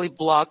actually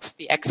blocks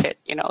the exit.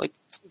 It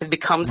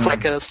becomes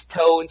like a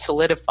stone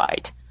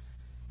solidified.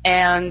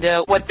 And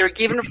what they're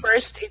given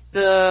first is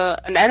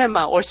an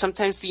enema, or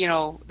sometimes,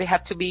 they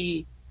have to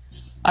be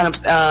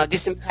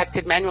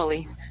disimpacted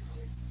manually.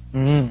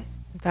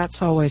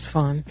 That's always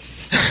fun.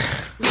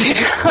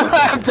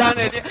 I've done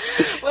it.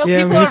 Well,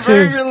 Yeah, people me are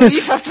very too.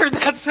 relieved after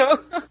that,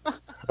 so.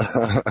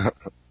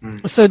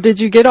 So did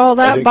you get all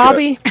that, think,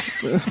 Bobby?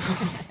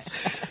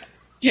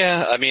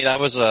 Yeah, I mean, I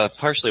was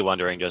partially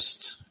wondering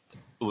just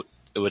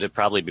would it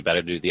probably be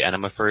better to do the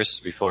enema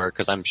first before,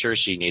 because I'm sure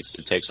she needs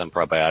to take some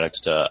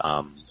probiotics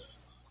to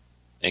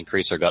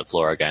increase her gut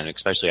flora again,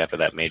 especially after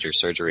that major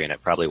surgery and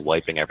it probably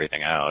wiping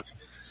everything out.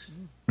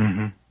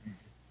 Mm-hmm.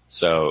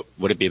 So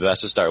would it be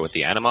best to start with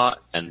the enema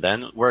and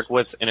then work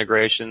with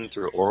integration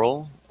through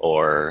oral,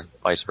 or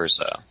vice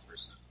versa?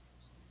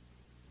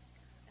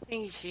 I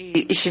think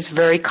she's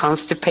very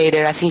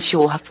constipated. I think she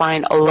will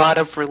find a lot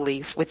of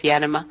relief with the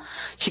enema.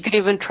 She could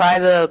even try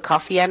the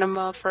coffee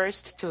enema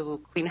first to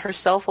clean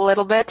herself a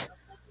little bit.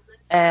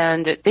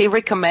 And they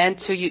recommend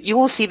to you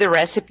will see the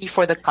recipe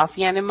for the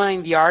coffee enema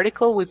in the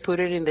article. We put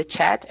it in the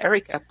chat.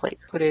 Erica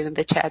put it in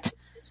the chat.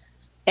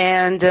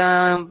 And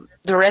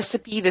the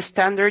recipe, the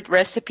standard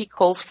recipe,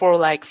 calls for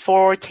like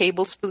 4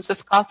 tablespoons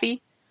of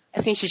coffee.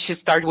 I think she should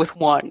start with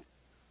 1,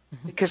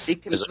 because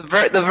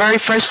the very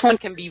first one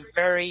can be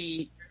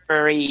very,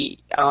 very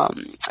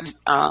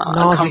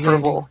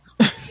uncomfortable.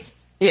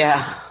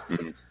 Yeah,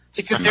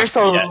 because there's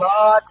a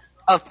lot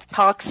of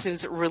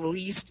toxins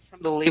released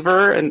from the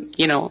liver, and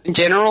in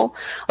general,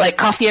 like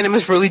coffee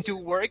enemas really do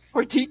work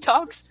for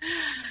detox.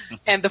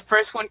 And the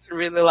first one can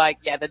really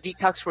the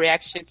detox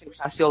reaction can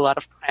cause you a lot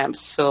of cramps.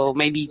 So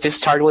maybe just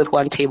start with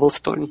 1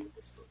 tablespoon,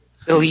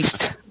 at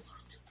least.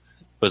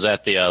 Was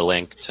that the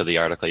link to the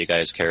article you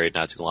guys carried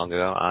not too long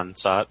ago on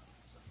SOT?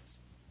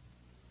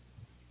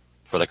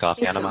 For the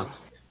coffee enema?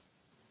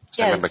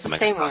 So. Yeah, it's the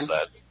same one.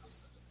 That.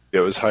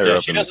 Yeah, it was higher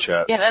up in the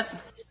chat.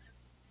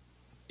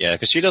 Yeah,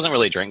 because she doesn't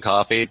really drink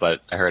coffee,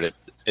 but I heard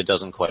it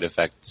doesn't quite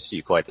affect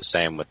you quite the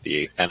same with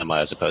the enema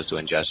as opposed to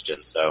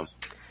ingestion, so...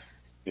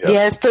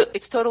 Yeah,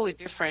 it's totally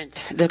different.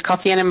 The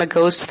coffee enema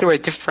goes through a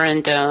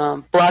different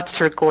blood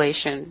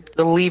circulation,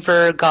 the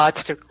liver gut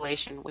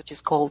circulation, which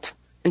is called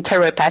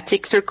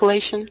enterohepatic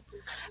circulation,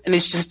 and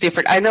it's just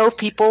different. I know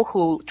people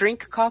who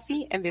drink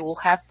coffee and they will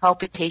have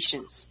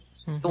palpitations,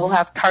 they will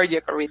have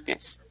cardiac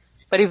arrhythmias,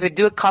 but if they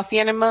do a coffee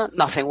enema,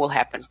 nothing will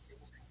happen.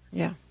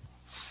 Yeah.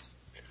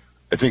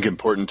 I think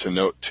important to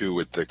note too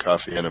with the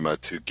coffee enema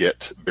to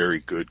get very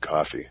good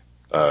coffee.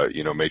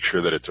 Make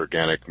sure that it's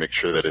organic, make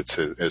sure that it's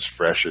as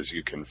fresh as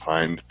you can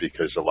find,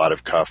 because a lot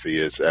of coffee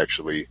is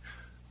actually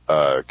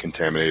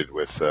contaminated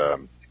with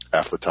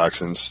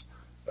aflatoxins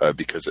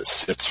because it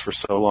sits for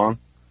so long.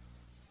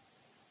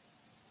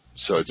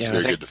 So it's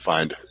very good to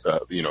find,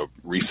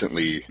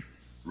 recently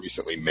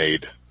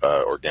made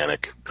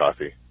organic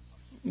coffee.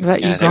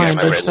 That you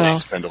grind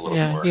yourself. Spend a little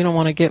more. You don't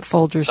want to get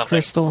Folgers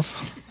crystals.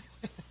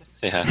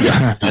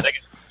 Yeah. I think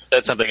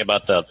that's something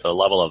about the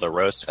level of the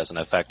roast has an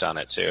effect on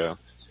it too.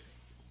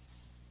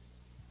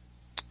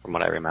 From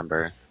what I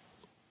remember.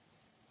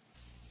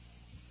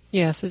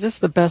 Yeah, so just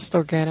the best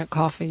organic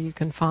coffee you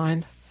can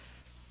find.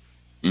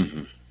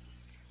 Mm-hmm.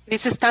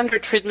 This is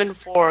standard treatment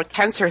for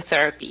cancer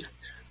therapy.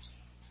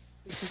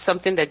 This is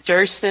something that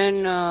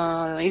Gerson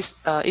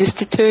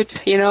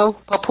Institute,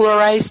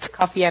 popularized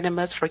coffee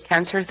enemas for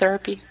cancer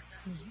therapy.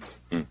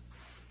 Mm.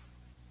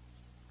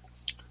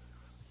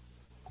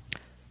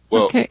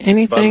 Well, okay,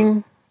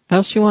 anything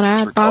else you want to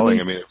add,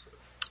 Bobby?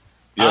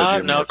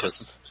 No,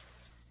 just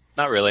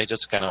not really.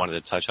 Just kind of wanted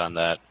to touch on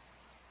that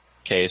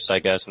case, I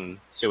guess, and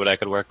see what I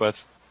could work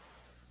with.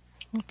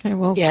 Okay,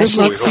 well, good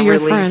luck to your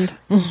friend.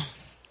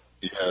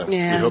 Yeah,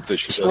 we hope that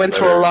she went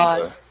through a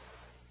lot.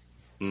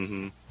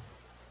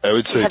 I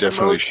would say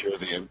definitely share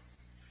the.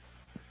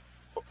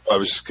 I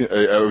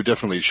would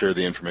definitely share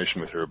the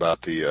information with her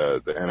about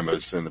the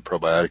enemas and the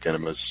probiotic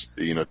enemas.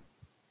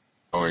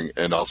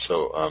 And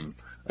also,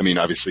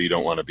 obviously you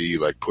don't want to be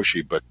like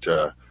pushy, but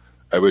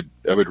I would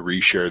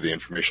reshare the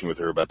information with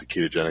her about the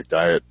ketogenic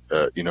diet.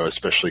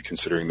 Especially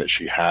considering that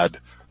she had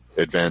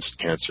advanced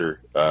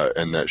cancer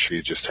and that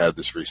she just had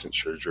this recent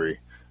surgery.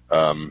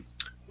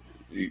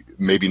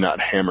 Maybe not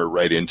hammer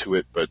right into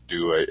it, but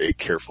do a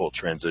careful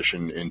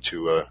transition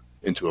into a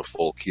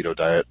full keto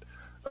diet.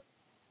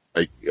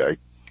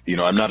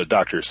 I'm not a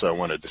doctor, so I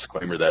want to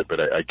disclaimer that,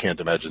 but I can't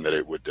imagine that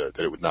it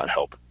would not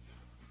help.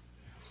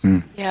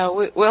 Yeah,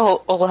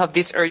 we'll all have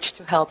this urge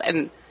to help.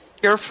 And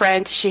your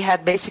friend, she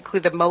had basically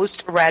the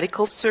most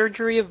radical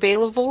surgery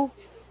available.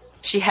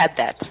 She had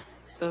that,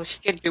 so she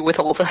can do with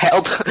all the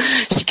help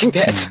she can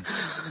get.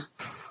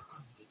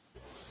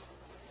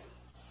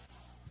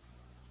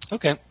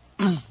 Okay.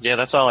 Yeah,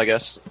 that's all, I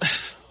guess.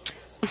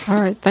 All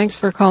right, thanks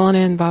for calling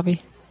in,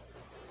 Bobby.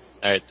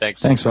 All right,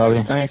 thanks. Thanks,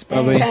 Bobby. Thanks,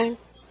 Bobby. Okay.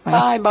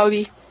 Bye,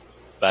 Bobby.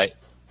 Bye.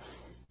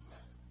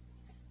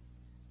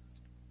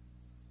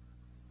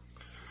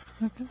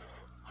 Okay.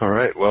 All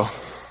right. Well,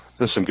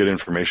 there's some good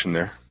information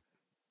there.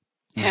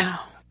 Yeah.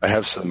 I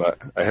have some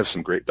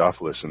great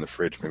Dophilus in the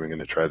fridge. Maybe I'm going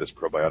to try this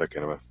probiotic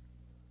enema.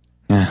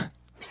 Yeah.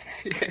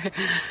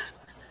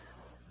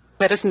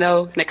 Let us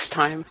know next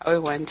time how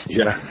it went.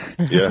 Yeah.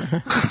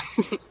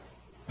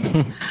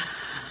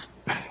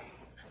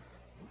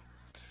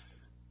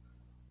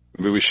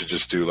 Maybe we should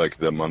just do like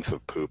the month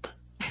of poop.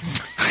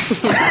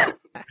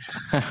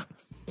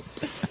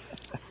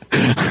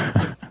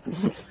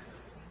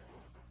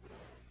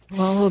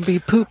 Well, it'll be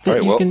poop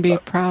that you can be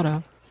proud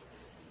of.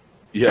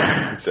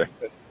 Yeah,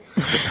 exactly.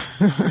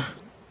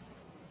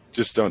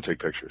 Just don't take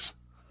pictures.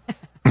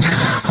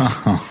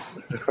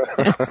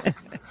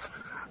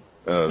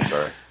 Oh,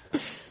 sorry.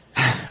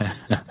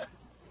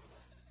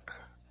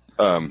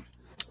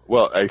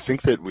 Well, I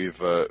think that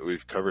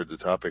we've covered the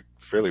topic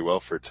fairly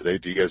well for today.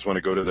 Do you guys want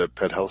to go to the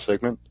pet health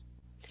segment?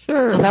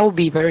 Sure. That would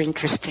be very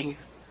interesting.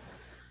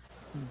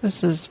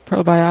 This is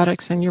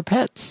probiotics and your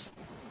pets.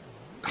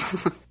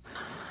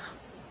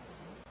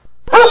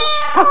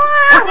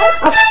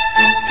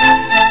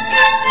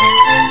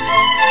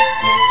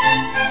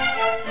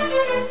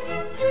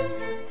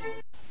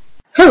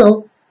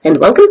 Hello, and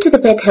welcome to the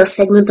Pet Health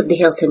segment of the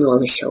Health and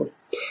Wellness Show.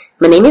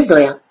 My name is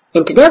Zoya,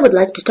 and today I would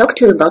like to talk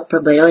to you about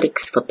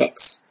probiotics for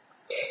pets.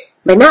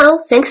 By now,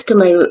 thanks to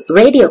my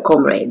radio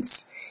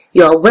comrades,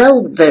 you are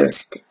well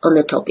versed on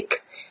the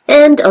topic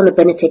and on the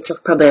benefits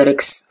of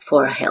probiotics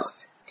for our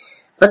health.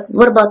 But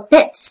what about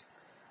pets?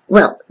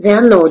 Well, they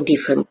are no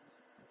different.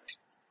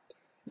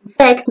 In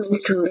fact,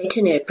 mainstream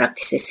veterinary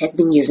practices has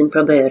been using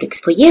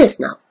probiotics for years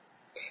now.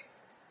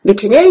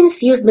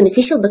 Veterinarians use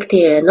beneficial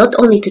bacteria not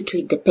only to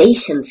treat the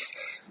patients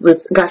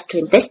with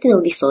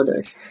gastrointestinal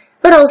disorders,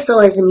 but also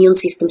as immune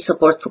system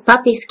support for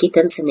puppies,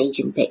 kittens, and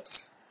aging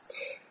pets.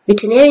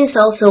 Veterinarians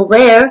are also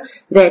aware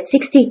that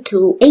 60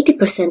 to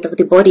 80% of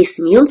the body's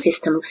immune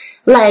system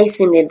lies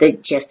in the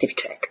digestive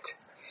tract.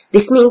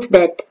 This means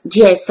that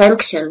GI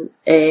function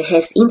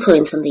has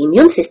influence on the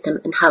immune system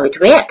and how it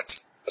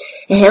reacts.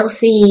 A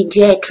healthy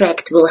GI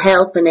tract will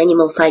help an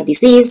animal fight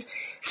disease,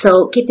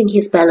 so keeping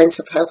his balance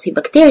of healthy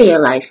bacteria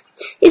alive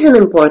is an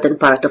important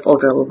part of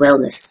overall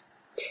wellness.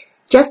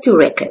 Just to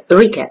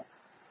recap,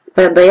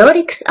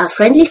 probiotics are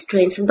friendly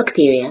strains of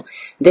bacteria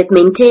that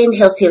maintain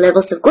healthy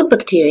levels of good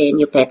bacteria in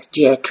your pet's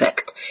GI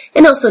tract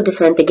and also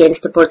defend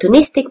against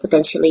opportunistic,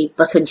 potentially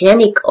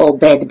pathogenic or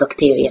bad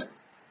bacteria.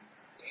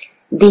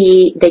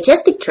 The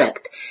digestive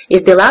tract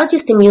is the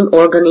largest immune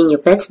organ in your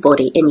pet's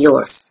body and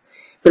yours.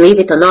 Believe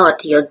it or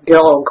not, your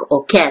dog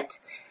or cat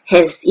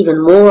has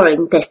even more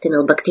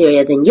intestinal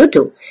bacteria than you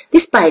do,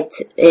 despite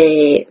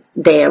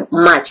their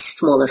much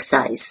smaller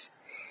size.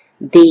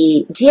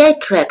 The GI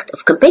tract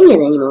of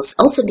companion animals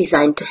also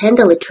designed to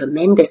handle a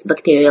tremendous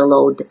bacterial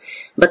load,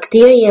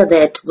 bacteria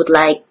that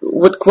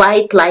would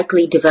quite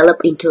likely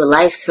develop into a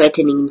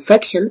life-threatening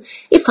infection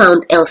if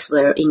found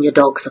elsewhere in your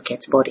dog's or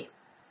cat's body.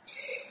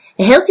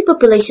 A healthy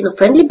population of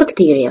friendly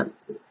bacteria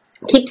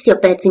keeps your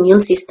pet's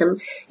immune system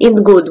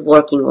in good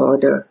working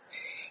order.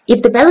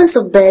 If the balance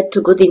of bad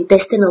to good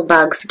intestinal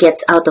bugs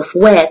gets out of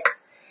whack,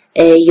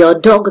 your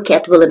dog or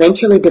cat will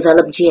eventually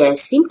develop GI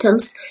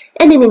symptoms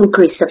and an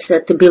increased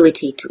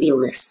susceptibility to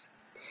illness.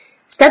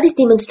 Studies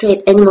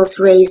demonstrate animals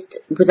raised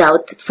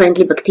without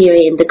friendly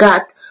bacteria in the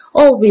gut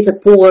or with a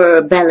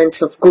poor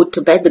balance of good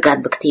to bad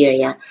gut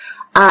bacteria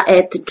are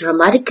at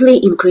dramatically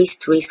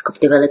increased risk of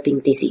developing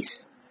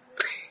disease.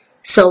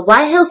 So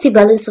why healthy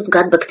balance of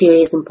gut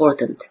bacteria is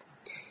important?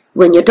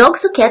 When your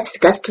dog's or cat's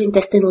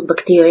gastrointestinal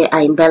bacteria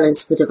are in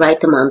balance with the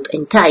right amount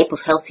and type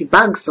of healthy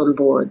bugs on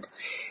board,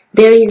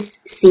 there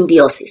is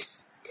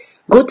symbiosis.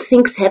 Good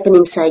things happen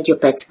inside your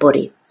pet's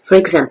body. For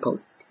example,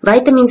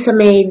 vitamins are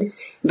made,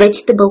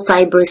 vegetable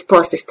fiber is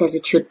processed as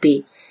it should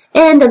be,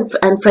 and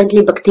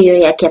unfriendly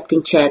bacteria are kept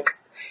in check,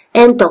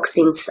 and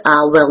toxins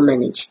are well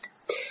managed.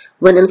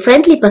 When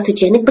unfriendly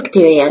pathogenic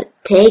bacteria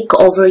take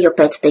over your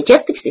pet's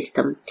digestive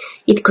system,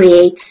 it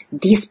creates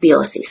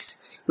dysbiosis,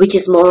 which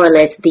is more or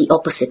less the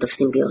opposite of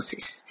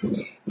symbiosis.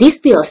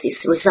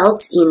 Dysbiosis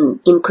results in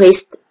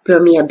increased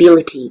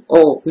permeability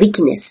or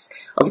leakiness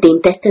of the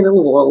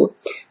intestinal wall,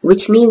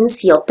 which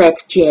means your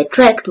pet's GI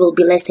tract will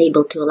be less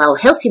able to allow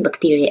healthy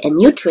bacteria and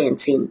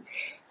nutrients in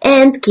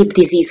and keep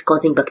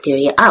disease-causing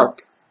bacteria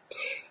out.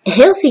 A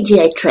healthy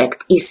GI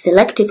tract is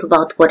selective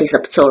about what is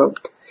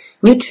absorbed.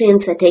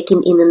 Nutrients are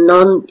taken in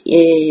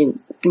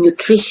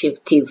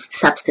non-nutritive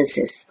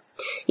substances,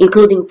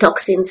 including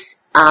toxins,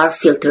 are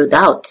filtered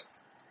out.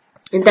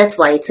 And that's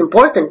why it's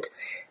important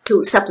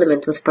to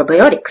supplement with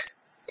probiotics.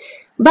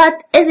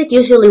 But as it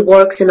usually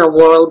works in our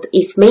world,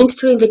 if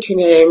mainstream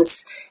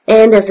veterinarians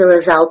and as a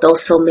result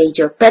also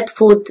major pet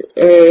food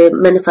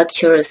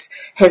manufacturers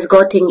has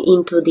gotten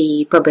into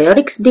the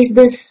probiotics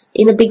business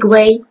in a big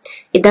way,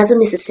 it doesn't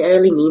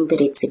necessarily mean that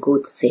it's a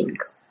good thing.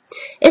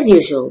 As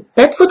usual,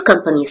 pet food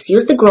companies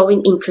use the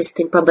growing interest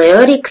in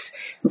probiotics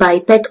by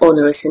pet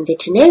owners and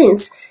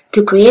veterinarians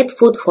to create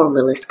food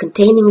formulas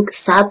containing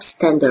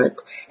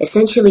substandard,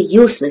 essentially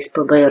useless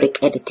probiotic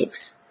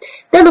additives.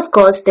 Then, of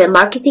course, the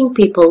marketing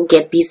people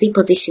get busy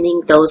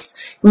positioning those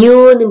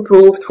new and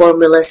improved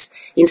formulas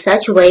in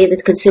such a way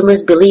that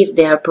consumers believe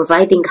they are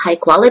providing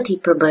high-quality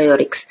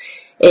probiotics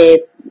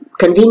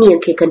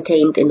conveniently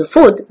contained in the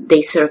food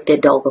they serve their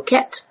dog or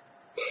cat.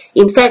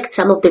 In fact,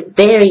 some of the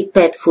very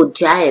pet food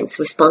giants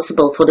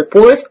responsible for the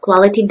poorest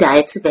quality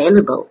diets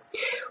available,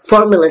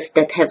 formulas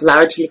that have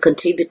largely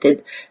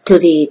contributed to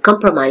the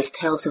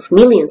compromised health of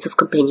millions of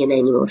companion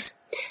animals,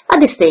 are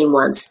the same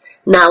ones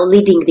now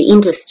leading the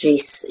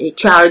industry's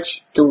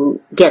charge to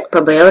get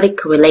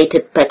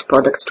probiotic-related pet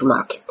products to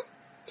market.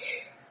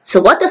 So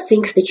what are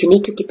things that you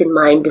need to keep in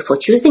mind before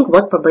choosing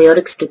what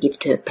probiotics to give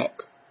to your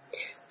pet?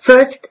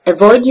 First,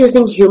 avoid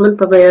using human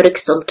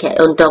probiotics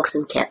on dogs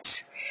and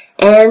cats.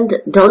 And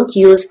don't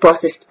use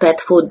processed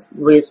pet food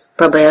with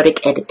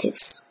probiotic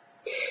additives.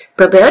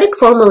 Probiotic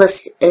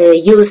formulas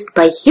used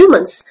by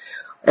humans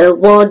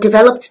were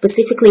developed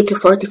specifically to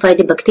fortify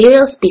the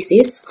bacterial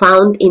species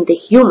found in the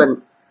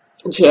human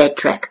GI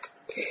tract.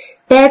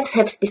 Pets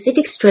have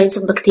specific strains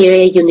of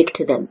bacteria unique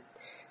to them,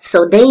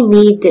 so they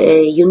need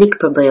a unique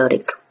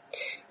probiotic.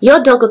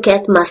 Your dog or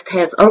cat must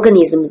have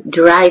organisms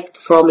derived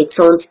from its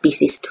own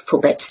species for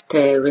best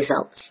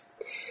results.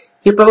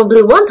 You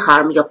probably won't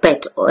harm your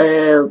pet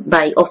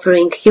by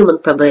offering human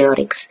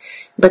probiotics,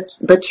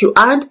 but you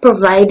aren't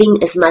providing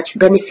as much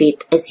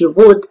benefit as you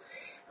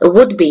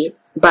would be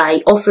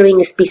by offering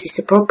a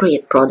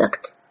species-appropriate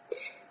product.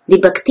 The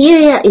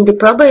bacteria in the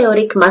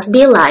probiotic must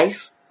be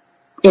alive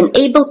and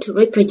able to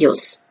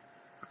reproduce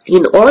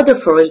in order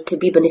for it to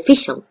be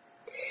beneficial.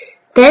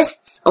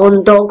 Tests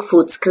on dog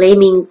foods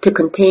claiming to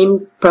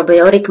contain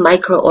probiotic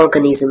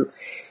microorganisms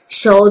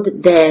showed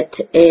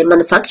that a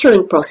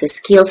manufacturing process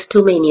kills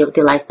too many of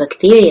the live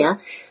bacteria,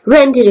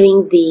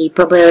 rendering the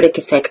probiotic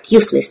effect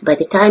useless by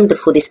the time the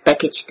food is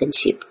packaged and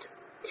shipped.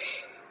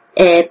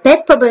 A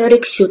pet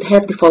probiotic should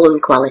have the following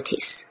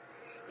qualities.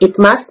 It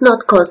must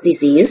not cause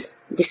disease,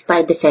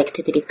 despite the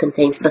fact that it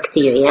contains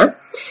bacteria.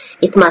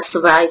 It must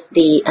survive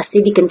the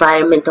acidic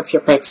environment of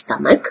your pet's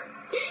stomach.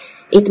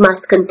 It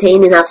must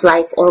contain enough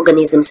live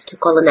organisms to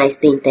colonize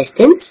the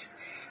intestines.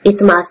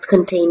 It must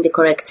contain the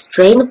correct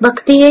strain of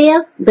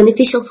bacteria,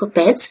 beneficial for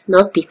pets,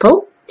 not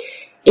people.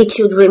 It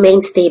should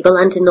remain stable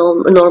under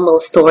normal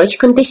storage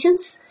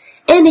conditions,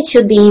 and it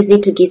should be easy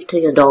to give to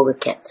your dog or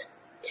cat.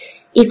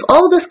 If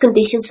all those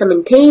conditions are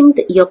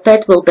maintained, your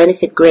pet will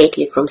benefit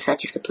greatly from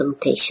such a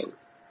supplementation.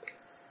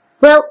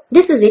 Well,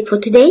 this is it for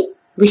today.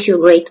 Wish you a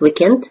great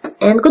weekend,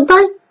 and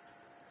goodbye.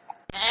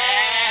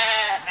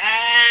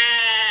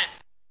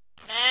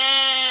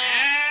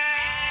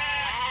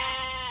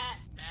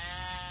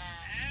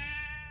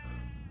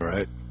 All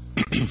right.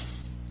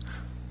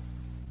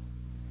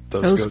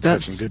 Those goats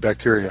have some good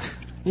bacteria.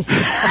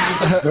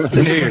 I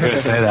knew you were going to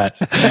say that.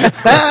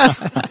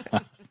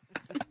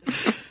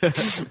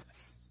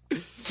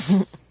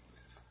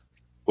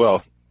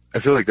 Well, I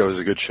feel like that was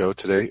a good show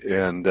today,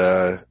 and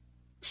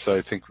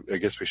so I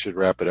guess we should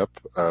wrap it up.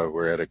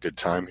 We're at a good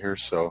time here,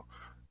 so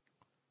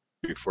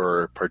thank you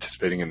for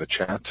participating in the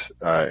chat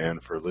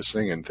and for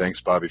listening, and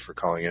thanks, Bobby, for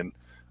calling in.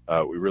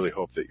 We really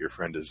hope that your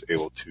friend is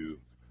able to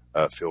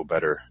feel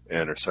better,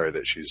 and are sorry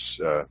that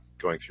she's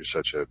going through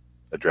such a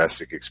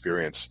drastic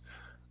experience.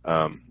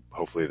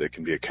 Hopefully that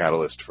can be a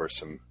catalyst for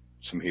some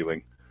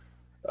healing.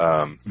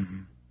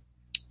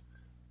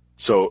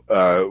 So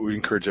we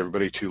encourage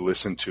everybody to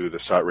listen to the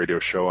SOT Radio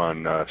Show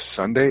on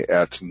Sunday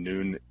at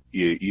noon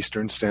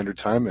Eastern Standard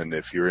Time, and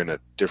if you're in a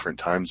different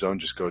time zone,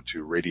 just go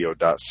to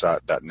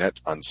radio.sot.net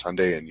on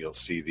Sunday, and you'll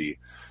see the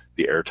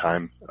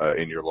airtime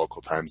in your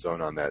local time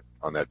zone on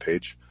that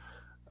page.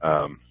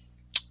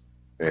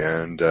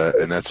 And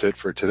that's it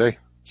for today.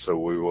 So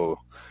we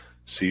will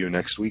see you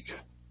next week.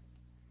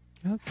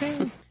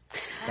 Okay.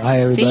 Bye,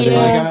 everybody. See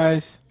ya. Bye,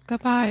 guys.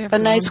 Goodbye, everyone. Have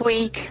a nice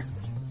week.